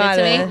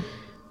 recommended to me.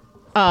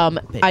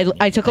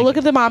 I took a look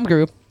at the mom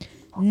group.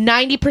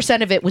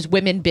 90% of it was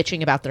women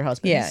bitching about their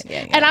husbands.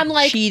 Yeah. And I'm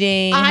like,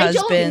 cheating I don't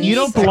husbands. need- you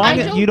don't I belong.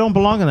 don't- You don't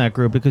belong in that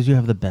group because you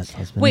have the best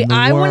husband. Wait, in the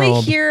I want to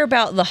world. hear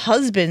about the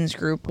husbands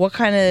group. What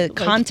kind of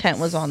content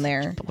was on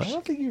there? I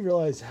don't think you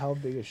realize how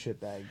big a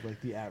shitbag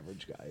like the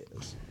average guy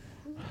is.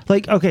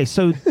 Like, okay,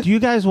 so do you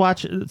guys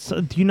watch?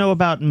 So do you know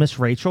about Miss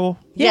Rachel?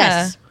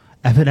 Yes.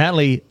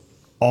 Evidently,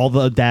 all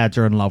the dads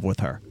are in love with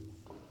her.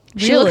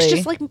 She looks Really?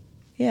 just like.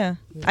 Yeah.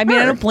 I mean,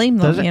 I don't blame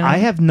them. Does it- You know? I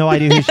have no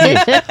idea who she is.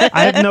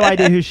 I have no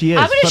idea who she is.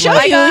 I'm gonna but, show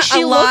like, you. got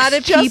She a lot looks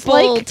of just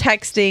people like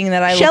texting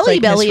that I look Shelly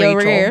like Miss Belly over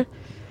Rachel. here.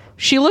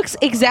 She looks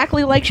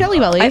exactly like Shelly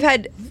Belly. I've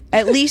had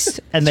at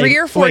least And they- 3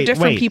 or 4 wait,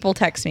 different wait. people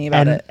text me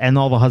about it. and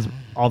all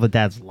the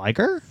dads like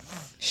her.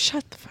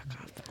 Shut the fuck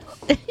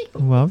up.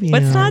 Well, yeah.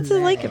 What's not to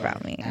like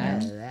about me?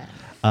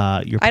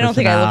 Your I don't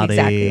think I look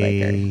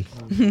exactly like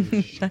her.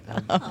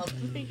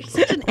 personality. You're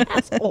such an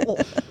asshole.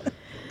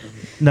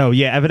 No,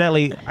 yeah,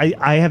 evidently,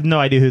 I have no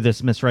idea who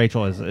this Miss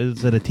Rachel is.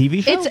 Is it a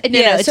TV show?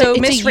 So it's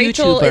Miss a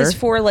Rachel YouTuber. is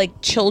for like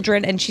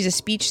children, and she's a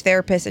speech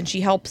therapist, and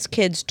she helps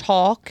kids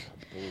talk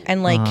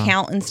and like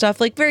count and stuff,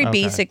 like very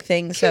basic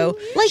things. So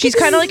Like, she's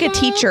it's kind of like a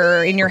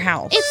teacher in your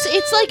house.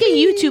 It's like a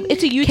YouTube.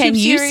 It's a YouTube. Can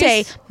you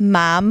series. say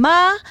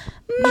 "Mama"?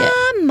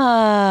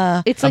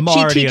 Mama. It's I'm like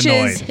already She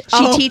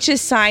annoyed. teaches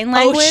sign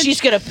language. Oh,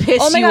 she's gonna piss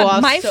Oh my you God,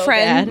 off. my so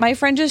friend, bad. my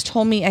friend just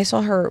told me. I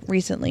saw her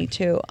recently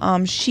too.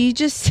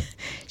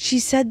 She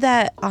said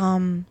that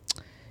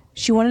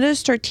she wanted to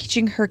start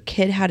teaching her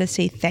kid how to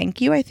say thank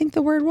you. I think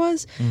the word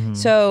was.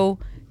 So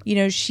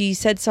she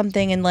said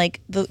something and like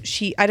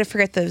I don't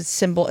forget the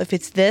symbol. If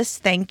it's this,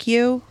 thank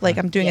you. Like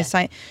I'm doing a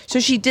sign. So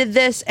she did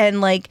this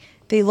and like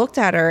they looked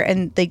at her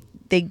and they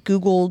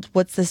Googled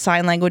what's the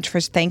sign language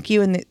for thank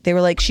you, and they were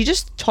like, she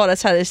just taught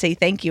us how to say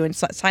thank you in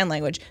sign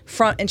language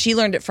and she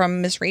learned it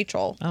from Miss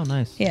Rachel. Oh,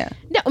 nice. Yeah.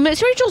 No,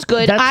 Miss Rachel's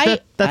good.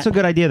 That's a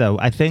good idea, though.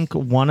 I think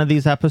one of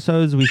these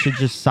episodes we should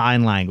just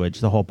sign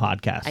language the whole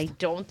podcast. I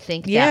don't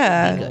think Yeah.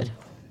 that would be good.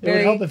 It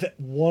would help if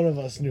one of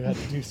us knew how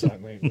to do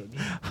sign language.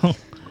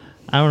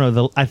 I don't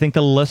know. I think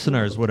the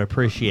listeners would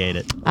appreciate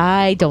it.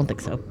 I don't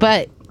think so.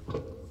 But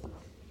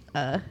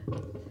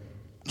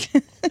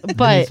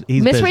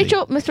He's Miss busy.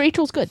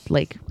 Rachel's good.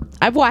 Like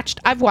I've watched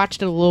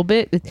it a little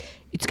bit.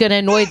 It's gonna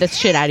annoy the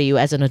shit out of you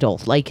as an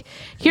adult. Like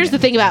here's the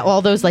thing about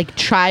all those like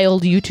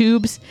child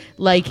YouTubes.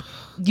 Like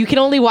you can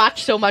only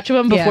watch so much of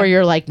them before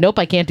you're like, nope,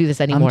 I can't do this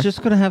anymore. I'm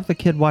just gonna have the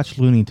kid watch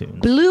Looney Tunes.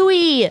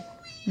 Bluey.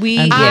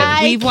 We've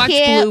watched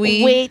can't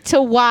Bluey. wait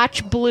to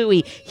watch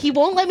Bluey. He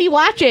won't let me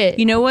watch it.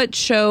 You know what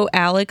show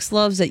Alex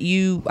loves that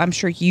I'm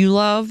sure you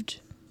loved?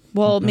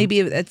 Well, maybe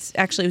it was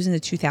in the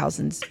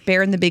 2000s.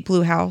 Bear in the Big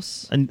Blue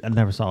House. I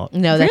never saw it.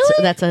 No,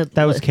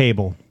 That was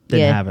cable.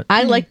 Didn't have it.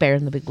 I like Bear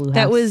in the Big Blue House.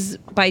 That was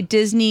by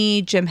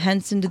Disney. Jim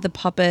Henson did the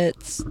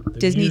puppets.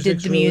 Disney did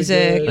music's the really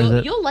music.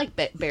 good. You'll like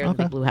Bear in the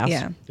Big Blue House.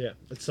 Yeah. Yeah,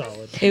 it's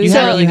solid. It was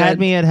So- really you good. had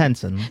me at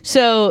Henson.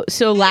 So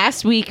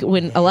last week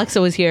when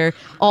Alexa was here,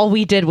 all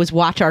we did was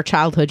watch our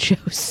childhood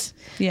shows,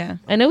 Yeah.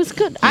 and it was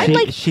good. I She,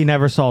 like. she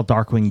never saw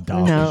Darkwing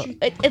Duck. No,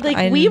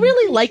 we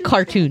really like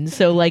cartoons,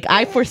 so like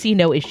I foresee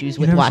no issues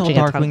You with never watching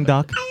saw a Darkwing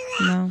Duck?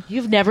 No.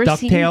 You've never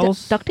seen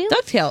DuckTales? DuckTales?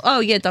 DuckTales.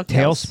 Oh, yeah,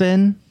 DuckTales.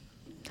 Tailspin?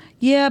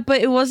 Yeah, but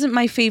it wasn't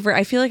my favorite.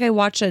 I feel like I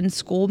watched it in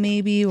school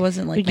maybe. It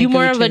wasn't like You my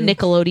more of a go-to.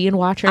 Nickelodeon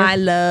watcher? I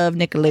love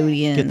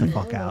Nickelodeon. Get the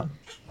fuck out.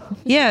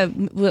 Yeah.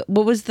 What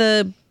was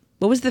the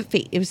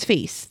face? It was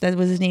Face. That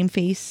was his name,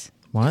 Face.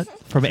 What?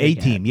 From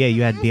A-Team. Yeah,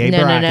 you had B.A. No,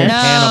 no, Baracus, no.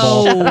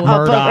 Hannibal, No.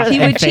 Murdoch, He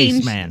and would Face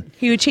change. Man.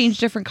 He would change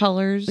different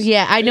colors.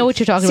 yeah, I know what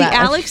you're talking See, about.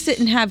 Alex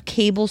didn't have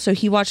cable, so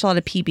he watched a lot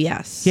of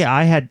PBS. Yeah,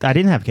 I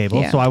didn't have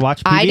cable, Yeah. so I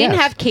watched PBS. I didn't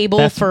have cable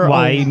That's for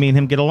why a- me and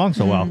him get along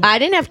so well. I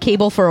didn't have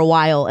cable for a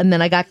while, and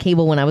then I got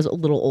cable when I was a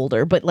little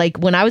older. But like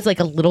when I was like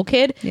a little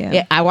kid,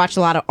 Yeah. I watched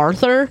a lot of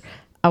Arthur.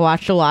 I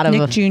watched a lot of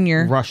Nick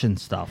Jr. Russian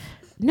stuff.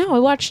 No, I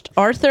watched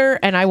Arthur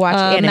and I watched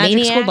Animaniacs.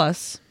 Magic School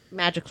Bus.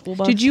 Magic School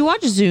Bus. Did you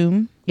watch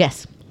Zoom?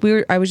 Yes.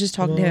 I was just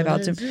talking to him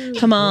about Zoom.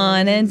 Come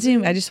on and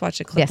Zoom. I just watched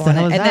a clip Yes, on the it.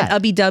 hell is And then that?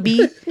 Ubby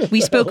Dubby.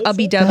 We spoke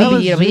Ubby hell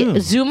is Dubby. Zoom?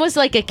 Zoom was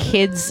like a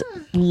kids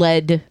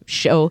led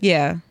show.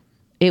 Yeah.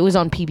 It was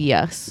on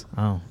PBS.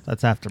 Oh,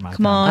 that's after my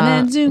Come time. on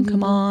and Zoom.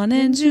 Come on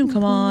and Zoom.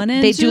 Come on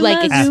and They do, Zoom.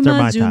 like, After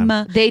my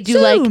time. They do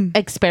like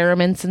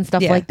experiments and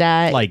stuff Yeah. like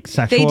that. Like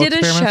sexual They did a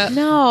experiments?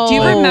 show. No. Do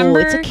you remember?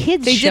 It's a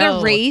kids They show. did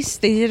a race.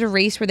 They did a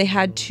race where they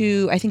had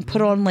to, I think,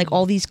 put on like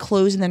all these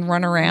clothes and then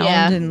run around.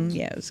 Yeah. And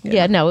yeah, it was good.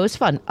 Yeah, no, it was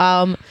fun.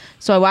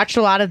 So I watched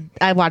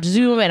I watched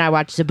Zoom and I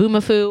watched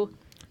Zaboomafoo.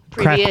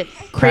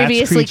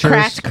 Previously Creatures.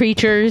 Cracked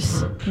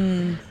Creatures.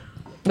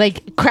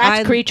 Like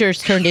Cracked Creatures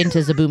turned into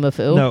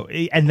Zaboomafoo. No,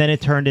 and then it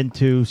turned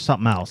into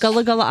something else.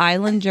 Gullah Gullah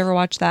Island. Did you ever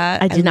watch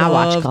that? I did not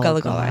watch love Gullah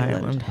Gullah Gullah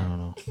Island. I don't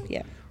know.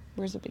 Yeah.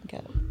 Where's the big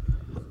cat?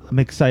 I'm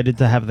excited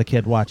to have the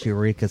kid watch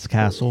Eureka's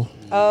Castle.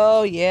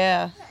 Oh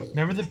yeah.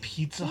 Remember the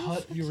Pizza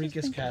Hut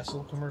Eureka's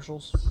Castle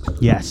commercials?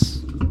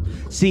 Yes.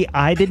 See,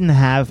 I didn't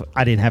have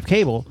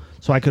cable,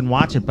 so I couldn't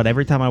watch it. But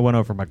every time I went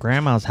over to my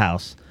grandma's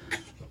house,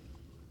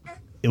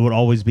 it would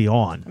always be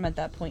on. I'm at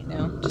that point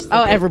now. Just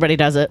Oh, everybody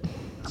does it.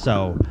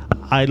 So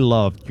I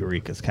loved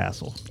Eureka's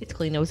Castle. It's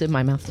clean. It was in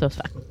my mouth, so it's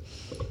fine.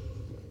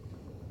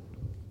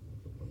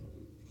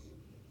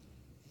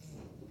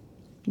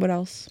 What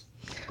else?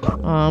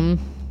 I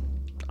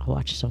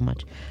watched so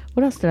much.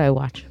 What else did I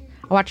watch?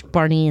 I watched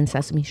Barney and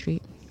Sesame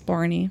Street.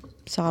 Barney.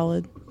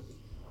 Solid.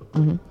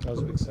 That was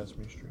a big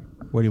Sesame Street.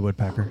 Woody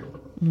Woodpecker.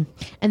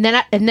 And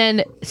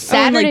then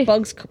Saturday. Oh,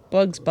 like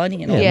Bugs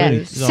Bunny and all Yeah,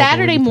 Woody's- it's all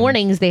Saturday Woody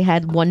mornings they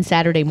had one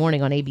Saturday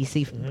morning on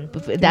ABC.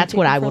 That's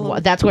what I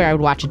would. That's where I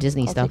would watch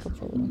Disney I'll stuff. take 'em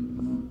for a little.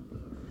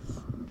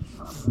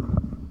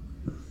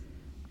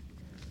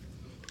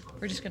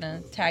 We're just gonna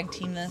tag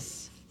team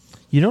this.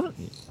 You don't.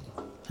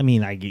 I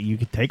mean, you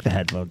could take the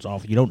headphones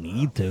off. You don't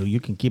need to. You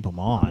can keep them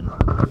on.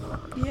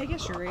 Yeah, I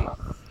guess you're right.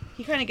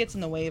 He kind of gets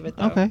in the way of it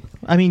though. Okay.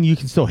 I mean, you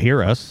can still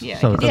hear us. Yeah,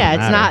 So it doesn't Yeah,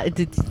 matter.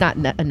 it's not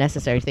a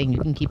necessary thing. You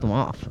can keep them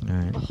off. All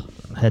right.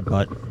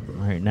 Headbutt.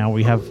 All right. Now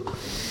we have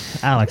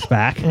Alex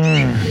back.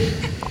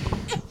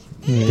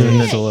 Doing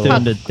It's a little-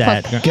 the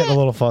dad. Getting a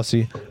little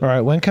fussy. All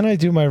right, when can I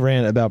do my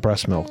rant about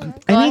breast milk?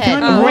 Anytime ahead.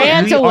 you want.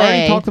 Rant We already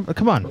away. talked about,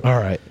 come on. All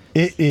right.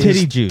 It is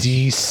Titty juice.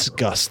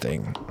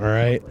 disgusting. All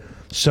right.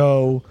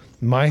 So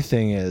my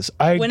thing is,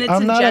 When it's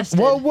I'm not. ingested.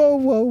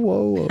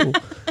 Whoa.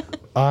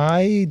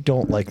 I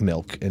don't like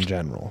milk in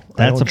general.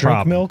 I That's don't a drink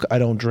problem. milk. I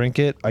don't drink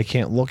it. I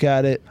can't look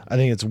at it. I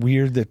think it's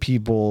weird that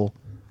people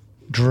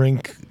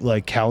drink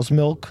like cow's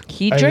milk.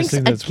 He I just drinks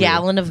think a that's weird.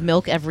 gallon of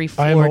milk every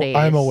 4 days.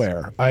 I'm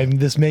aware.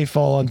 This may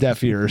fall on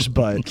deaf ears,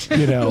 but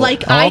you know,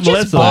 Like Oh, I I'm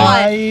just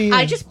listening. bought,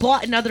 I just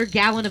bought another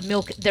gallon of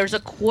milk. There's a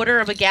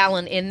quarter of a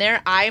gallon in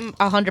there. I'm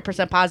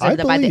 100% positive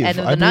that by the end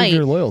of I the believe night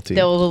your loyalty.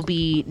 there will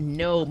be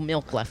no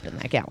milk left in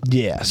that gallon.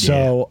 Yeah.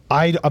 So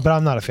but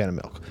I'm not a fan of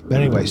milk. But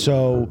anyway,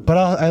 but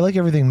I like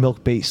everything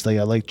milk based. Like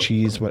I like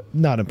cheese, but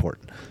not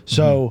important.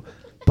 So,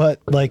 but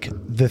like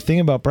the thing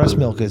about breast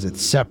milk is it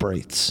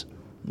separates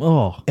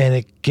Oh, and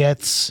it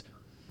gets.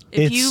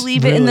 If it's you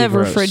leave it in really the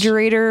gross.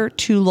 refrigerator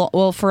too long,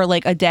 well, for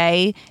like a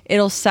day,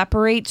 it'll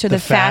separate. So the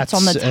fat's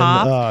on the fats and-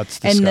 top, it's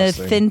and the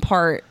disgusting. thin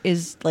part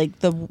is like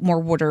the more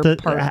water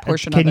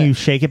portion can of it. you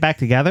shake it back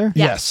together?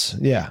 Yes.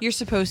 Yeah. You're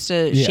supposed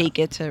to Yeah. shake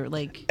it to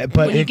like. But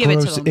when you it give it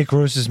to gross, them. it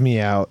grosses me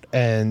out,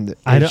 and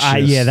I it's don't,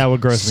 just- yeah, that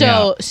would gross me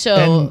out.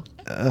 So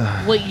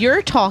what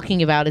you're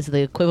talking about is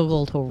the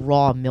equivalent to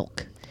raw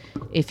milk.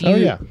 If you Oh,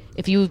 yeah.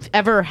 if you've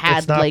ever had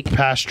It's not like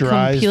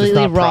pasteurized, it's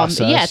completely not raw,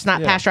 processed. yeah, it's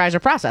not Yeah. pasteurized or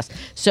processed.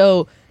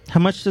 So How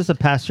much does a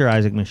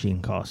pasteurizing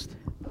machine cost?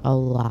 a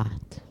lot.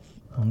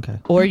 Okay.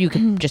 Or you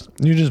could just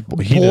You just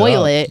heat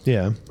boil up. it.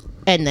 Yeah.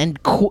 and then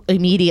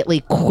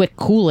immediately quick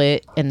cool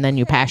it, and then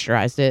you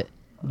pasteurized it.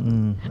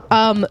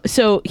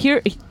 So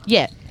here,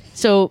 yeah.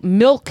 So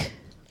milk.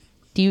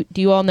 Do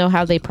you all know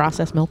how they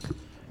process milk?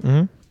 They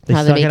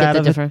How they suck make it it out the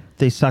of different-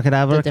 they suck it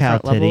out the of a cow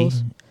different titty,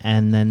 levels?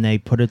 and then they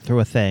put it through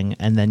a thing,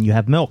 and then you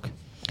have milk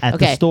at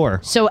the store.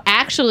 So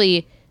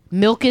actually,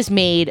 milk is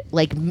made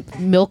like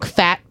milk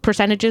fat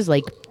percentages,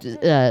 like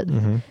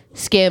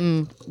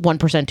skim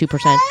 1%,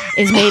 2%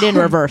 is made in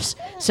reverse.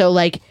 So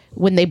like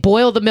when they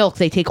boil the milk,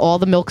 they take all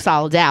the milk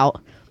solids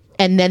out,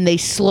 and then they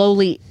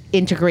slowly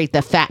integrate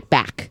the fat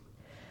back.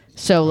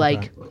 So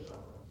like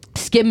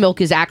skim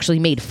milk is actually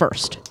made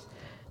first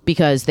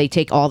because they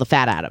take all the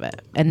fat out of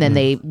it, and then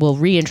they will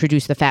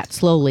reintroduce the fat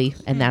slowly,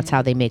 and that's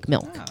how they make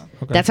milk.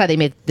 That's how they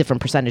make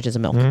different percentages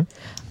of milk.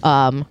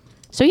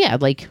 So yeah,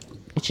 like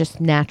it's just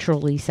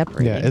naturally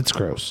separated. Yeah, it's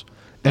gross.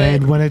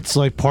 And when it's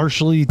like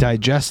partially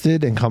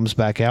digested and comes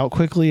back out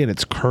quickly and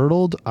it's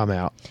curdled, I'm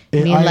out. I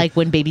mean, like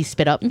when babies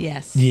spit up.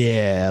 yes.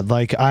 Yeah,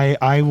 like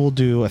I will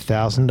do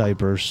 1,000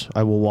 diapers.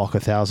 I will walk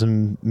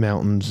 1,000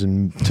 mountains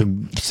and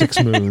to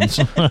 6 moons.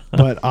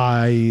 But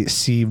I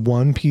see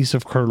one piece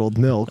of curdled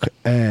milk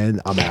and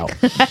I'm out.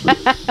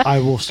 I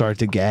will start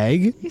to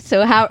gag.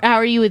 So how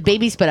are you with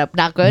baby spit up?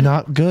 Not good.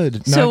 Not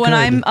good. So not when good.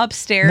 I'm Not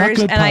upstairs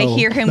good, and I Poe.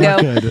 hear him Not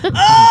go, good.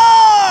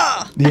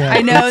 "Oh!" Yeah,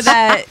 I know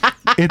that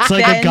it's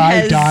like Ben a guy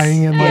has-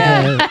 dying in like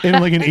yeah.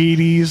 in like an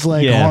 80s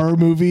like Yeah. horror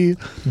movie.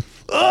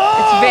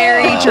 it's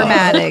very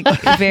dramatic.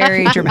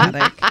 Very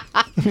dramatic.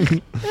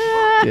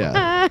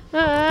 Yeah,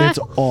 it's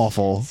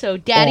awful. So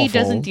daddy Awful.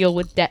 doesn't deal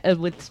with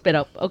with spit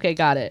up. Okay,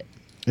 got it.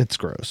 It's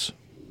gross.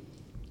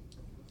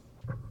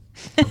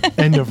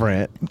 End of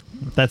rant.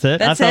 That's it.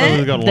 That's I thought it? it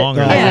would go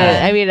longer.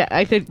 Yeah. I mean,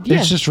 I could. Yeah.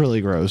 It's just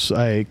really gross.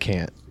 I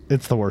can't.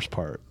 It's the worst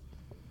part.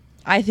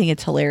 I think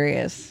it's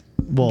hilarious.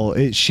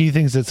 Well, she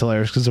thinks it's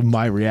hilarious because of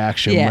my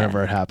reaction Yeah.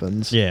 whenever it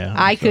happens. Yeah.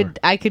 I Sure.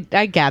 could.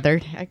 I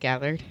gathered.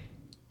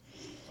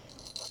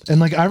 And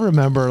like I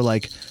remember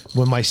like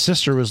when my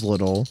sister was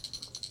little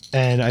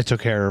and I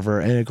took care of her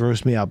and it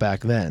grossed me out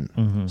back then.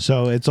 Mm-hmm.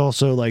 So it's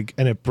also like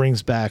and it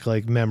brings back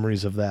like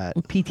memories of that.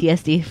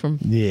 PTSD from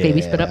Yeah.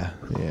 baby spit up.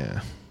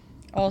 Yeah.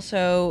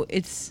 Also,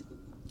 it's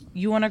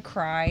you want to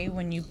cry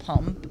when you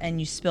pump and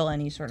you spill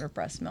any sort of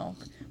breast milk,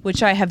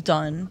 which I have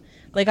done.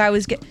 Like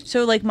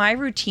like my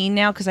routine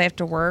now because I have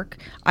to work.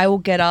 I will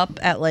get up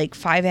at like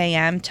 5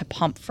 a.m. to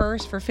pump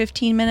first for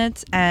 15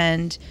 minutes,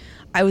 and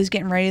I was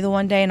getting ready the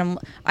one day, and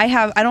I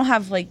don't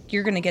have like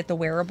you're gonna get the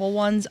wearable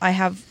ones. I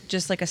have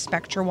just like a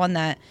Spectra one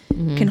that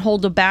can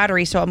hold a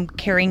battery, so I'm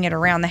carrying it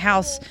around the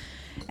house.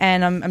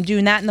 And I'm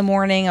doing that in the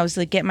morning. I was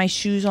like getting my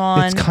shoes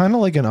on. It's kind of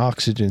like an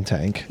oxygen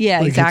tank. Yeah,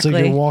 like, It's exactly.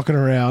 like you're walking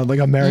around. Like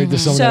I'm married to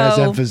someone that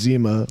So- has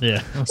emphysema.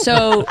 Yeah.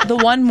 So the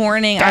one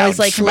morning I was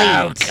like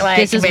late.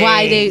 This is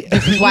why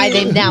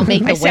they now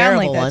make the I sound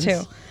like wearable that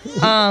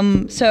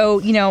ones. too.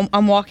 So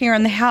I'm walking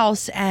around the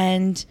house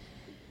and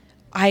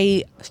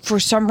for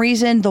some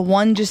reason the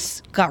one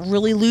just got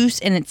really loose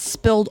and it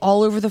spilled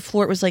all over the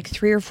floor. It was like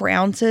 3 or 4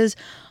 ounces,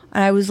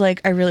 and I was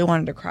like, I really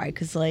wanted to cry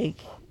because like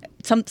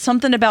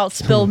something about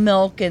spilled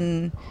milk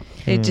and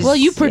it just. Well,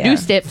 you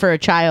produced it for a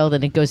child,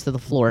 and it goes to the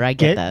floor. I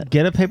get that.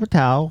 Get a paper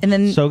towel And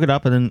then- soak it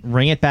up and then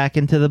wring it back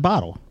into the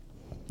bottle.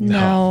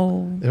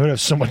 No. They would have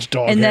so much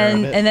dog And hair then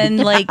in it. and then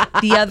like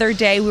the other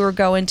day we were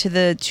going to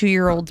the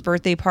 2-year-old's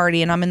birthday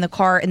party, and I'm in the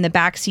car in the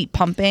back seat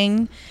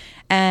pumping,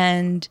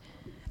 and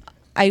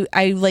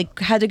I like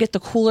had to get the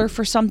cooler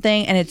for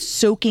something, and it's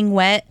soaking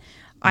wet.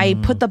 I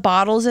put the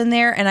bottles in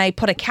there and I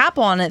put a cap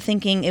on it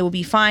thinking it would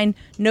be fine.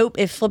 Nope,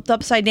 it flipped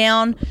upside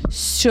down,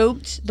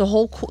 soaked the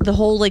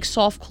whole like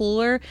soft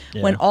cooler,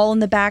 went all in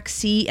the back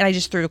seat, and I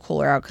just threw the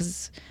cooler out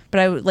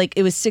but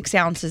it was 6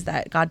 ounces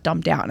that got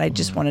dumped out, and I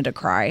just wanted to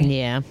cry.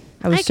 Yeah.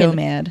 I was so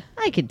mad.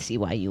 I could see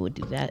why you would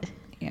do that.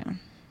 Yeah.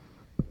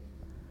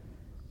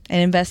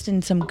 And invest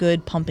in some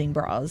good pumping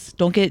bras.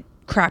 Don't get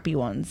crappy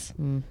ones.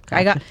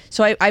 Gotcha.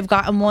 I've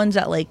gotten ones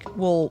that like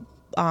will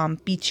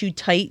be too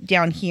tight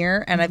down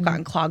here, and I've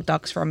gotten clogged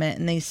ducts from it,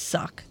 and they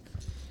suck.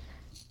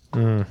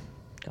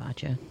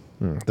 Gotcha.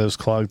 Those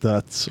clogged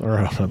nuts are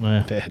on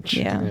a bitch.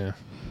 Yeah.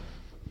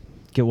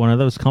 Get one of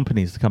those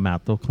companies to come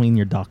out. They'll clean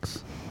your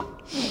ducts.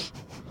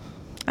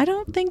 I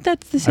don't think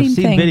that's the same I've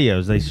seen thing.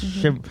 videos.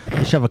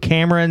 They shove a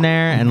camera in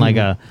there and like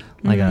a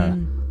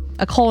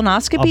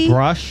colonoscopy? a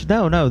brush.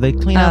 No, they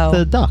clean out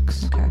the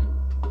ducts. Okay.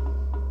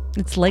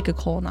 It's like a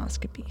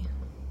colonoscopy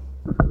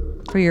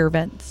for your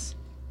vents,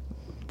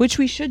 which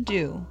we should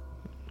do.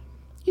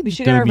 We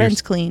should get our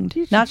vents cleaned,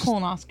 not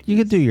colonoscopy. You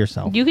could do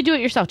yourself. You could do it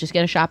yourself. Just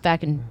get a shop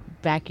vac and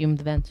vacuum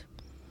the vents.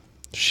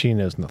 She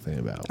knows nothing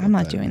about. I'm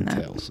not doing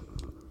that.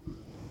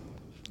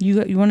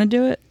 You want to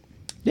do it?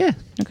 Yeah.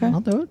 Okay.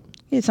 I'll do it.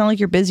 Yeah, it sounds like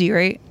you're busy,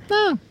 right?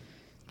 No. I'm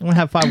gonna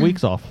have 5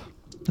 weeks off.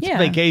 It's Yeah.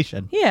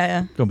 vacation.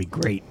 Yeah. It's gonna be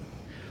great.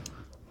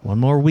 One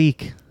more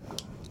week.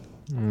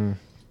 A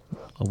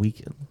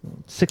week.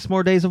 6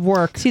 more days of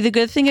work. See, the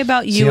good thing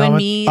about you See, and I'm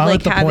me, at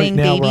like the point having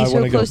now where I babies so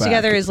wanna go close back.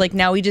 together, is like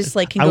now we just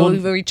like can I go wouldn't-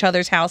 over each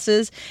other's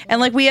houses,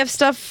 and like we have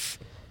stuff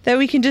that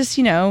we can just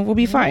we'll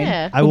be fine.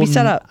 Yeah. We'll be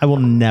set up. I will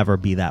never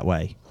be that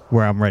way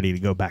where I'm ready to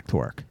go back to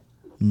work.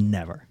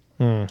 Never.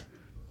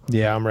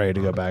 Yeah, I'm ready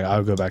to go back.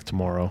 I'll go back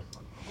tomorrow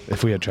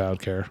if we had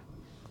childcare.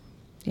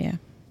 Yeah.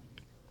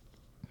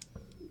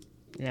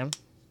 Yeah.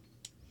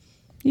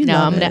 You No,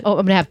 love I'm it.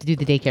 gonna have to do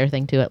the daycare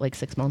thing too at like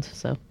 6 months.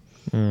 So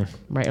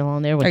right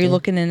along there. With Are you the-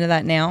 looking into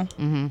that now?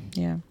 Mm-hmm.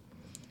 Yeah.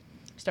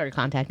 Started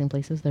contacting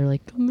places. They're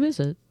like, come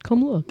visit,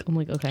 come look. I'm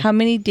like, okay. How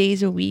many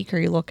days a week are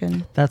you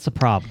looking? That's a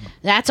problem.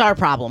 That's our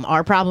problem.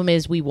 Our problem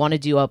is we want to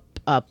do a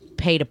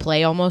pay to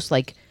play almost.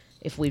 Like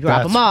if we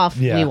drop them off,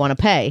 we want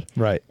to pay.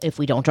 Right. If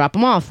we don't drop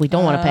them off, we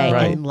don't want to pay.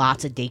 Right. And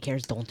lots of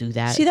daycares don't do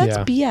that. See, that's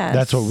BS.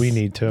 That's what we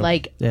need to.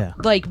 like Yeah.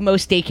 like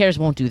most daycares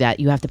won't do that.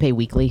 You have to pay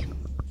weekly.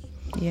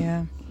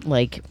 Yeah.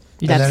 Like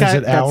And then is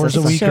it hours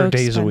a week So or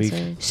days a week?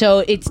 expensive. so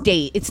it's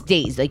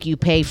days. Like you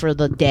pay for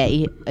the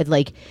day,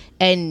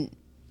 and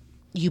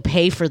you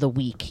pay for the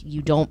week.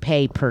 You don't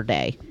pay per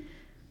day.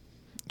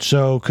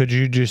 So could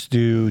you just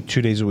do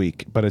 2 days a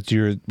week, but it's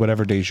your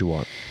whatever days you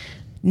want?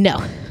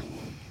 No.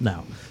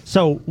 No.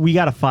 So we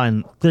got to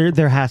find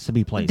there has to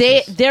be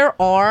places. There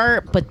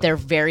are, but they're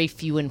very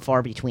few and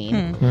far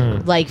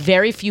between. Like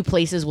very few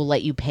places will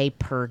let you pay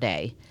per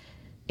day.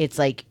 It's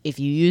like if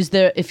you use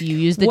the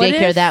What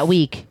daycare if- that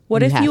week.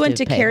 What if have you went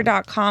to pay them.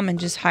 care.com and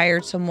just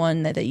hired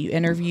someone that you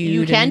interviewed?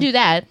 You can and- do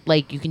that.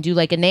 Like you can do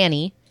like a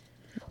nanny,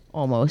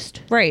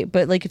 almost. Right,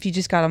 but like if you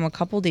just got them a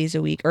couple days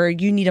a week, or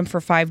you need them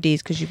for 5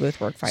 days because you both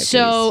work 5 days.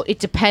 So it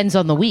depends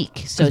on the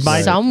week. So 'Cause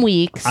mine- some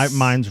weeks,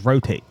 Mine's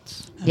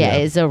rotates. yeah,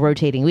 it's a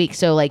rotating week.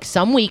 So like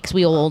some weeks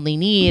we'll only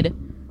need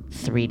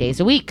 3 days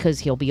a week because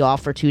he'll be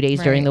off for 2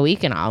 days during Right. the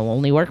week, and I'll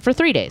only work for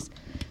 3 days.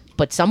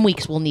 But some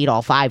weeks we'll need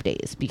all 5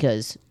 days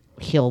because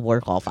he'll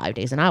work all 5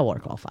 days and I'll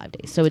work all 5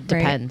 days. So it Right.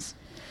 depends,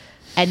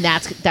 and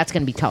that's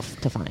going to be tough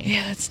to find.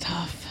 Yeah, that's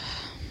tough.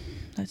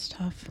 That's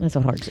tough. That's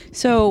a hard.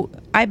 So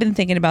I've been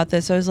thinking about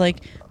this. I was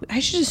like, I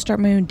should just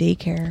start my own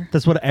daycare.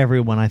 That's what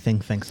everyone I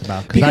think thinks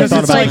about. Because I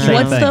thought it's about like, the same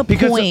what's thing. the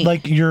Because point?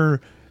 like you're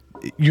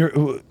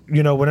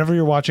whenever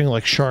you're watching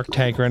like Shark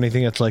Tank or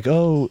anything, it's like,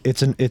 oh,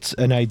 it's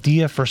an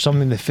idea for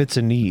something that fits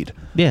a need.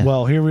 Yeah.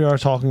 Well, here we are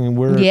talking.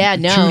 We're Yeah,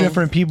 no. two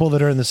different people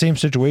that are in the same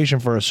situation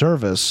for a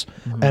service,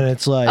 and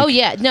it's like, Oh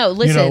yeah, no.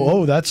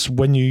 Listen, that's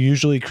when you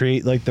usually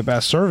create like the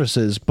best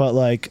services. But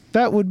like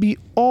that would be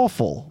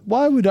awful.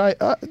 Why would I?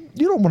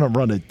 You don't want to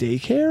run a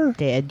daycare.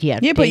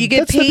 Yeah, but you get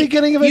That's paid. the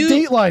beginning of a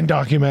Dateline But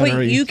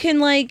documentary. you can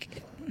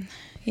like,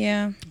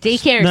 yeah.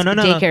 daycares.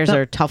 Daycares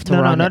are tough to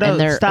run, and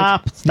they're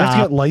Stop. You have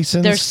to get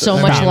licensed. There's so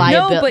and- much Stop.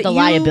 No, but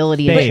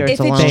liability Babe, insurance if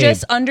it's alone.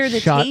 just under the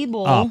Shut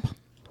table. up.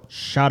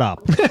 Shut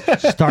up.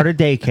 Start a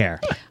daycare.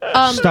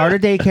 Start a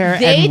daycare,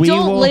 They and we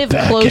don't will live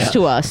close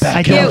to us. I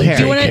back don't out care.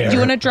 Do you Daycare.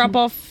 want to drop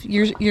off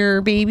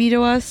your baby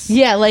to us?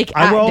 Yeah, like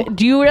I will-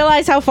 do you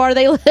realize how far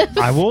they live?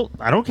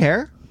 I don't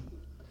care.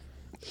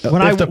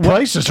 If the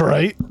price is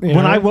right.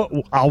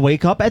 I'll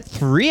wake up at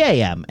 3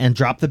 a.m. and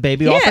drop the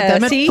baby off at Yeah,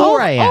 them see? at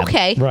 4 a.m.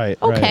 Okay. Right,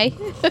 Okay.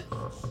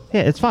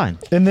 Yeah, it's fine.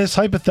 In this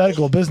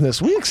hypothetical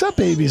business, we accept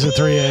babies at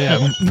 3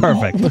 a.m.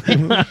 Perfect.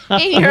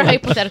 In your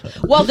hypothetical.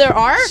 Well, there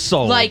are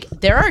Sold.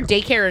 there are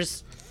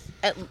daycares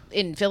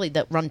in Philly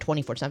that run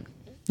 24/7.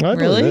 I believe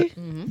Really? it.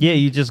 Yeah,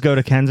 you just go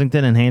to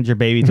Kensington and hand your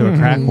baby to a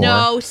crack whore.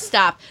 No,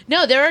 stop.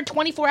 No, there are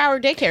 24-hour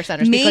daycare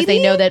centers because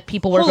they know that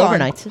people work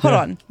overnights. Hold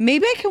on.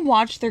 Maybe I can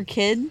watch their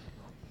kid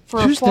for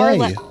Who's a far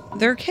they?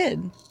 their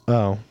kid.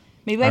 Oh.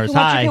 Maybe I Ours can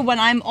watch high. their kid when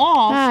I'm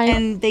off, Hi.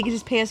 and they could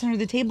just pay us under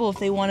the table if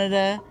they wanted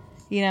to,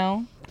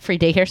 Free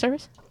daycare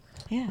service?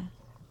 Yeah.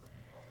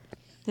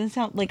 Doesn't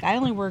sound like I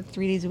only work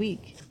 3 days a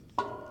week.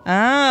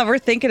 Ah, we're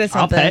thinking of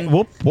I'll something.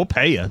 pay. We'll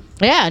pay you.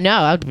 Yeah,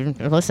 no,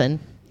 listen.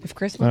 If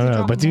Christmas, I don't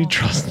know, but do you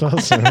trust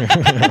us?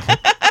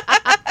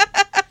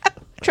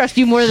 Trust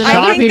you more than I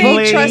other think people.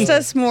 they trust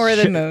us more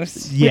than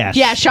most. Yes.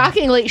 Yeah,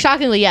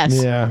 shockingly,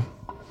 yes. Yeah.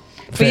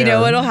 But you know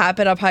Fair. what'll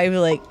happen? I'll probably be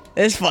like,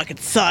 "This fucking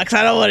sucks.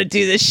 I don't want to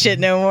do this shit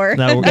no more."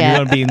 No,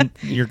 Yeah.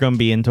 you're gonna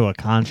be into a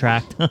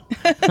contract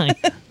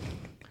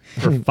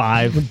for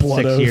 5,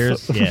 blood 6 oath.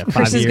 years. Yeah, 5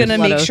 Chris years. is gonna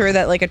Blood make oath. sure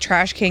that like a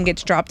trash can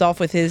gets dropped off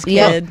with his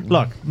Yep. kid.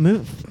 Look,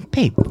 move,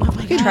 babe.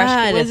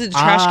 Trash, what is it?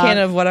 Trash can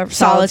of whatever.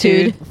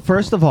 Solitude.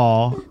 First of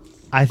all,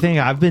 I think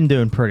I've been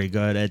doing pretty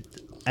good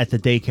at the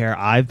daycare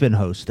I've been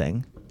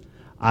hosting.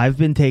 I've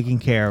been taking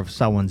care of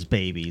someone's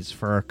babies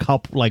for a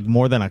couple, like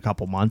more than a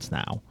couple months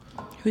now.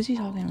 Who's he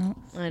talking about?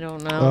 I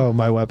don't know. Oh,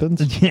 my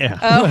weapons? Yeah.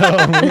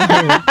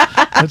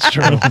 That's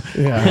true.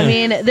 Yeah. I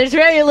mean, there's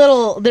very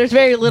little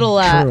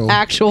True,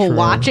 actual true.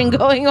 watching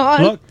going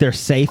on. Look, they're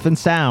safe and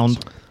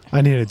sound.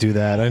 I need to do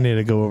that. I need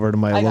to go over to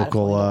my got it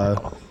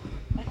local.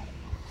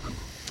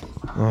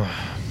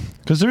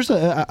 Because there's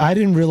I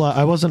didn't realize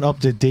I wasn't up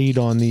to date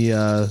on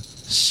the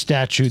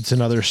statutes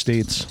in other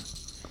states,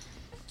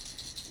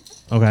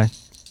 Okay.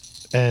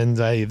 and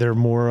they're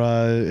more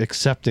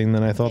accepting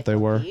than I thought they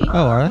were.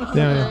 Oh, are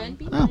they? Yeah,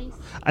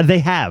 Oh. They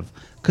have,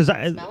 because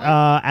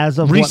as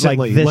of recently,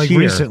 what, like this year.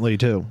 recently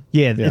too.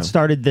 Yeah, it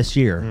started this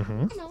year.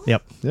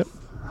 Yep. Yep.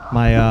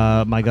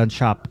 My gun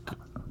shop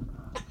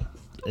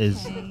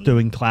is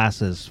doing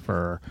classes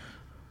for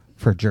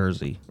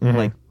Jersey,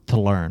 like to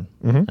learn,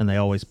 and they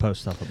always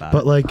post stuff about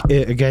But like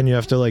again, you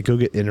have to like go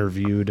get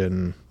interviewed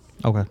and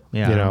it. Okay.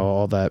 Yeah. you know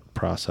all that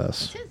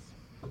process.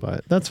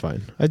 But that's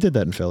fine. I did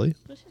that in Philly.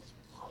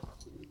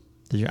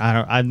 Did you?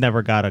 I've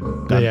never got a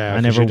gun. Yeah, I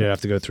 'cause never you did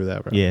have to go through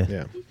that. Right? Yeah.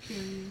 Yeah.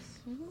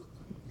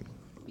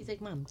 He's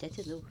like, Mom, that's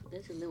a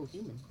little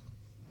human.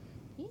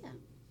 Yeah,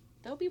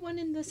 there'll be one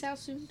in the south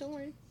soon. Don't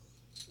worry.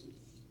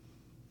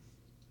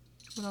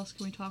 What else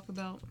can we talk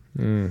about?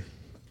 I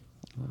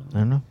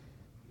don't know.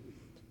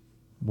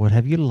 What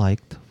have you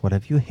liked? What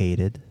have you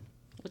hated?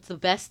 What's the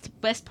best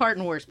part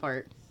and worst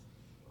part?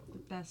 The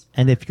best.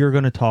 And if you're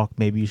going to talk,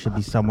 maybe you should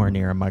be somewhere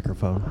near a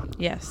microphone.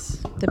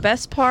 Yes. The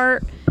best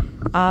part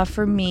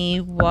for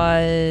me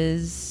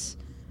was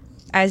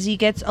as he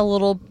gets a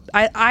little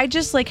I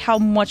just like how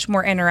much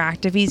more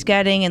interactive he's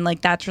getting, and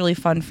like that's really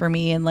fun for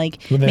me, and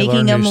like When they making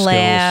learn him new skills.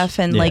 laugh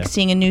and like Yeah.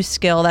 seeing a new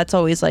skill. That's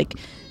always like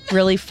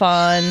really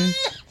fun.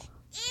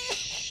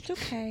 Shh, it's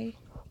okay.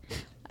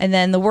 And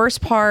then the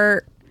worst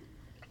part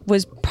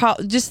was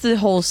just the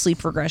whole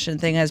sleep regression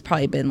thing has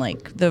probably been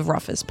like the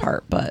roughest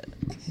part, but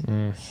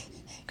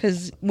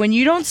because when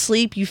you don't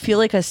sleep, you feel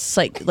like a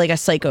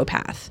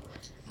psychopath.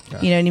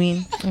 You know what I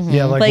mean?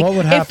 Yeah. Like, what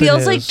would happen? It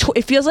feels is, like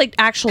it feels like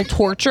actual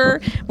torture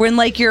when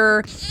like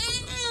you're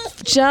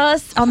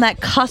just on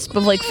that cusp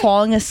of like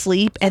falling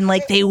asleep, and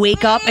like they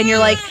wake up and you're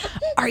like,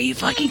 "Are you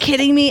fucking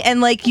kidding me?" And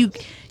like you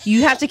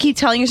have to keep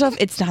telling yourself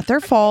it's not their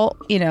fault.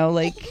 You know,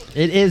 like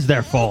It is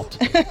their fault.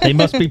 They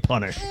must be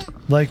punished.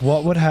 like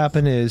what would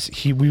happen is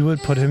we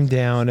would put him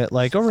down at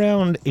like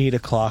around 8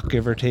 o'clock,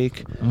 give or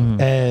take,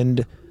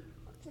 and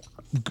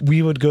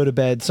we would go to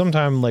bed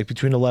sometime like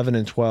between 11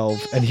 and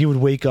 12, and he would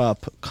wake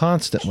up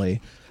constantly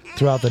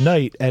throughout the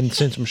night. And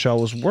since Michelle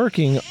was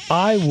working,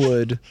 I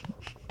would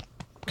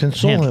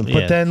console him. Yeah.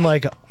 But then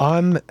like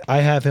I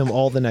have him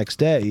all the next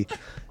day,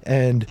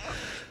 and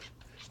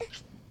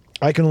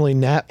I can only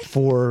nap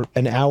for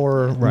an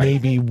hour, Right.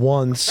 maybe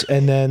once,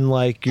 and then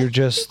like and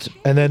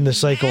then the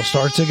cycle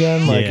starts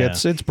again. Like Yeah.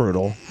 it's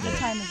brutal. what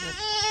time is it?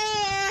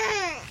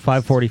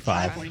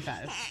 5:45. 45.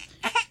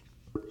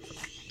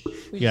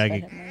 You gotta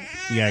get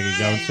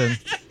going soon.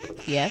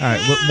 Yeah. All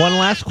right. One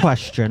last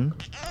question.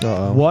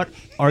 Uh-oh. What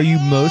are you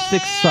most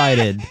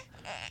excited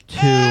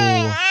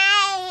to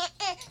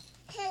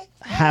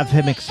have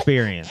him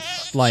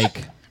experience?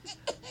 Like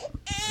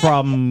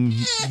from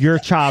your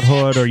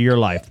childhood or your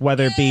life,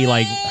 whether it be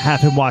like have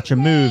him watch a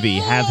movie,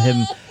 have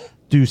him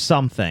do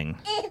something.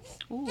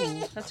 Ooh,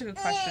 that's a good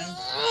question.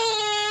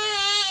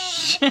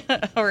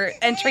 Or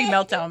entering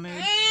meltdown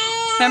mood.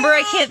 Remember,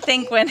 I can't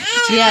think when.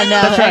 Yeah, no,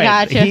 That's I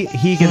right. got you.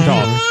 He can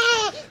talk.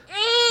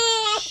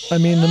 I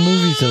mean, the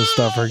movies and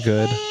stuff are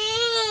good.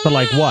 But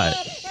like what?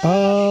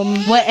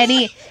 What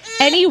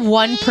any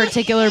one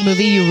particular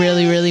movie you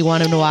really, really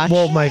want him to watch?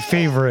 Well, my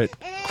favorite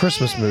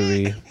Christmas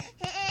movie,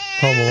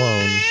 Home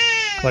Alone.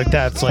 Like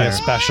that's like a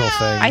Fair. special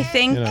thing. I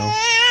think- you know.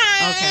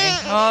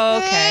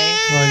 Okay.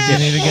 Like, do you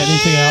need to get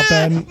anything out,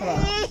 Ben?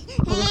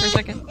 Hold on for a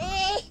second.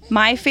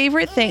 My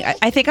favorite thing,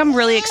 I think I'm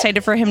really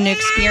excited for him to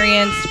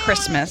experience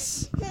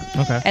Christmas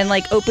Okay. and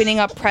like opening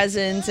up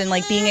presents and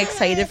like being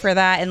excited for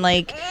that and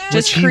like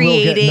just Which he will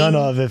creating. get none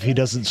of if he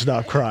doesn't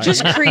stop crying.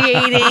 Just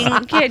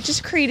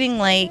creating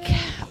like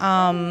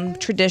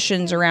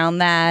traditions around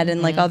that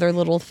and like other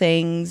little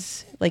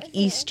things like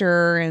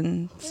Easter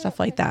and stuff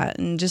like that,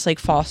 and just like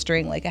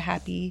fostering like a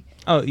happy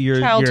Oh,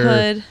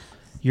 childhood.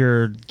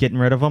 You're getting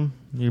rid of him?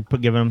 You're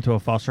giving him to a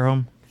foster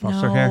home?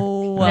 Foster care?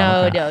 No,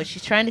 No.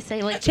 She's trying to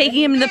say like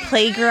Taking him to the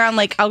playground,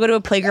 like I'll go to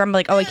a playground,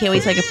 like, oh, I can't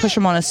wait till I can push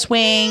him on a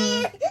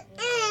swing.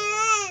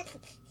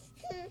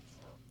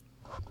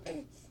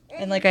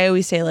 And like I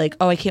always say, like,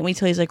 oh, I can't wait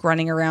till he's like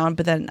running around,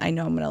 but then I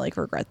know I'm gonna like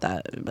regret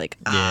that. Like,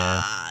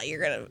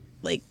 you're gonna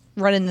like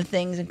run into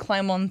things and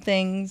climb on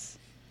things.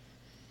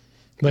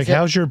 Like,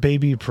 how's your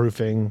baby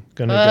proofing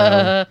gonna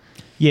go?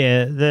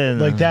 Yeah, then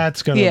Like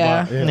that's gonna.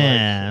 Yeah.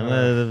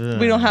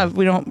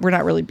 We're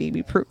not really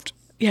baby proofed.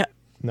 Yeah.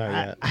 Not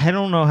yet. I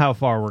don't know how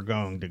far we're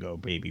going to go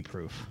baby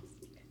proof.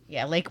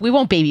 yeah, like we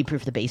won't baby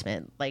proof the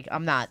basement. Like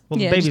I'm not. Well,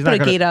 Yeah, the baby's just not put a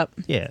gonna, gate up.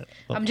 Yeah,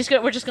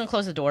 We're just gonna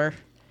close the door,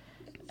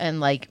 and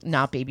like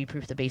not baby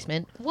proof the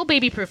basement. We'll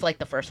baby proof like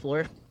the first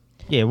floor.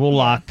 yeah.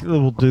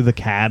 We'll do the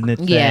cabinet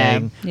Yeah.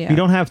 thing. Yeah. We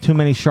don't have too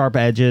many sharp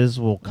edges.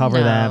 We'll cover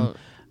No. them.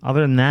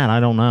 Other than that,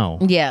 I don't know.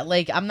 Yeah,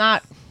 like I'm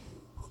not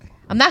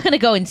gonna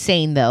go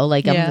insane though.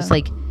 Like I'm Yeah. just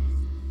like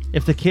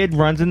If the kid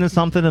runs into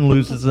something and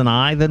loses an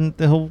eye, then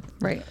he'll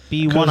Right.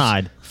 be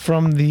one-eyed.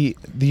 From the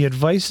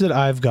advice that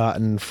I've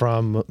gotten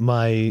from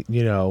my,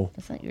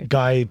 that's not your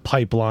guy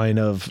pipeline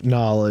of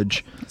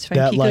knowledge, It's fine.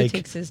 that Pico like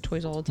takes his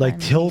toys all the time. like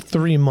till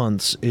 3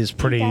 months is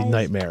pretty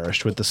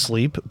nightmarish with the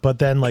sleep, but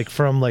then like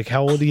from like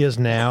how old he is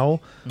now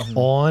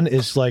on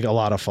is like a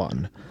lot of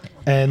fun,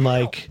 and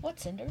like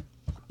What's Cinder?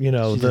 She's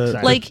the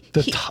excited. like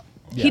the he, top-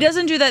 he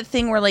doesn't do that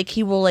thing where like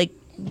he will like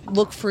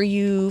look for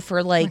you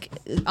for like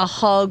a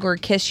hug or a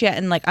kiss yet,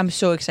 and like I'm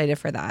so excited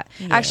for that.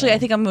 Actually, I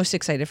think I'm most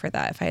excited for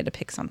that if I had to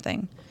pick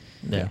something.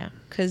 Yeah.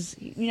 Because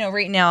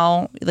right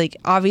now, like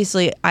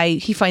obviously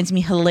he finds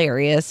me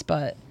hilarious,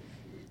 but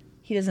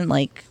he doesn't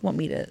like want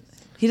me to.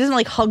 He doesn't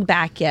like hug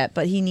back yet,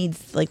 but he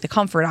needs like the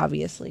comfort,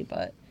 obviously.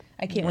 But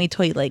I can't wait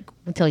till he like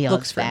Until he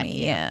looks hugs for back,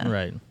 me. yeah. Yeah.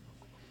 Right.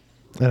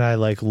 And I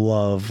like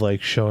love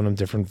like showing him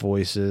different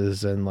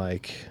voices, and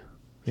like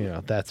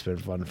that's been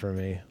fun for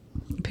me.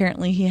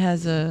 Apparently, he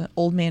has a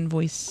old man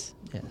voice.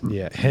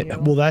 Yeah.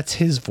 Well, that's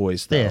his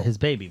voice though. Yeah, his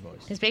baby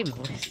voice. His baby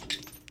voice.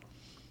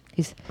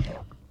 He's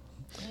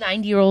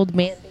 90-year-old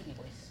man baby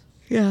voice.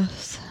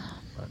 Yes.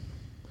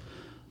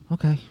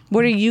 Okay.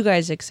 What are you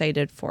guys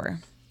excited for?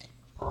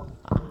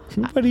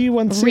 What do you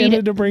want Read Santa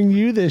it. to bring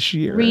you this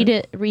year?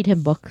 Read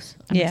him books.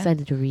 I'm Yeah,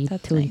 excited to read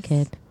that's to a nice.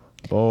 kid.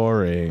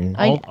 Boring.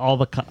 All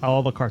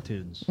the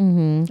cartoons.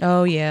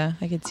 Oh yeah,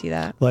 I could see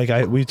that.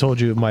 Like we told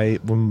you,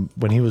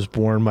 when he was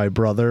born, my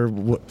brother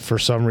for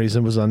some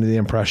reason was under the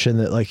impression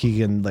that like he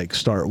can like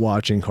start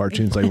watching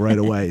cartoons like right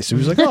away. So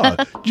he was like, "Oh,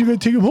 you're gonna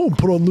take him home,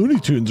 put on Looney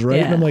Tunes, right?"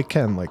 Yeah. And I'm like,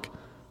 "Ken, like,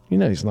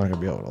 he's not gonna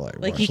be able to like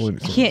Like watch Looney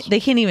Tunes." they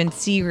can't even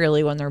see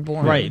really when they're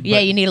born. Right. Yeah,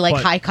 you need like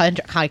but high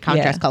contrast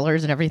Yeah.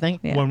 colors and everything.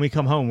 Yeah. When we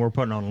come home, we're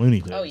putting on Looney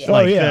Tunes. Oh, yeah. Oh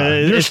yeah,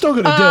 you're it's- still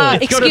gonna do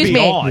it. It's gonna Excuse be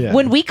me. on. Yeah.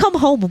 When we come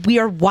home, we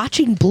are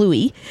watching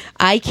Bluey.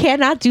 I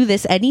cannot do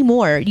this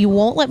anymore. You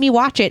won't let me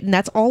watch it, and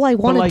that's all I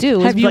want to like, do.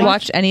 Have is you like-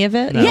 watched any of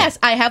it? No. Yes,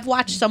 I have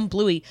watched some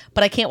Bluey,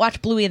 but I can't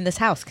watch Bluey in this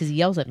house because he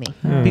yells at me.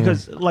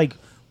 Because like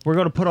we're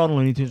gonna put on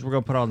Looney Tunes, we're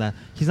gonna put on that.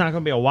 He's not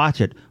gonna be able to watch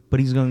it, but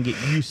he's gonna get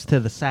used to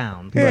the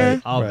sound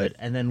Right. of Right. it,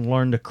 and then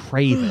learn to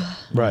crave it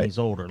when Right. he's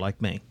older, like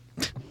me.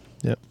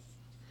 Yep.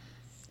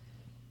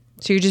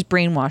 So you're just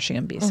brainwashing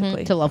him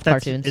basically. To love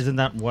That's, cartoons. Isn't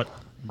that what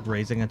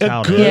raising a A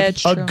child good, is? Yeah,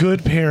 it's a true.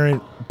 good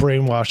parent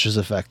brainwashes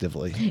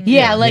effectively.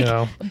 Yeah, like you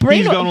know? brain.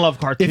 He's gonna love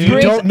cartoons. If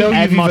you don't know and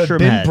you've even Mushroom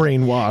been Head.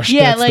 brainwashed,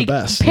 Yeah, that's like the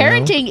best.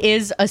 parenting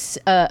is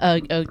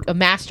a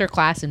master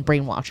class in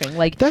brainwashing.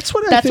 Like That's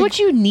what I that's think- what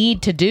you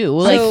need to do.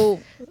 Like So-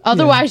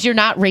 otherwise, you're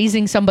not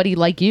raising somebody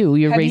like you.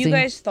 You're Have raising. you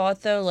guys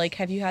thought though, like,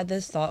 have you had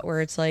this thought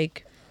where it's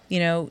like,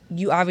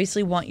 you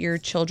obviously want your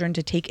children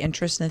to take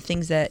interest in the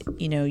things that,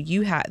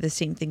 you have, the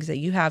same things that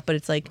you have, but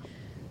it's like,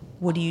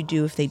 what do you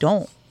do if they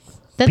don't?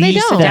 then they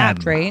Beat don't. them.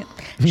 Adapt, right?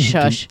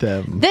 Shush.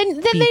 them. Then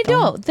they Beat them.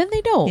 don't. Then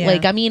they don't. Yeah.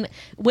 Like I mean,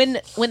 when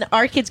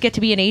our kids get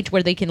to be an age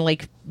where they can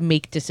like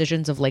make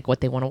decisions of like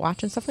what they want to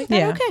watch and stuff like that.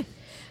 Yeah. Okay.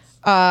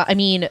 I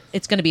mean,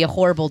 it's going to be a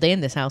horrible day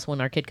in this house when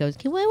our kid goes,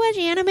 "Can we watch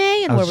anime?"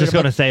 And I was just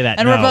both- gonna say that.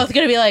 and no. we're both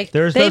going to be like,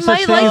 There's "They no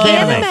might such thing like as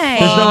anime."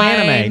 There's no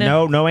Fine.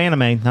 anime. No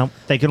anime. No,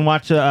 they can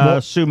watch a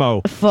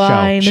sumo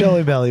Fine. show.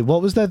 Shelly Belly,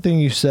 what was that thing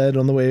you said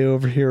on the way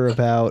over here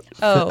about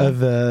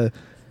the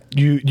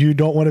you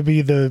don't want to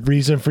be the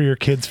reason for your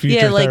kids'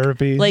 future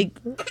therapy? Like,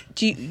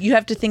 do you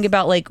have to think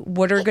about like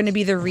what are going to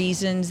be the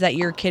reasons that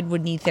your kid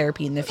would need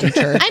therapy in the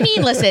future? I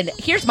mean, listen.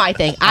 Here's my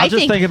thing. I'll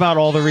just think about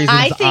all the reasons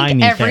I think I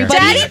need everybody-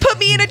 therapy. Daddy put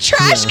me in a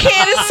trash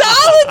can of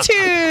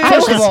solitude.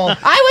 First of all,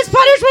 I was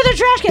punished with a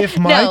trash can. if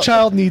my No.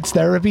 child needs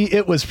therapy,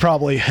 it was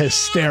probably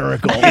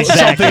hysterical. It's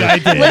Exactly. something I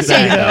did.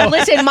 Listen, you know?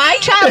 listen. My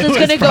child is was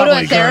going to go to a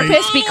probably great.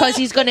 therapist because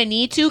he's going to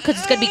need to, because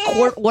it's going to be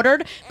court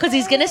ordered, because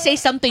he's going to say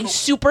something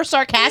super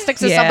sarcastic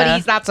to Yeah. somebody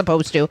he's not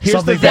supposed to. Here's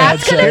Something the thing. bad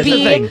That's gonna said. Here's the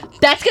be thing.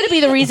 that's gonna be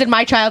the reason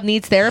my child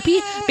needs therapy,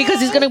 because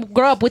he's gonna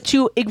grow up with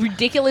two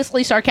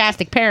ridiculously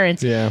sarcastic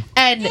parents. Yeah.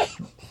 And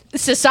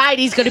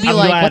society's gonna be I'm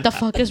like, glad- what the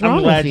fuck is wrong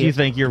I'm glad with you you?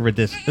 think you're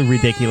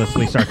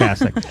ridiculously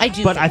sarcastic. I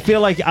do but think I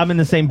feel like I'm in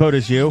the same boat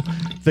as you.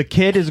 The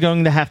kid is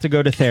going to have to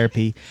go to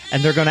therapy,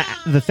 and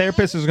the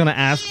therapist is gonna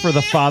ask for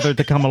the father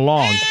to come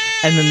along,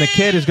 and then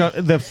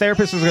the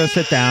therapist is gonna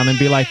sit down and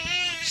be like,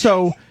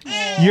 So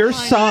your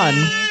son,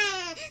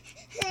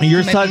 your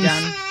Might be son,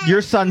 done.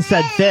 your son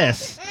said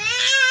this,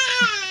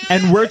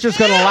 and we're just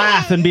gonna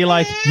laugh and be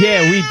like,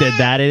 "Yeah, we did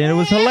that, and it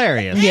was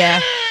hilarious."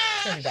 Yeah.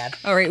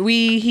 All right,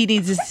 we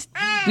need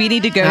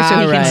to go so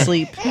All he right. can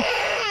sleep.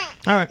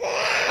 All right.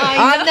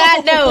 On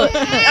that note,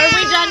 Are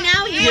we done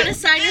now? You want to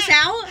sign us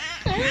out?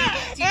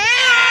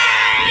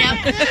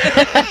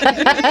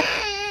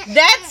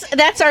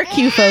 that's our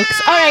cue,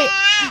 folks. All right.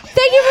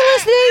 Thank you for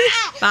listening.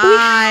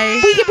 Bye.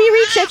 We can be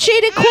reached at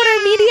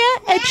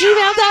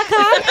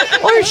shadedcornermedia@gmail.com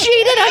or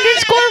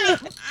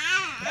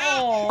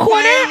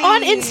shaded_corner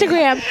on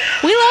Instagram.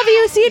 We love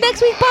you. See you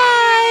next week.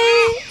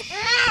 Bye.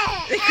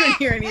 I couldn't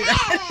hear any of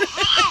that.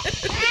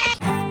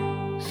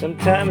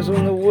 Sometimes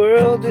when the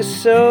world is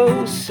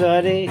so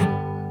sudden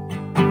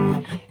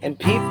and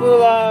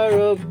people are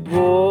a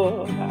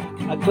bore,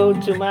 I go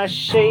to my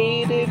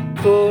shaded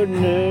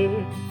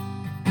corner,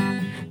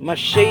 my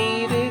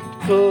shaded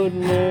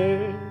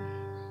corner.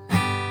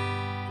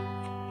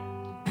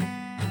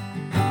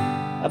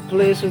 A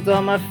place with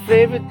all my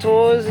favorite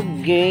toys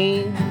and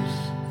games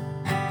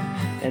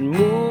and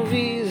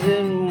movies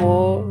and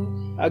more.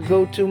 I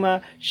go to my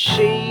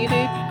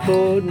shaded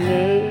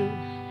corner,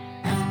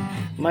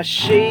 my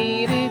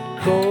shaded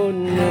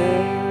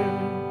corner.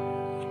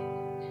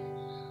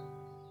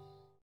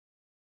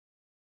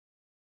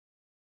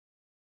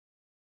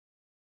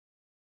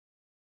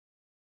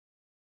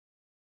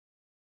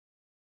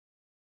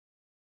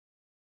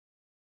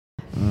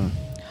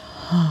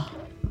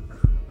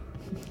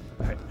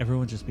 All right,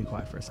 everyone, just be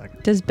quiet for a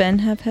second, Does Ben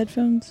have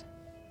headphones?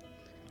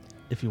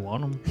 if you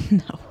want them.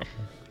 No.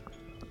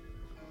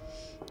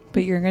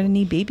 But you're going to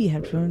need baby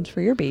headphones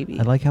for your baby.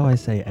 I like how I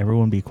say,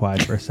 "Everyone, be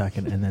quiet for a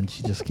second," and then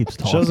she just keeps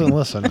talking. She doesn't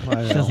listen.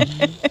 I know.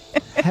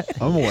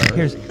 I'm aware.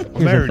 Here's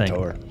married the to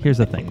thing. her. Here's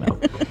the thing, though.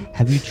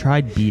 Have you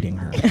tried beating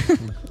her?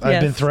 I've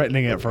been Yes.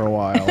 threatening it for a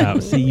while. No,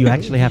 see, you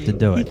actually have to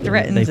do it. He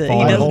threatens They it. He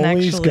fall I out. doesn't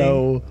always actually.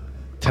 go,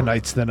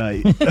 tonight's the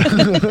night.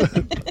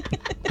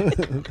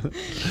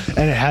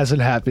 And it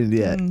hasn't happened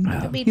yet.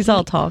 He's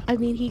all talk. I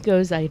mean, he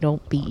goes, "I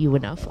don't beat you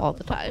enough all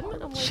the time."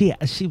 And I'm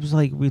like, She was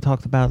like, we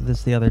talked about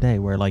this the other day,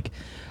 where like,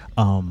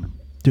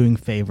 doing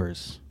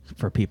favors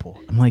for people.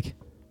 I'm like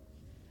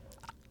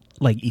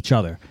each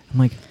other. I'm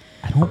like,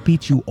 I don't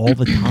beat you all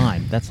the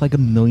time. That's like a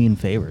million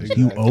favors.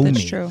 You owe That's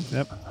me. true.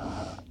 Yep.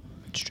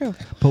 It's true.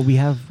 But we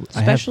have,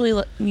 Especially,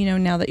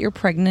 now that you're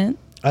pregnant.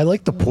 I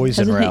like the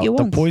poison Hasn't hit route. you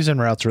The once. poison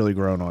route's really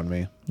grown on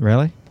me.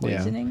 really.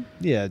 Poisoning?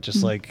 Yeah,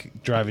 just like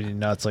driving you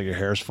nuts, like your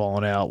hair's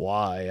falling out.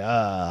 Why?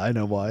 I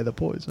know why. The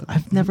poison.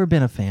 I've never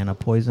been a fan of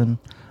poison.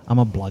 I'm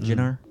a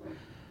bludgeoner.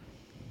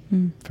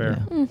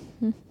 Fair. Yeah.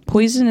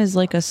 Poison is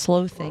like a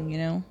slow thing,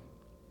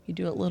 You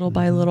do it little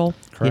by little.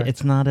 Yeah, Correct.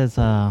 it's not as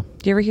Do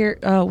you ever hear,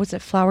 what's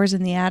it, Flowers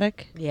in the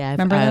Attic? yeah,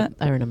 Remember that?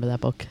 I remember that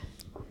book.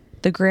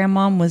 The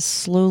grandmom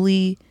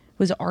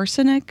was it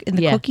arsenic in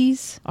the Yeah.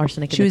 cookies?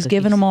 Arsenic in She the was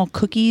giving cookies. them all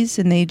cookies,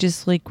 and they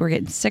just were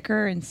getting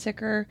sicker and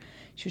sicker.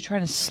 She was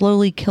trying to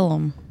slowly kill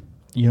them.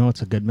 You know,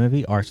 it's a good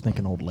movie. Arsenic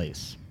and Old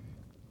Lace.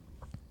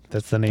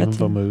 That's the name That's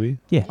of a a- movie.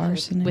 Yeah.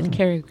 Arsenic. With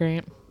Cary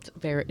Grant.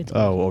 It's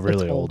Oh, old.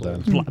 really It's old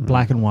then.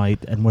 Black and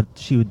white. And what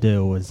she would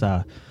do was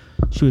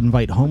she would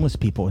invite homeless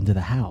people into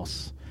the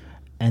house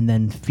and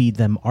then feed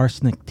them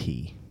arsenic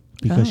tea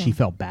because Oh. she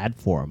felt bad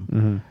for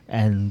them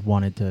and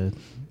wanted to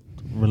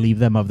relieve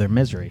them of their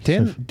misery.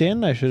 Dan, So- Dan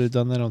and I should have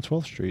done that on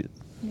 12th Street.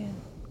 Yeah.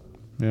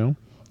 You know?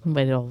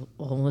 Invited all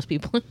homeless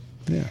people.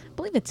 Yeah. I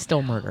believe it's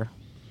still murder.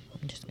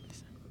 I'm just gonna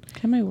say.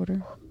 Can I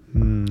order?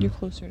 Mm. You're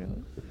closer to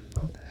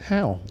it.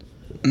 How?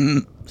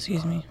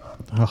 Excuse me.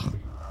 Ugh.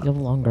 You have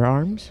longer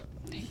arms.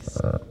 Thanks.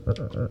 All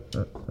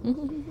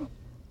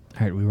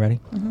right, we ready?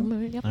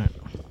 Yep. All right.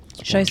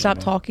 Should I stop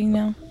talking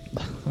now?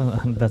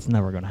 That's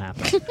never going to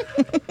happen.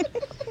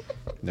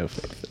 No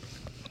faith.